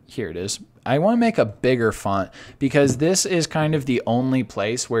font. Here it is. I want to make a bigger font because this is kind of the only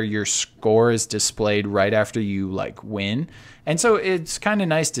place where your score is displayed right after you like win. And so it's kind of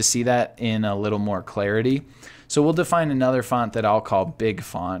nice to see that in a little more clarity. So we'll define another font that I'll call big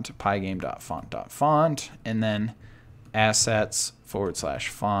font, pygame.font.font, and then assets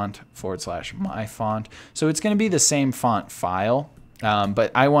 /font /my font. So it's going to be the same font file,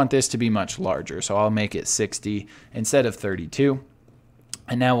 but I want this to be much larger. So I'll make it 60 instead of 32.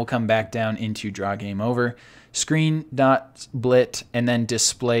 And now we'll come back down into draw game over, screen.blit, and then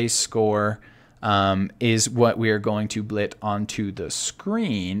display score is what we are going to blit onto the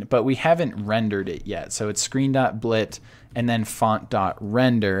screen, but we haven't rendered it yet. So it's screen.blit and then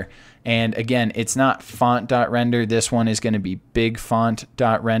font.render. And again, it's not font.render. This one is going to be big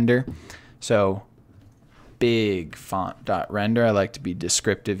font.render. So big font.render. I like to be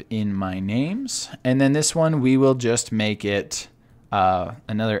descriptive in my names. And then this one, we will just make it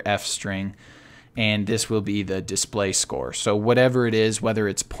another F string, and this will be the display score. So whatever it is, whether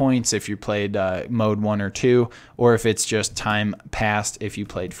it's points if you played mode 1 or 2, or if it's just time passed if you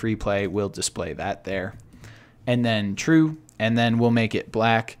played free play, we'll display that there. And then true, and then we'll make it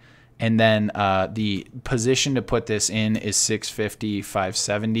black. And then the position to put this in is 650,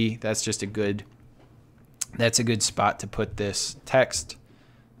 570. That's just a good spot to put this text.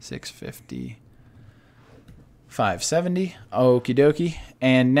 650. 570, okie dokie.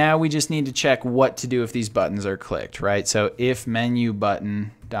 And now we just need to check what to do if these buttons are clicked, right? So if menu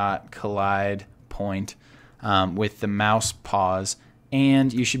button dot collide point with the mouse pause,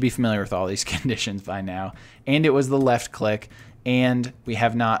 and you should be familiar with all these conditions by now, and it was the left click, and we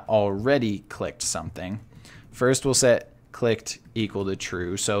have not already clicked something. First we'll set clicked equal to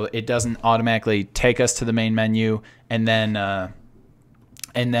true, so it doesn't automatically take us to the main menu and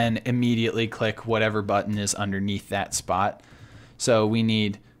then immediately click whatever button is underneath that spot. So we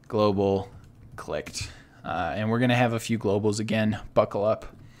need global clicked. And we're going to have a few globals again. Buckle up.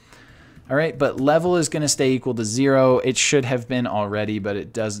 All right, but level is going to stay equal to 0. It should have been already, but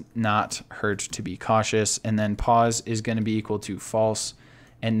it does not hurt to be cautious. And then pause is going to be equal to false.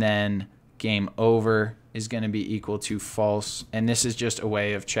 And then game over is going to be equal to false. And this is just a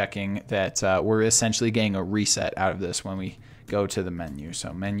way of checking that we're essentially getting a reset out of this when we go to the menu.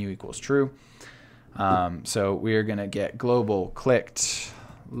 So menu equals true. So we are going to get global clicked,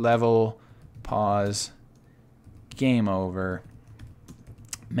 level, pause, game over,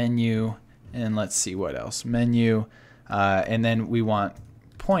 menu, and let's see what else. Menu, and then we want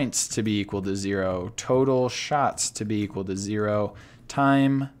points to be equal to 0, total shots to be equal to 0,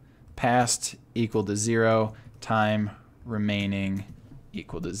 time passed equal to 0, time remaining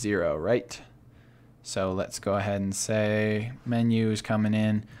equal to 0, right? So let's go ahead and say menu is coming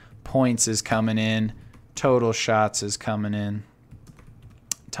in, points is coming in, total shots is coming in,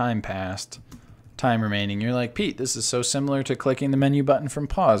 time passed, time remaining. You're like, Pete, this is so similar to clicking the menu button from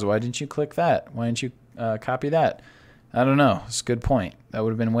pause. Why didn't you click that? Why didn't you copy that? I don't know. It's a good point. That would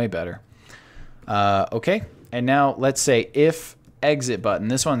have been way better. Okay, and now let's say if exit button.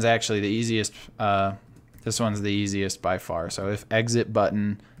 This one's actually the easiest. This one's the easiest by far. So if exit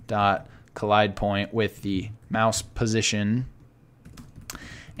button dot collide point with the mouse position,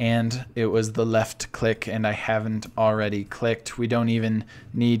 and it was the left click and I haven't already clicked. We don't even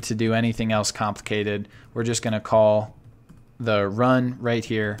need to do anything else complicated. We're just going to call the run right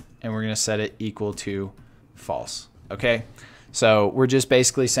here and we're going to set it equal to false. Okay, so we're just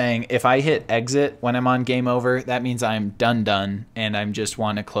basically saying if I hit exit when I'm on game over, that means I'm done and I just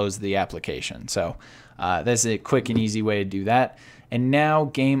want to close the application. So that's a quick and easy way to do that. And now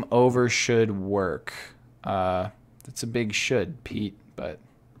game over should work. That's a big should, Pete, but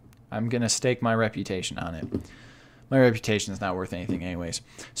I'm going to stake my reputation on it. My reputation is not worth anything anyways.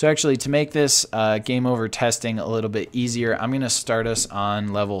 So actually, to make this game over testing a little bit easier, I'm going to start us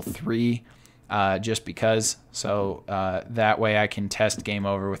on level 3 just because. So that way I can test game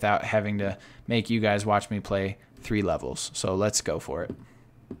over without having to make you guys watch me play 3 levels. So let's go for it.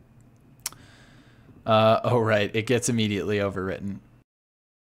 Oh, right. It gets immediately overwritten.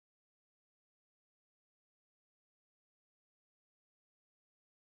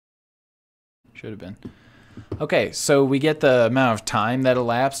 Should have been. Okay, so we get the amount of time that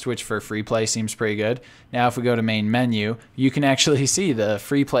elapsed, which for free play seems pretty good. Now if we go to main menu, you can actually see the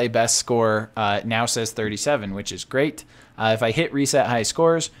free play best score now says 37, which is great. If I hit reset high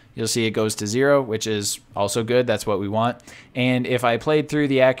scores, you'll see it goes to 0, which is also good. That's what we want. And if I played through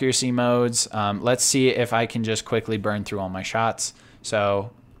the accuracy modes, let's see if I can just quickly burn through all my shots.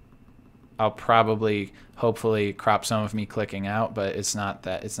 So I'll probably, hopefully, crop some of me clicking out, but it's not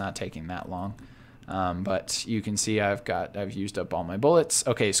taking that long. But you can see I've used up all my bullets.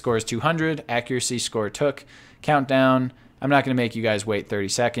 Okay, score is 200. Accuracy score took. Countdown. I'm not going to make you guys wait 30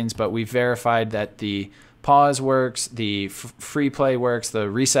 seconds, but we've verified that the pause works, the free play works, the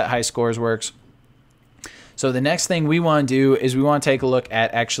reset high scores works. So the next thing we want to do is we want to take a look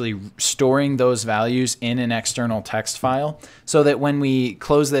at actually storing those values in an external text file so that when we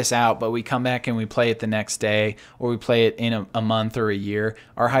close this out, but we come back and we play it the next day or we play it in a month or a year,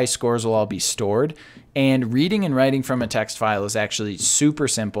 our high scores will all be stored. And reading and writing from a text file is actually super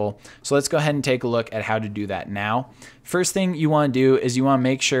simple. So let's go ahead and take a look at how to do that now. First thing you want to do is you want to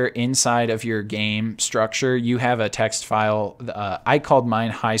make sure inside of your game structure you have a text file. I called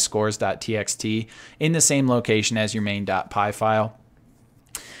mine highscores.txt in the same location as your main.py file.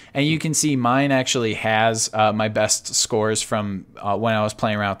 And you can see mine actually has my best scores from when I was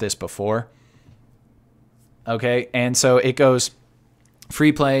playing around with this before. Okay, and so it goes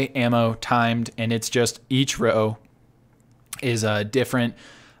free play, ammo, timed, and it's just each row is a different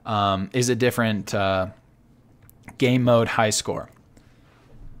game mode high score.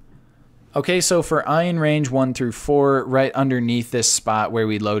 Okay, so for iron range 1 through 4, right underneath this spot where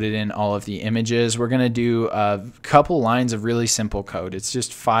we loaded in all of the images, we're going to do a couple lines of really simple code. It's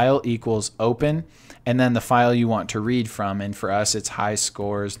just file equals open, and then the file you want to read from, and for us it's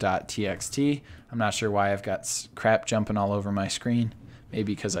highscores.txt. I'm not sure why I've got crap jumping all over my screen.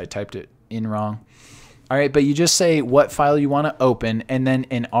 Maybe because I typed it in wrong. All right, but you just say what file you want to open and then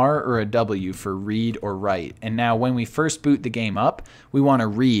an R or a W for read or write. And now when we first boot the game up, we want to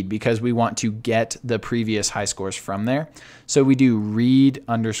read because we want to get the previous high scores from there. So we do read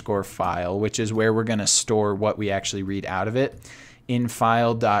underscore file, which is where we're going to store what we actually read out of it in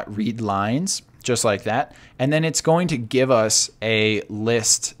file.readlines, just like that. And then it's going to give us a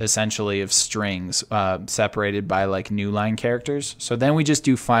list essentially of strings separated by like new line characters. So then we just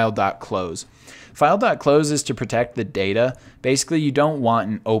do file.close. File.close is to protect the data. Basically, you don't want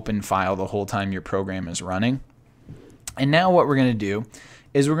an open file the whole time your program is running. And now what we're going to do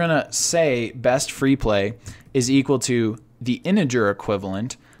is we're going to say best free play is equal to the integer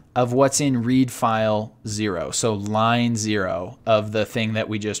equivalent of what's in read file 0. So line 0 of the thing that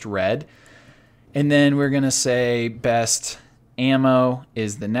we just read. And then we're going to say best ammo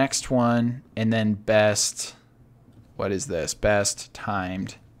is the next one. And then best, what is this? Best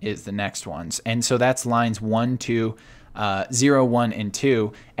timed is the next ones. And so that's lines 1, 2, 0, 1, and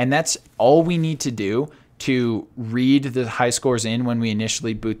 2. And that's all we need to do to read the high scores in when we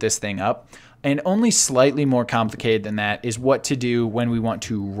initially boot this thing up. And only slightly more complicated than that is what to do when we want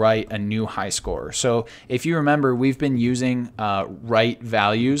to write a new high score. So if you remember, we've been using write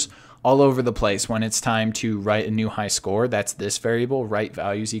values all over the place when it's time to write a new high score. That's this variable, write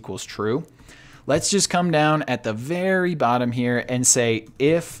values equals true. Let's just come down at the very bottom here and say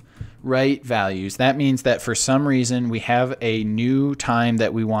if write values. That means that for some reason we have a new time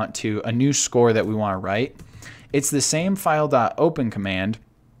that we want to, a new score that we want to write. It's the same file.open command,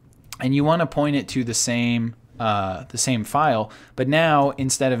 and you want to point it to the same file, but now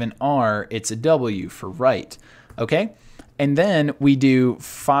instead of an R, it's a W for write. Okay, and then we do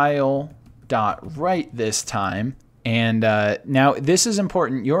file.write this time. And now this is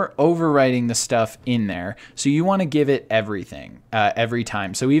important. You're overwriting the stuff in there. So you want to give it everything every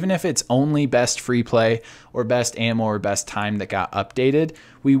time. So even if it's only best free play or best ammo or best time that got updated,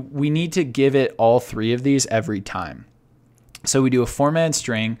 we need to give it all three of these every time. So we do a formatted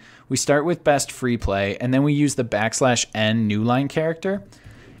string. We start with best free play, and then we use the \n new line character.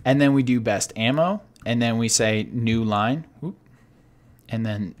 And then we do best ammo, and then we say new line. Whoop. And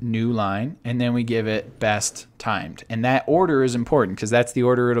then new line, and then we give it best timed. And that order is important because that's the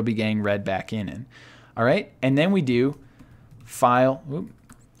order it'll be getting read back in. All right, and then we do file,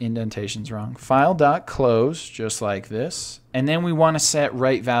 indentation's wrong, file.close, just like this. And then we want to set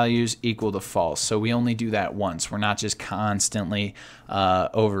write values equal to false. So we only do that once. We're not just constantly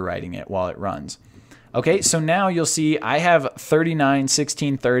overwriting it while it runs. Okay, so now you'll see I have 39,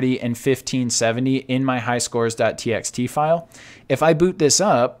 1630, and 1570 in my highscores.txt file. If I boot this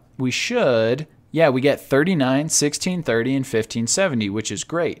up, we should, we get 39, 1630, and 1570, which is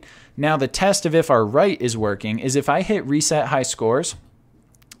great. Now the test of if our write is working is if I hit reset high scores,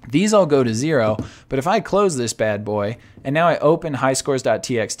 these all go to 0, but if I close this bad boy, and now I open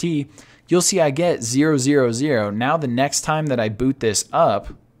highscores.txt, you'll see I get 0, 0, 0. Now the next time that I boot this up,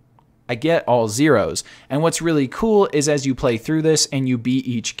 I get all zeros. And what's really cool is as you play through this and you beat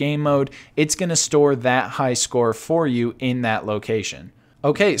each game mode, it's going to store that high score for you in that location.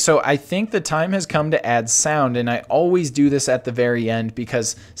 Okay, so I think the time has come to add sound, and I always do this at the very end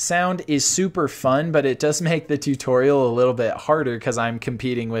because sound is super fun, but it does make the tutorial a little bit harder because I'm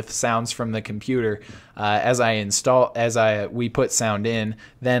competing with sounds from the computer. As we put sound in,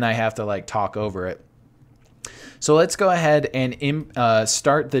 then I have to like talk over it. So let's go ahead and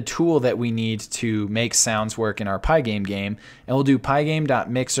start the tool that we need to make sounds work in our PyGame game. And we'll do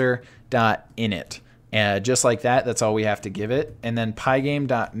pygame.mixer.init. Just like that, that's all we have to give it. And then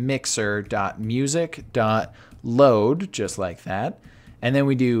pygame.mixer.music.load, just like that. And then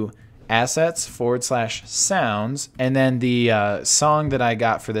we do assets/sounds. And then the song that I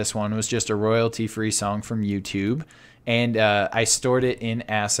got for this one was just a royalty-free song from YouTube. And I stored it in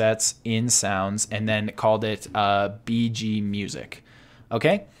assets, in sounds, and then called it BG music.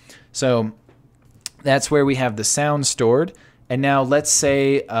 Okay, so that's where we have the sound stored. And now let's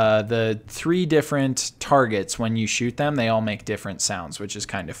say the 3 different targets, when you shoot them, they all make different sounds, which is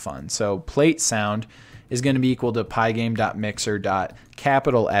kind of fun. So plate sound is going to be equal to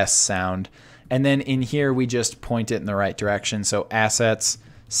pygame.mixer.S sound. And then in here, we just point it in the right direction. So assets,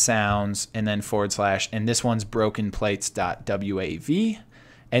 sounds, and then / and this one's brokenplates.wav.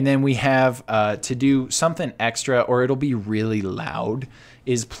 And then we have to do something extra, or it'll be really loud,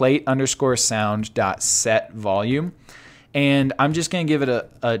 is plate_sound.setVolume. And I'm just going to give it a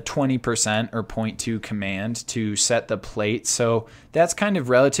 20% or 0.2 command to set the plate. So that's kind of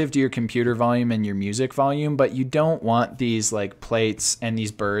relative to your computer volume and your music volume, but you don't want these like plates and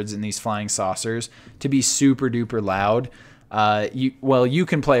these birds and these flying saucers to be super duper loud. You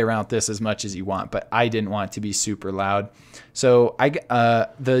can play around with this as much as you want, but I didn't want it to be super loud. So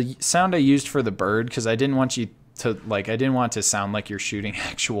the sound I used for the bird, because I didn't want to sound like you're shooting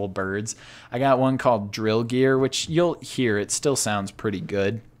actual birds. I got one called Drill Gear, which you'll hear. It still sounds pretty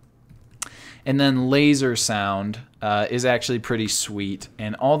good. And then laser sound is actually pretty sweet.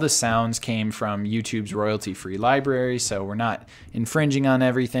 And all the sounds came from YouTube's royalty-free library, so we're not infringing on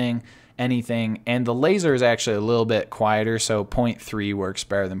anything. And the laser is actually a little bit quieter, so 0.3 works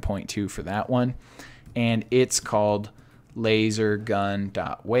better than 0.2 for that one. And it's called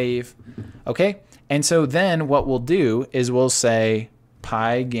lasergun.wave. Okay, and so then what we'll do is we'll say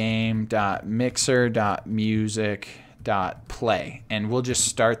pygame.mixer.music.play, and we'll just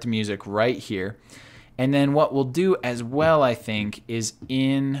start the music right here. And then what we'll do as well, I think, is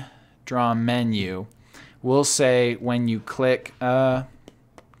in draw menu, we'll say when you click...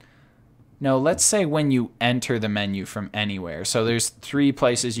 No, let's say when you enter the menu from anywhere. So there's 3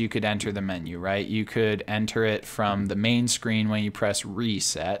 places you could enter the menu, right? You could enter it from the main screen when you press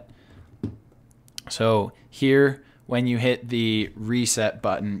reset. So here, when you hit the reset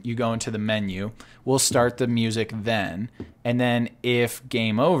button, you go into the menu. We'll start the music then. And then if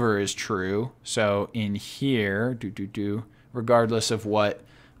game over is true, so in here, regardless of what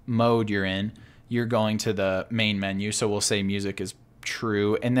mode you're in, you're going to the main menu. So we'll say music is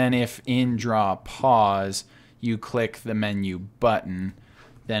true. And then if in draw pause you click the menu button,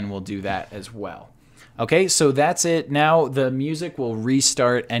 then we'll do that as well. Okay, so that's it. Now the music will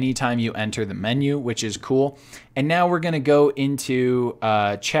restart anytime you enter the menu, which is cool. And now we're going to go into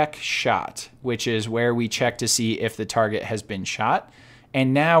check shot, which is where we check to see if the target has been shot.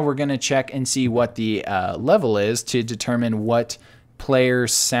 And now we're going to check and see what the level is to determine what player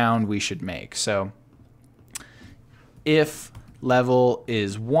sound we should make. So if level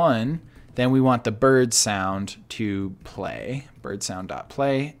is 1, then we want the bird sound to play, bird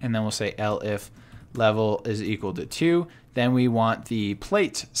sound.play, and then we'll say elif level is equal to 2. Then we want the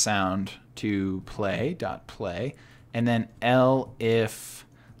plate sound to play, and then elif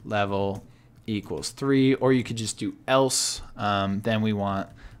level equals 3, or you could just do else. Then we want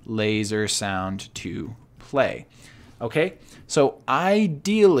laser sound to play. Okay, so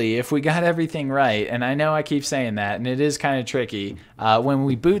ideally, if we got everything right, and I know I keep saying that, and it is kind of tricky, when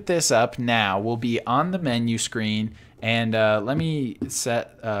we boot this up now, we'll be on the menu screen, and let me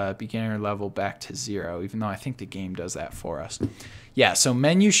set beginner level back to 0, even though I think the game does that for us. Yeah, so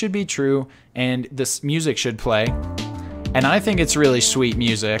menu should be true, and this music should play. And I think it's really sweet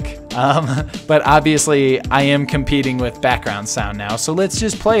music, but obviously I am competing with background sound now, so let's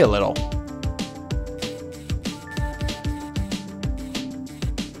just play a little.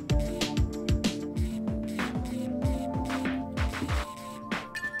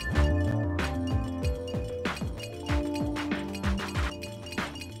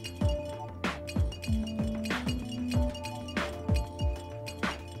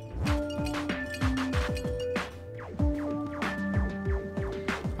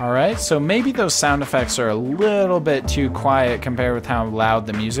 All right, so maybe those sound effects are a little bit too quiet compared with how loud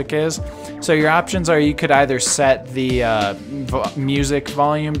the music is. So your options are you could either set the music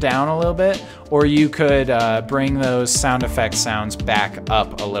volume down a little bit, or you could bring those sound effect sounds back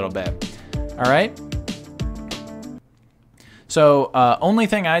up a little bit. All right. So only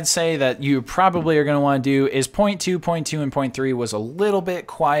thing I'd say that you probably are going to want to do is point 2, and point 3 was a little bit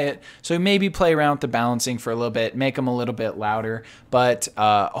quiet. So maybe play around with the balancing for a little bit, make them a little bit louder. But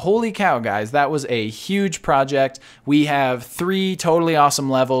holy cow, guys, that was a huge project. We have 3 totally awesome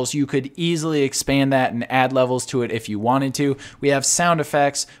levels. You could easily expand that and add levels to it if you wanted to. We have sound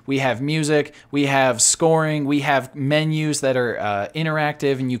effects, we have music, we have scoring, we have menus that are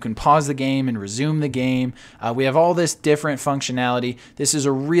interactive and you can pause the game and resume the game. We have all this different functionality. This is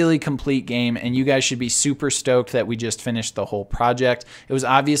a really complete game, and you guys should be super stoked that we just finished the whole project. It was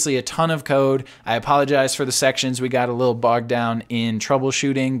obviously a ton of code. I apologize for the sections we got a little bogged down in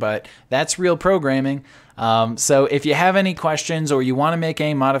troubleshooting, but that's real programming. So if you have any questions or you want to make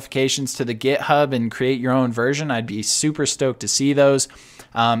any modifications to the GitHub and create your own version, I'd be super stoked to see those.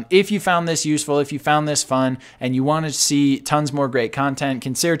 If you found this useful, if you found this fun, and you want to see tons more great content,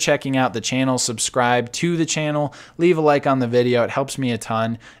 consider checking out the channel, subscribe to the channel, leave a like on the video. It helps me a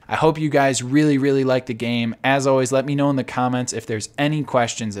ton. I hope you guys really, really like the game. As always, let me know in the comments if there's any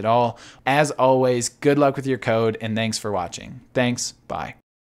questions at all. As always, good luck with your code, and thanks for watching. Thanks. Bye.